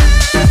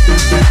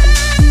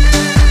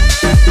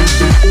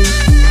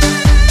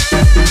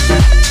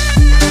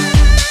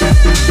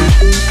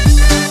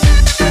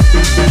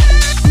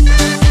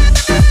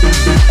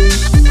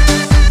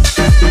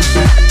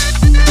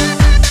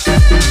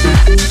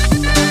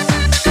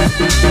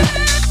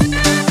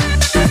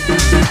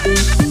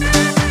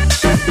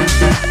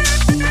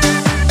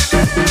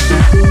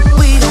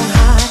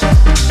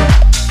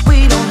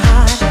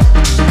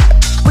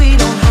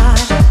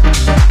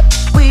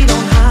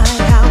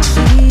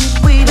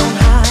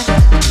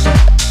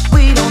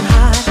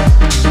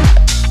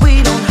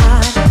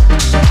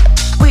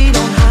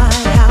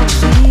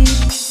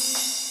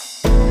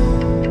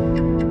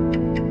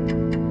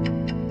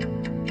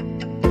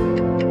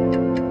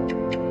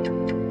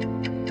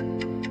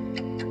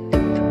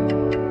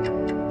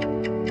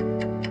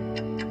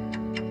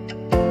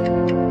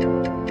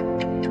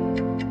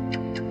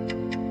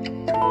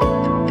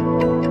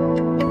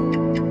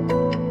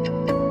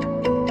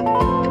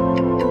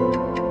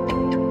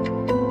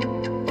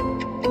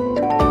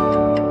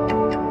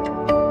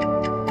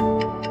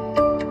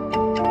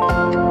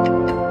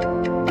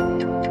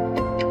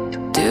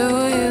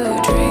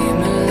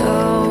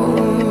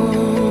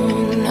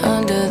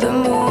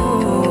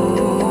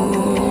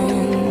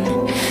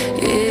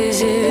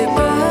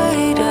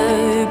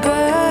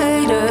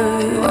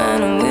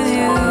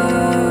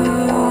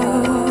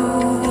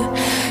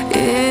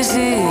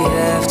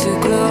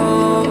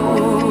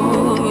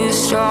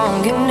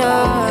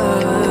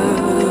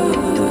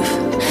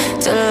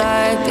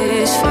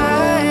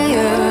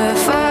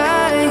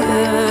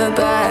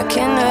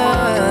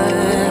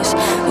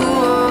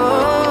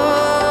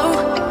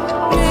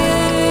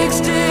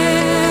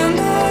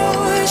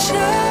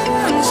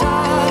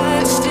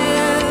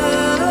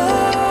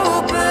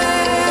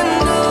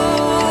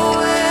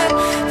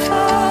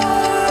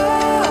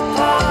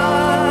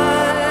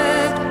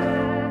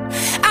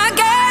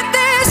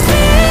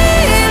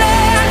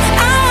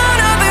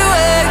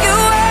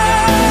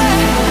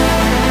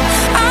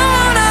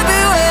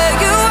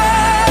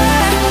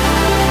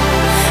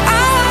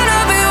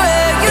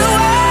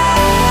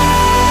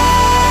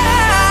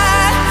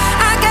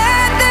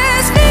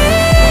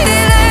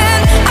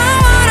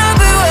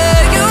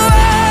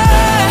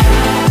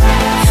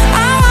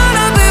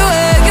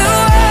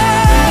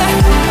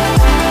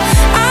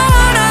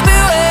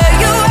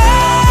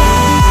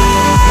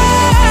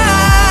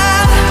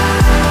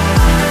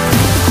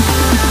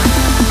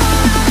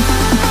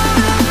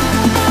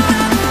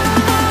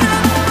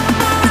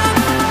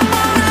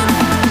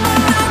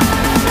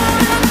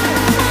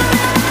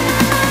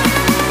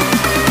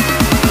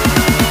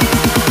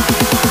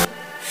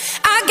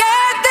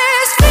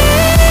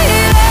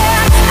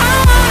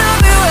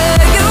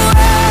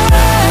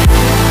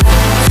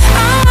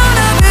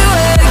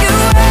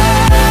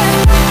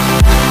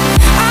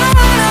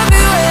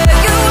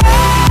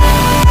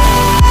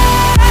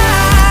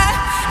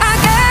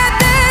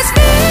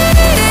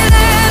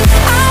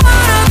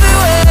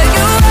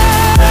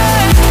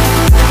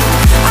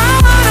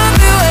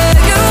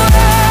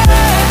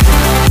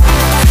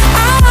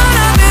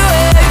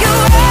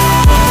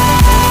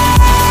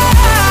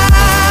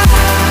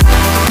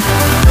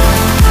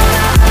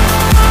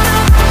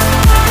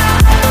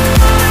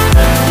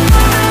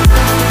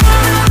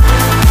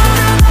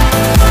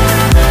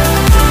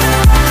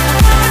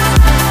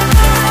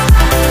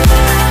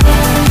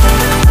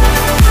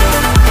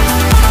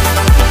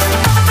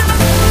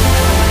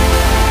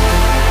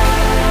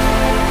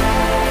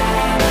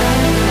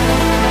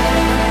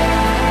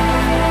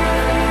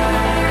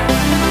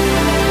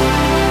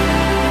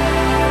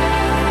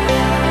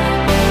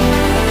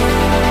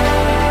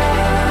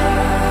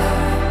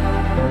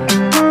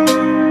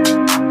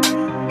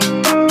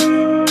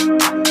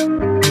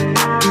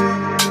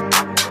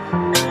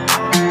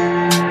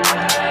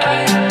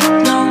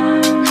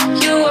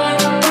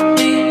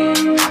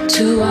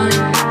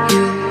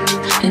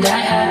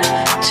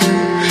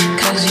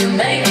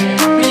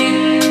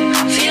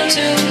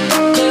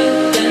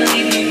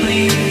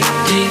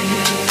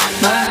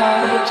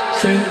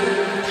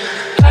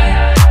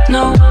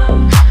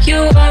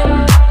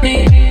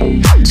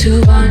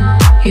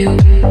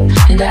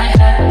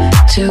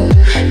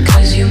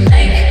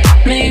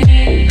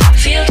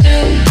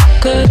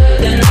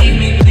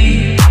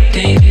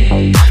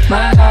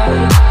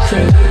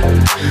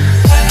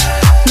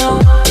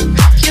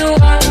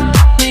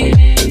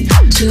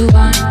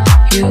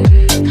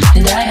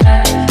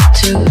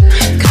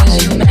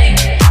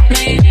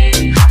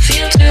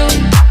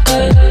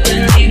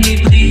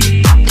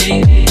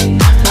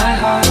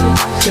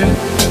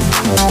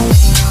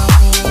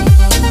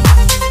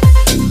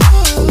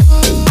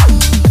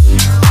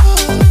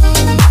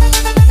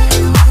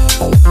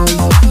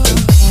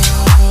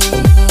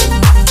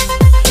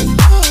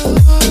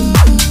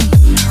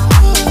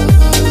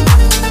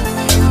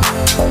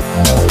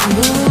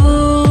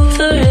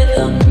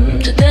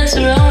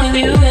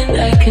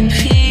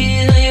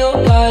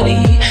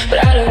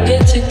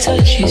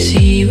 touch, you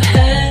see you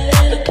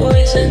had a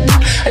poison.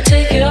 I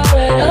take it all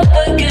right up.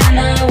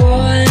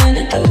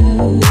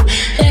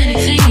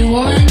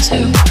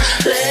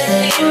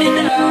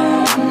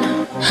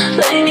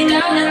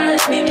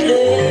 me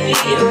play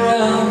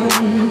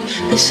around.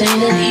 This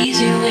ain't an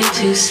easy way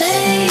to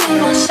save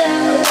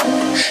myself.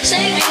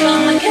 Save me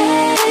from a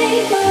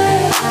game,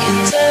 I can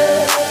tell.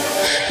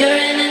 You're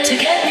in it to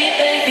get me,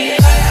 baby.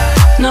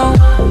 I know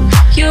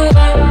you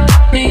want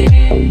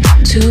me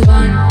to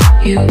want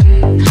you,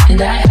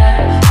 and I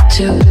have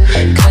to,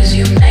 'cause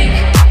you make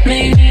me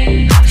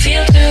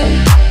feel too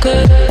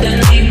good, then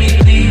leave me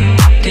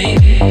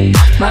bleeding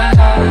my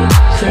heart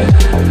through.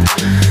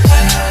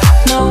 I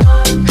know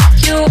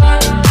you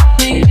want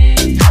me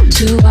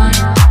to want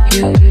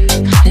you,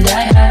 and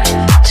I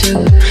have to,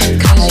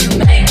 'cause you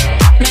make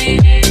me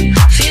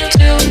feel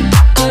too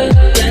good,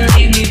 then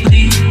leave me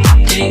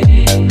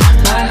bleeding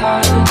my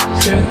heart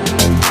through.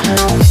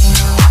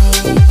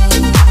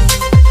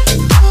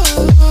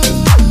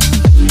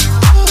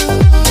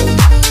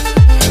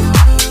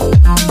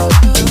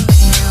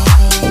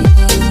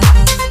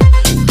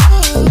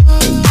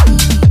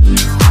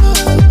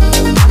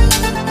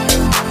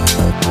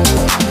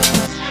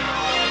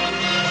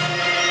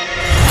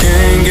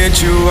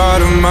 You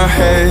out of my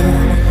head,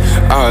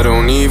 I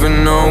don't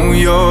even know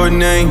your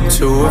name.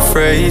 Too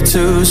afraid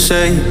to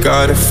say,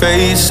 got a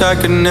face I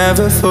could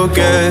never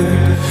forget.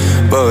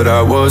 But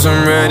I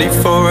wasn't ready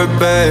for a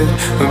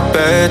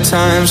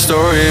bedtime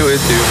story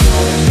with you.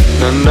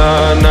 Na na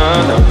na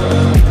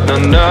na,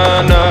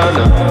 na na na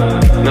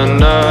na, na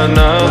na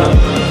na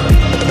na,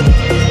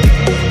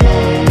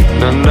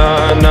 na na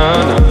na na,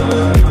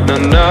 na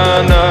na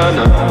na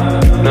na,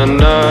 na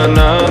na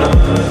na.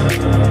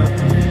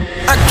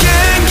 I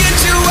can't get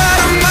you out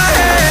of my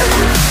head.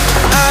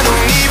 I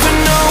don't even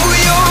know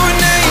your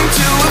name.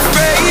 Too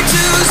afraid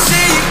to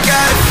say, you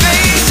got a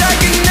face I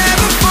can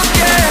never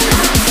forget.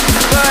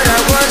 But I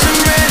wasn't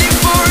ready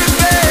for a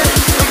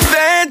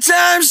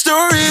bedtime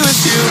story with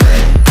you.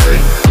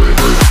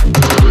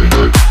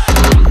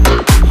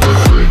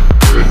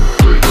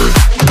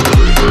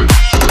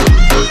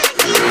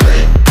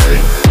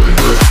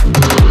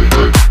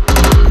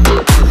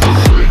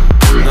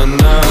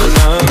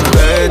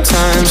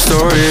 Bedtime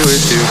story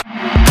with you.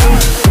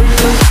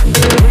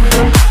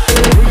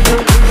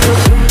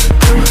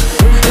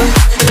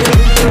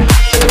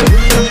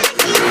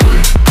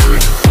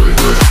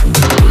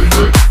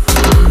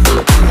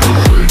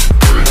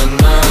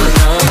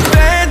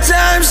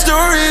 Bedtime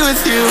story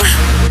with you.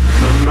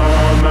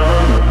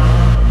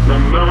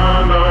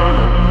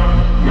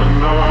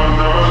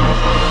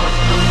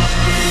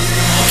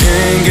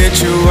 Can't get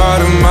you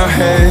out of my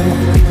head.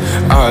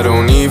 I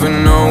don't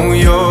even know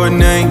your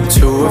name.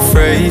 Too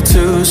afraid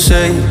to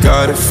say,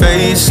 got a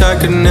face I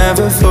could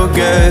never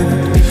forget.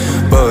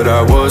 But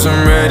I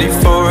wasn't ready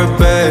for a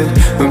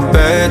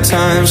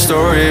bedtime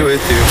story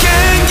with you.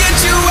 Can't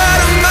get you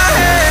out of my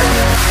head.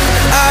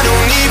 I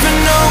don't even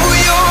know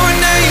your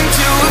name.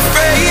 Too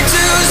afraid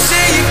to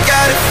say, you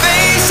got a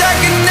face I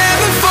could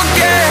never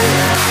forget.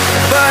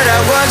 But I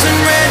wasn't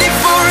ready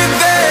for a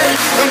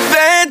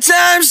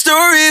bedtime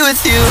story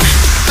with you.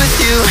 With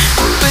you,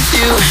 with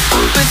you,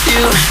 with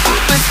you,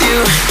 with you,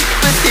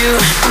 with you,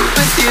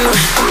 with you,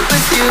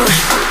 with you,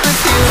 with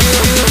you.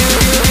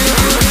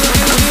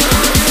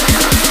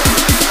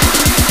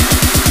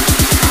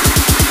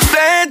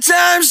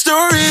 Bedtime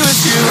story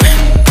with you.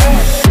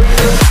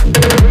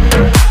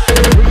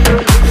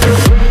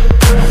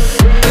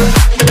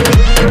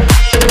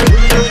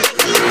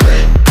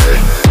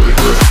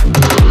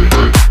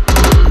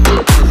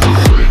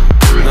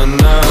 Na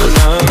na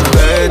na,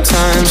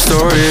 bedtime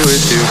story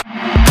with you.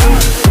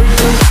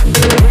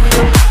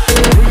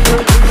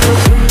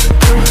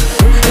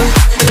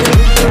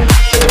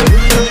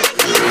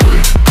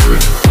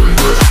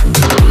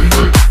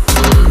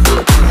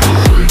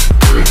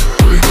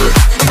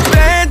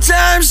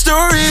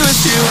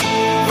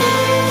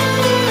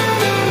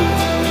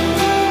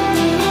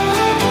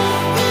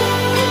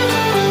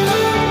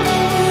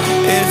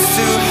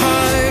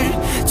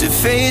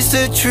 Face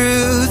the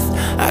truth,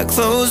 I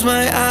close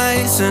my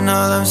eyes and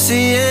all I'm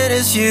seeing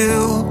is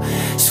you.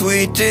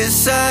 Sweet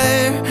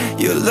desire,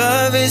 your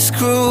love is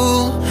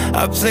cruel.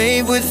 I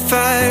played with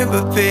fire,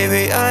 but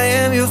baby, I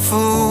am your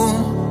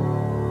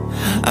fool.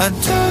 I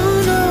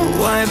don't know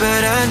why,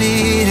 but I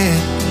need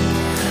it.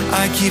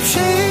 I keep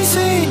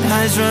chasing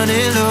highs,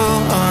 running low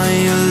on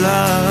your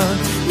love.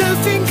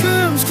 Nothing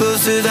comes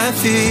close to that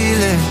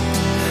feeling.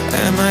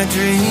 Am I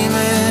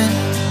dreaming?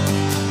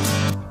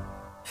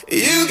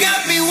 You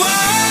got me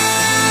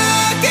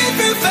walking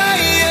through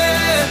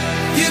fire.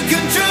 You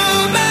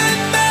control my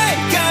mind,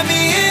 got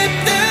me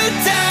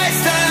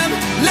hypnotized. I'm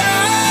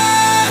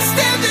lost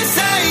in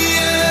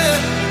desire.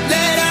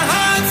 Let our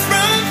hearts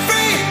run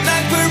free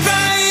like we're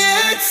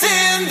riots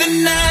in the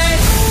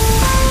night.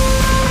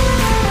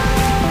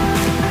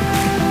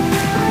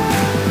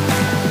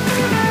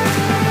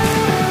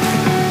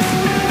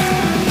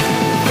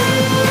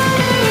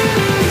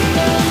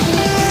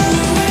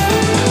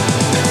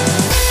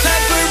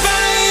 Like we're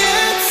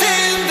riots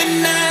in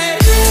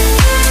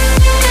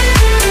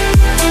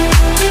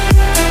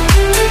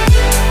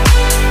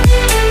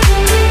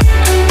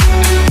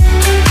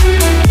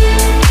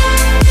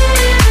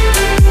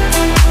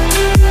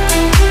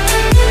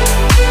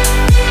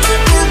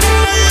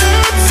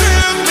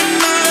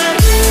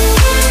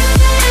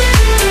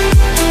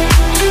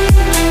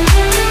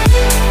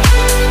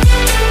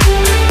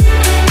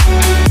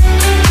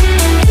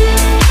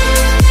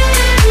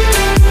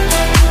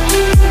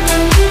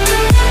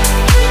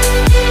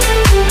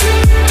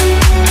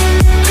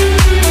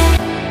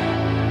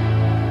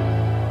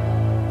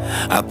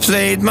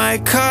played my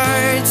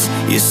cards,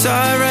 you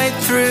saw right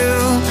through.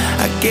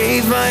 I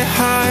gave my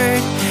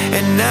heart,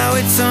 and now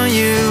it's on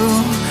you.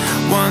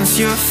 Once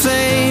your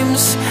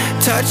flames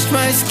touched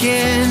my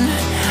skin,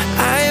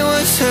 I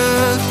was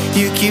hooked,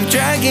 you keep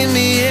dragging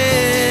me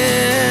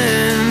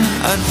in.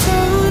 I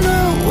don't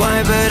know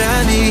why, but I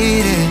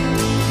need it.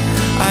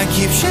 I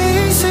keep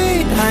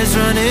chasing, eyes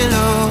running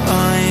low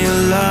on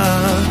your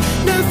love.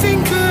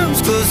 Nothing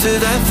comes close to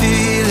that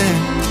feeling.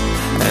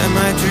 Am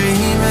I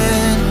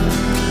dreaming?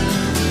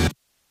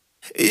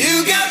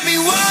 You got me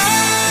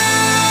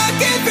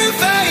walking through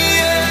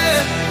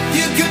fire.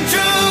 You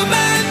control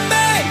my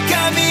mind,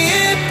 got me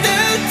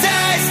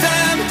hypnotized.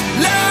 I'm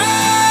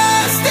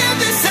lost in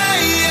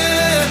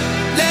desire.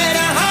 Let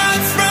our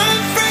hearts run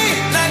free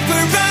like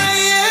we're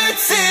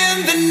riots in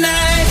the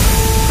night.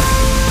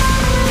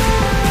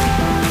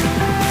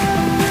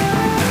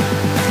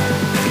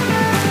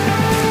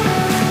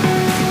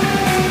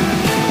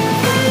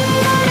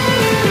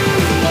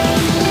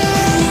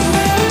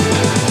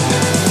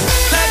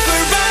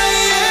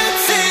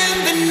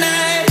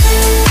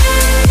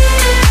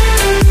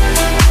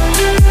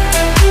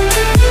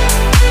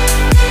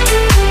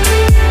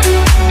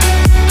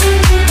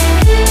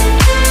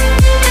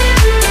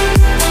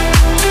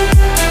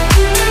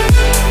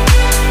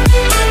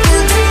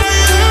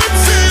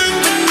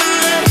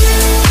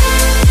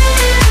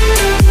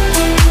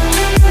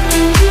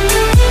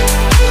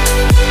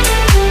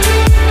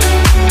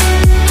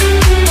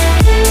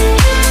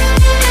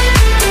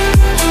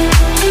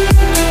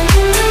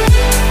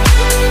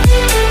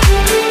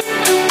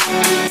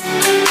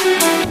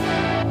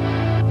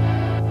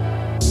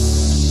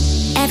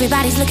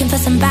 Everybody's looking for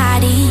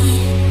somebody.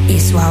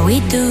 It's what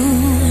we do.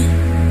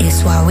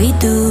 It's what we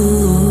do.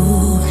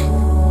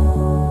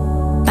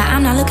 But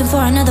I'm not looking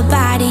for another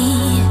body.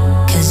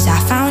 'Cause I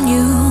found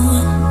you.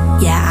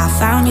 Yeah, I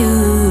found you.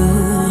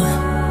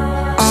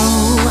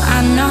 Oh, I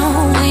know,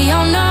 we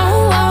all know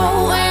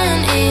when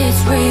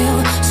it's real.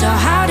 So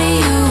how do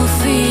you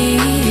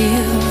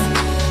feel?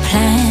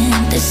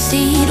 Plant the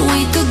seed we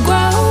could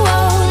grow.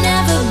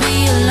 Never be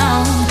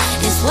alone.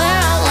 It's where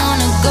I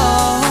wanna go.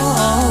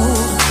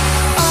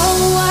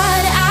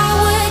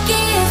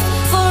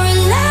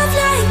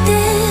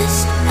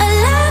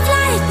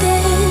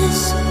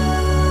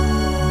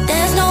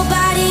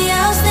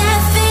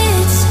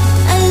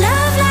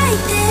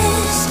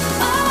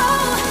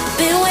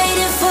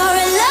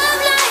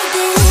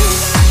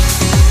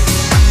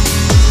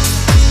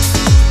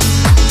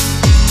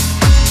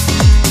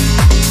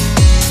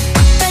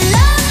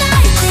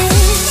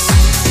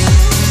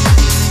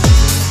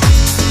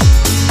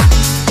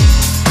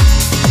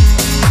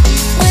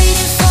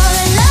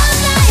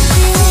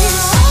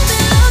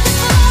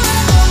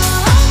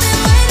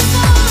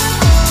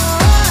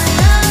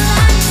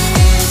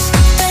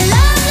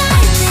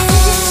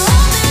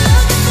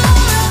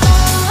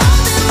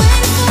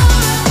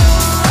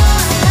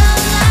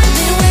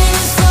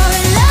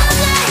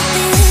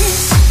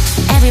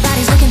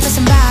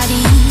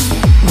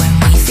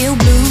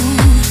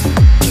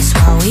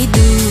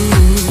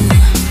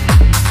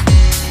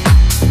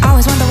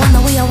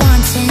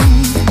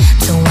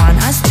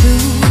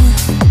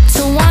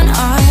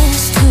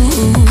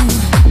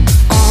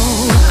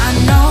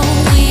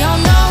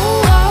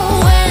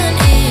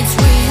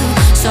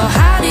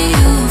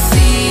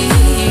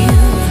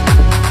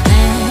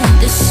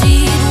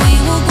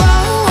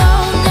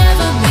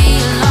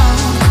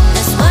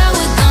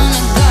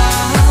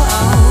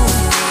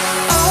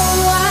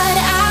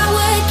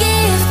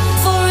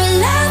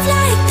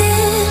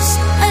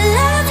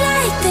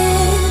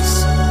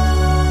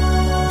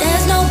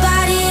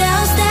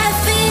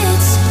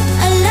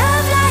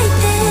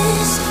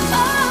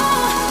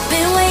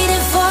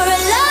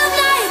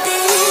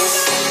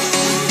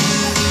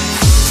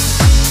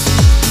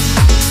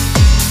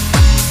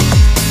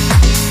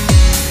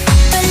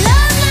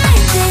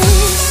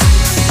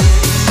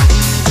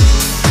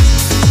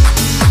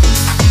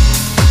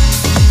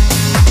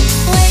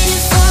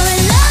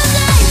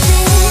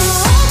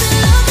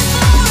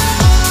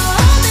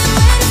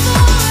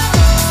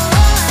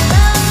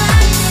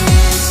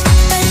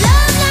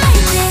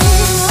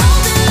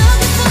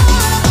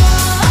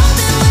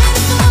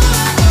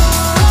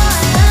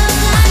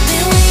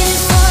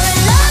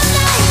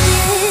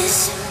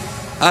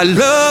 I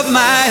love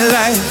my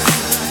life.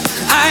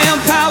 I am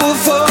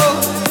powerful.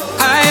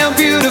 I am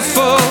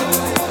beautiful.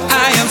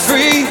 I am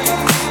free.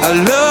 I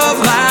love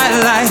my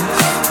life.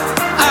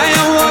 I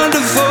am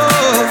wonderful.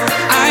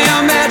 I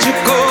am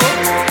magical.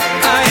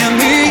 I am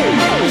me.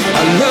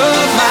 I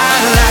love my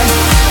life.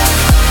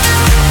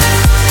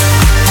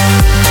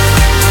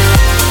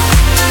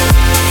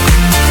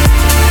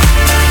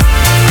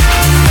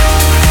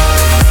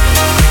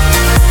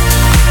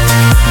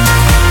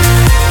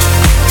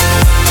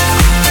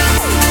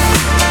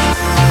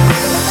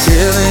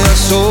 Giving your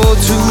soul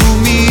to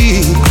me,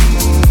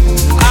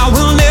 I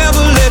will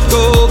never let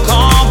go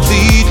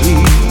completely.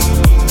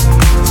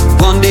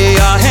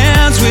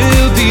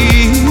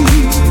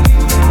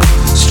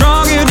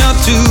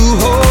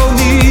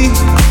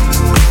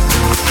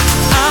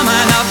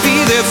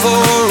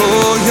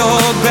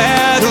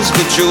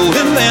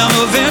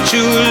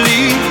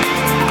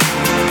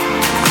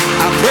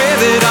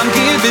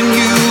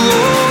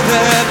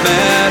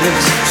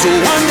 So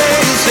one day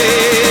you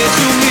say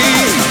to me,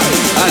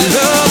 I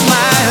love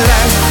my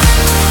life.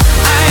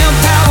 I am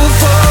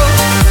powerful,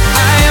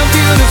 I am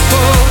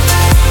beautiful,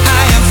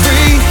 I am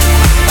free.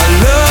 I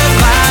love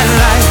my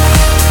life.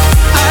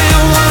 I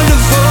am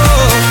wonderful,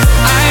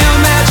 I am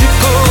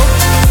magical,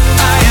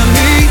 I am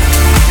me.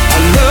 I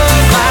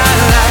love my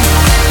life.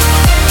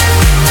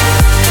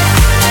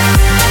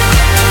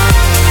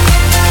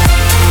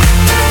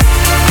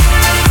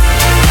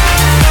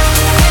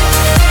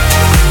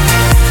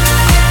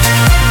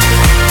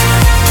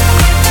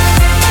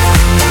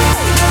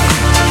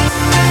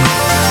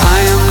 I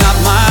am not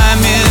my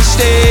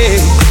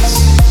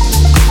mistakes,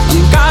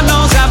 and God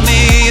knows I've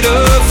made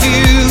a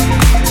few.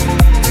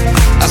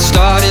 I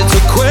started to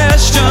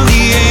question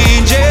the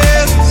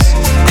angels,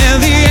 and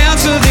the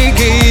answer they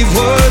gave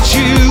was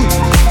you.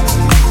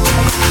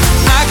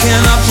 I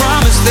cannot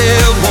promise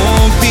there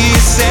won't be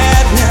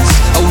sadness.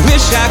 I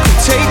wish I could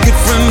take it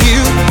from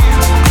you,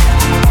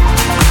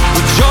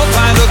 but you'll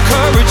find the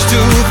courage to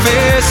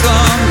face the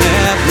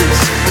madness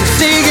and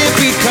sing it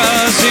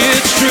because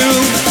it's true.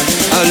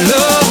 I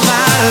love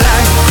my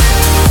life.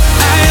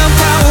 I am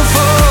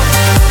powerful,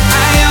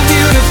 I am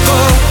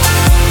beautiful,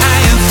 I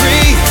am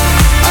free.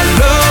 I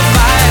love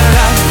my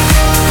life.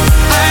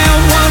 I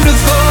am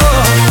wonderful,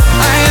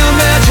 I am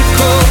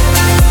magical,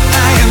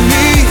 I am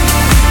me.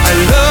 I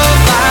love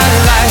my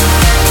life.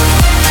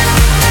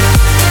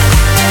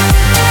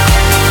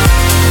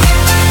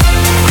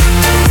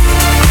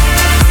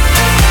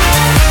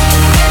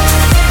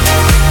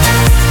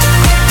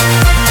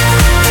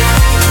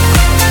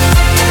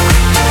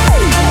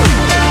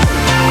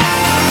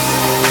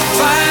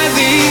 Find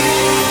the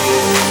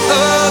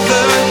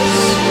others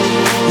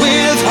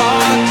with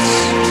hearts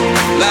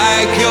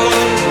like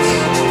yours.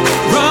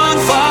 Run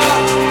far,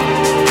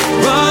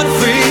 run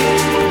free.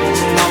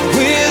 I'm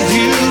with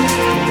you.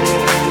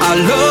 I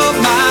love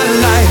my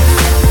life.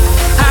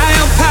 I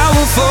am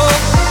powerful,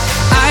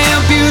 I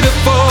am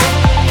beautiful,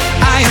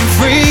 I am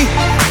free.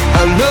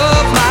 I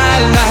love my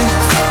life.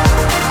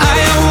 I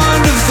am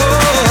wonderful,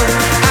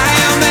 I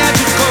am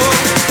magical,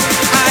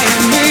 I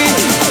am me.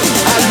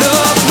 I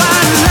love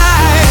my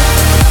life.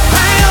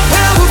 I am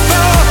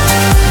powerful,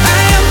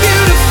 I am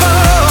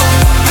beautiful,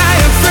 I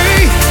am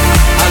free.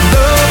 I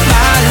love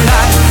my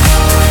life.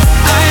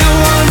 I am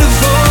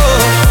wonderful,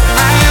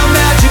 I am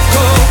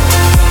magical,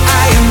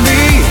 I am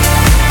me.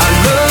 I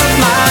love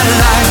my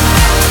life.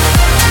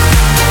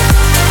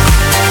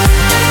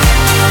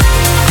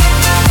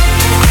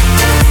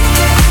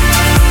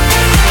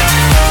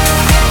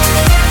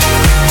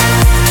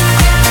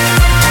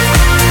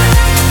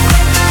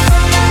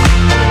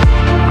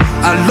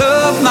 I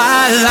love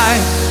my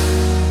life.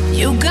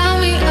 You got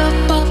me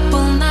up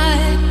all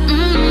night.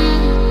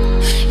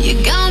 You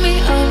got me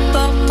up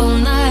all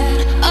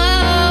night.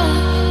 Oh,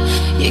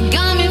 you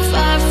got me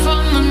far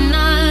from a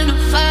 9 to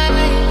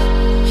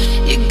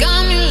 5. You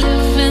got me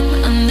living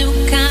a new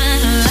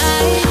kind of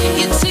life.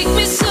 You take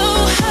me so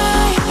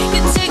high.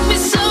 You take me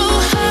so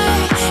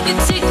high. You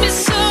take me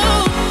so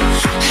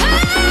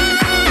high.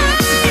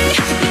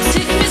 You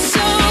take me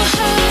so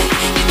high.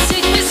 You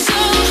take me so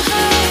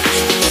high.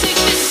 You take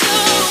me so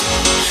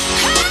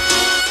high.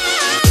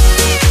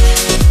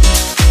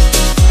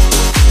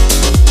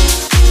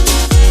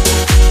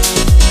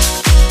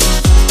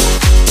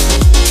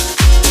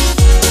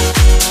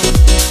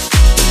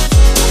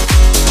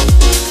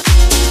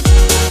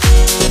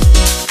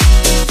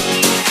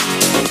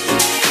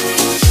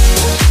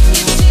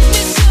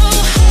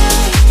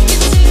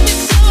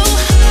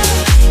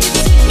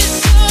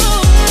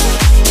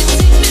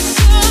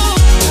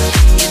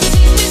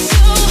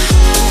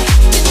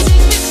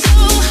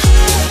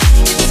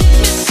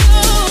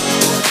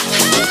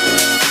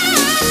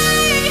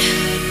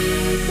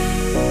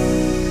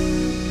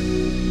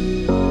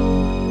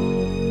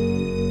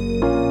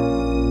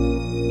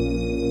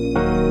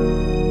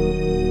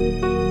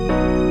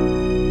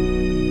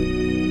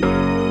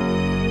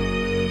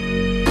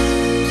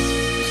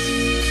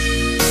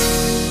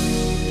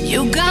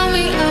 You got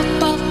me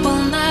up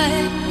all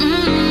night.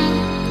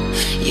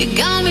 You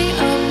got me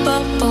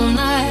up all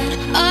night.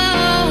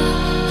 Oh,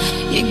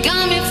 you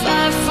got me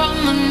far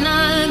from a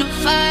 9 to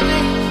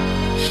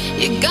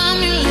 5. You got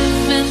me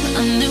living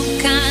a new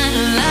kind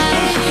of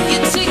life. You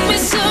take me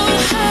so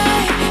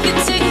high. You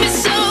take me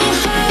so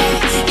high.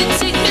 You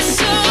take me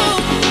so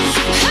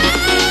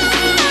high.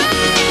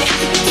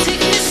 You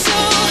take me so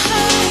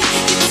high.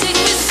 You take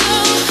me so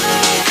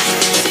high.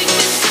 You take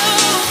me so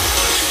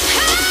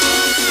high.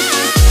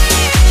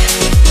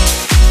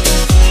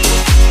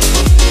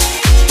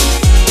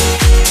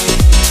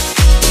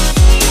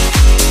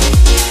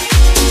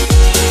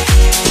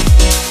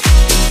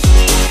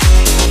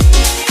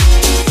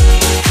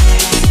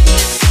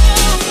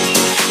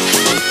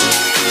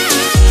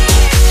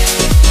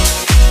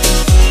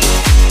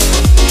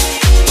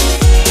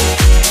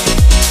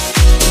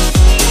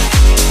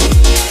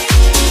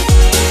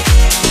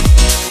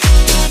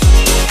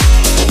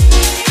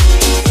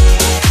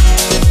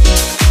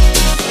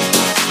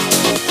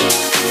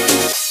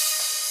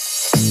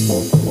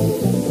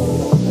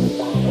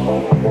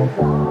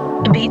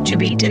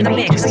 beat in the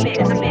mix.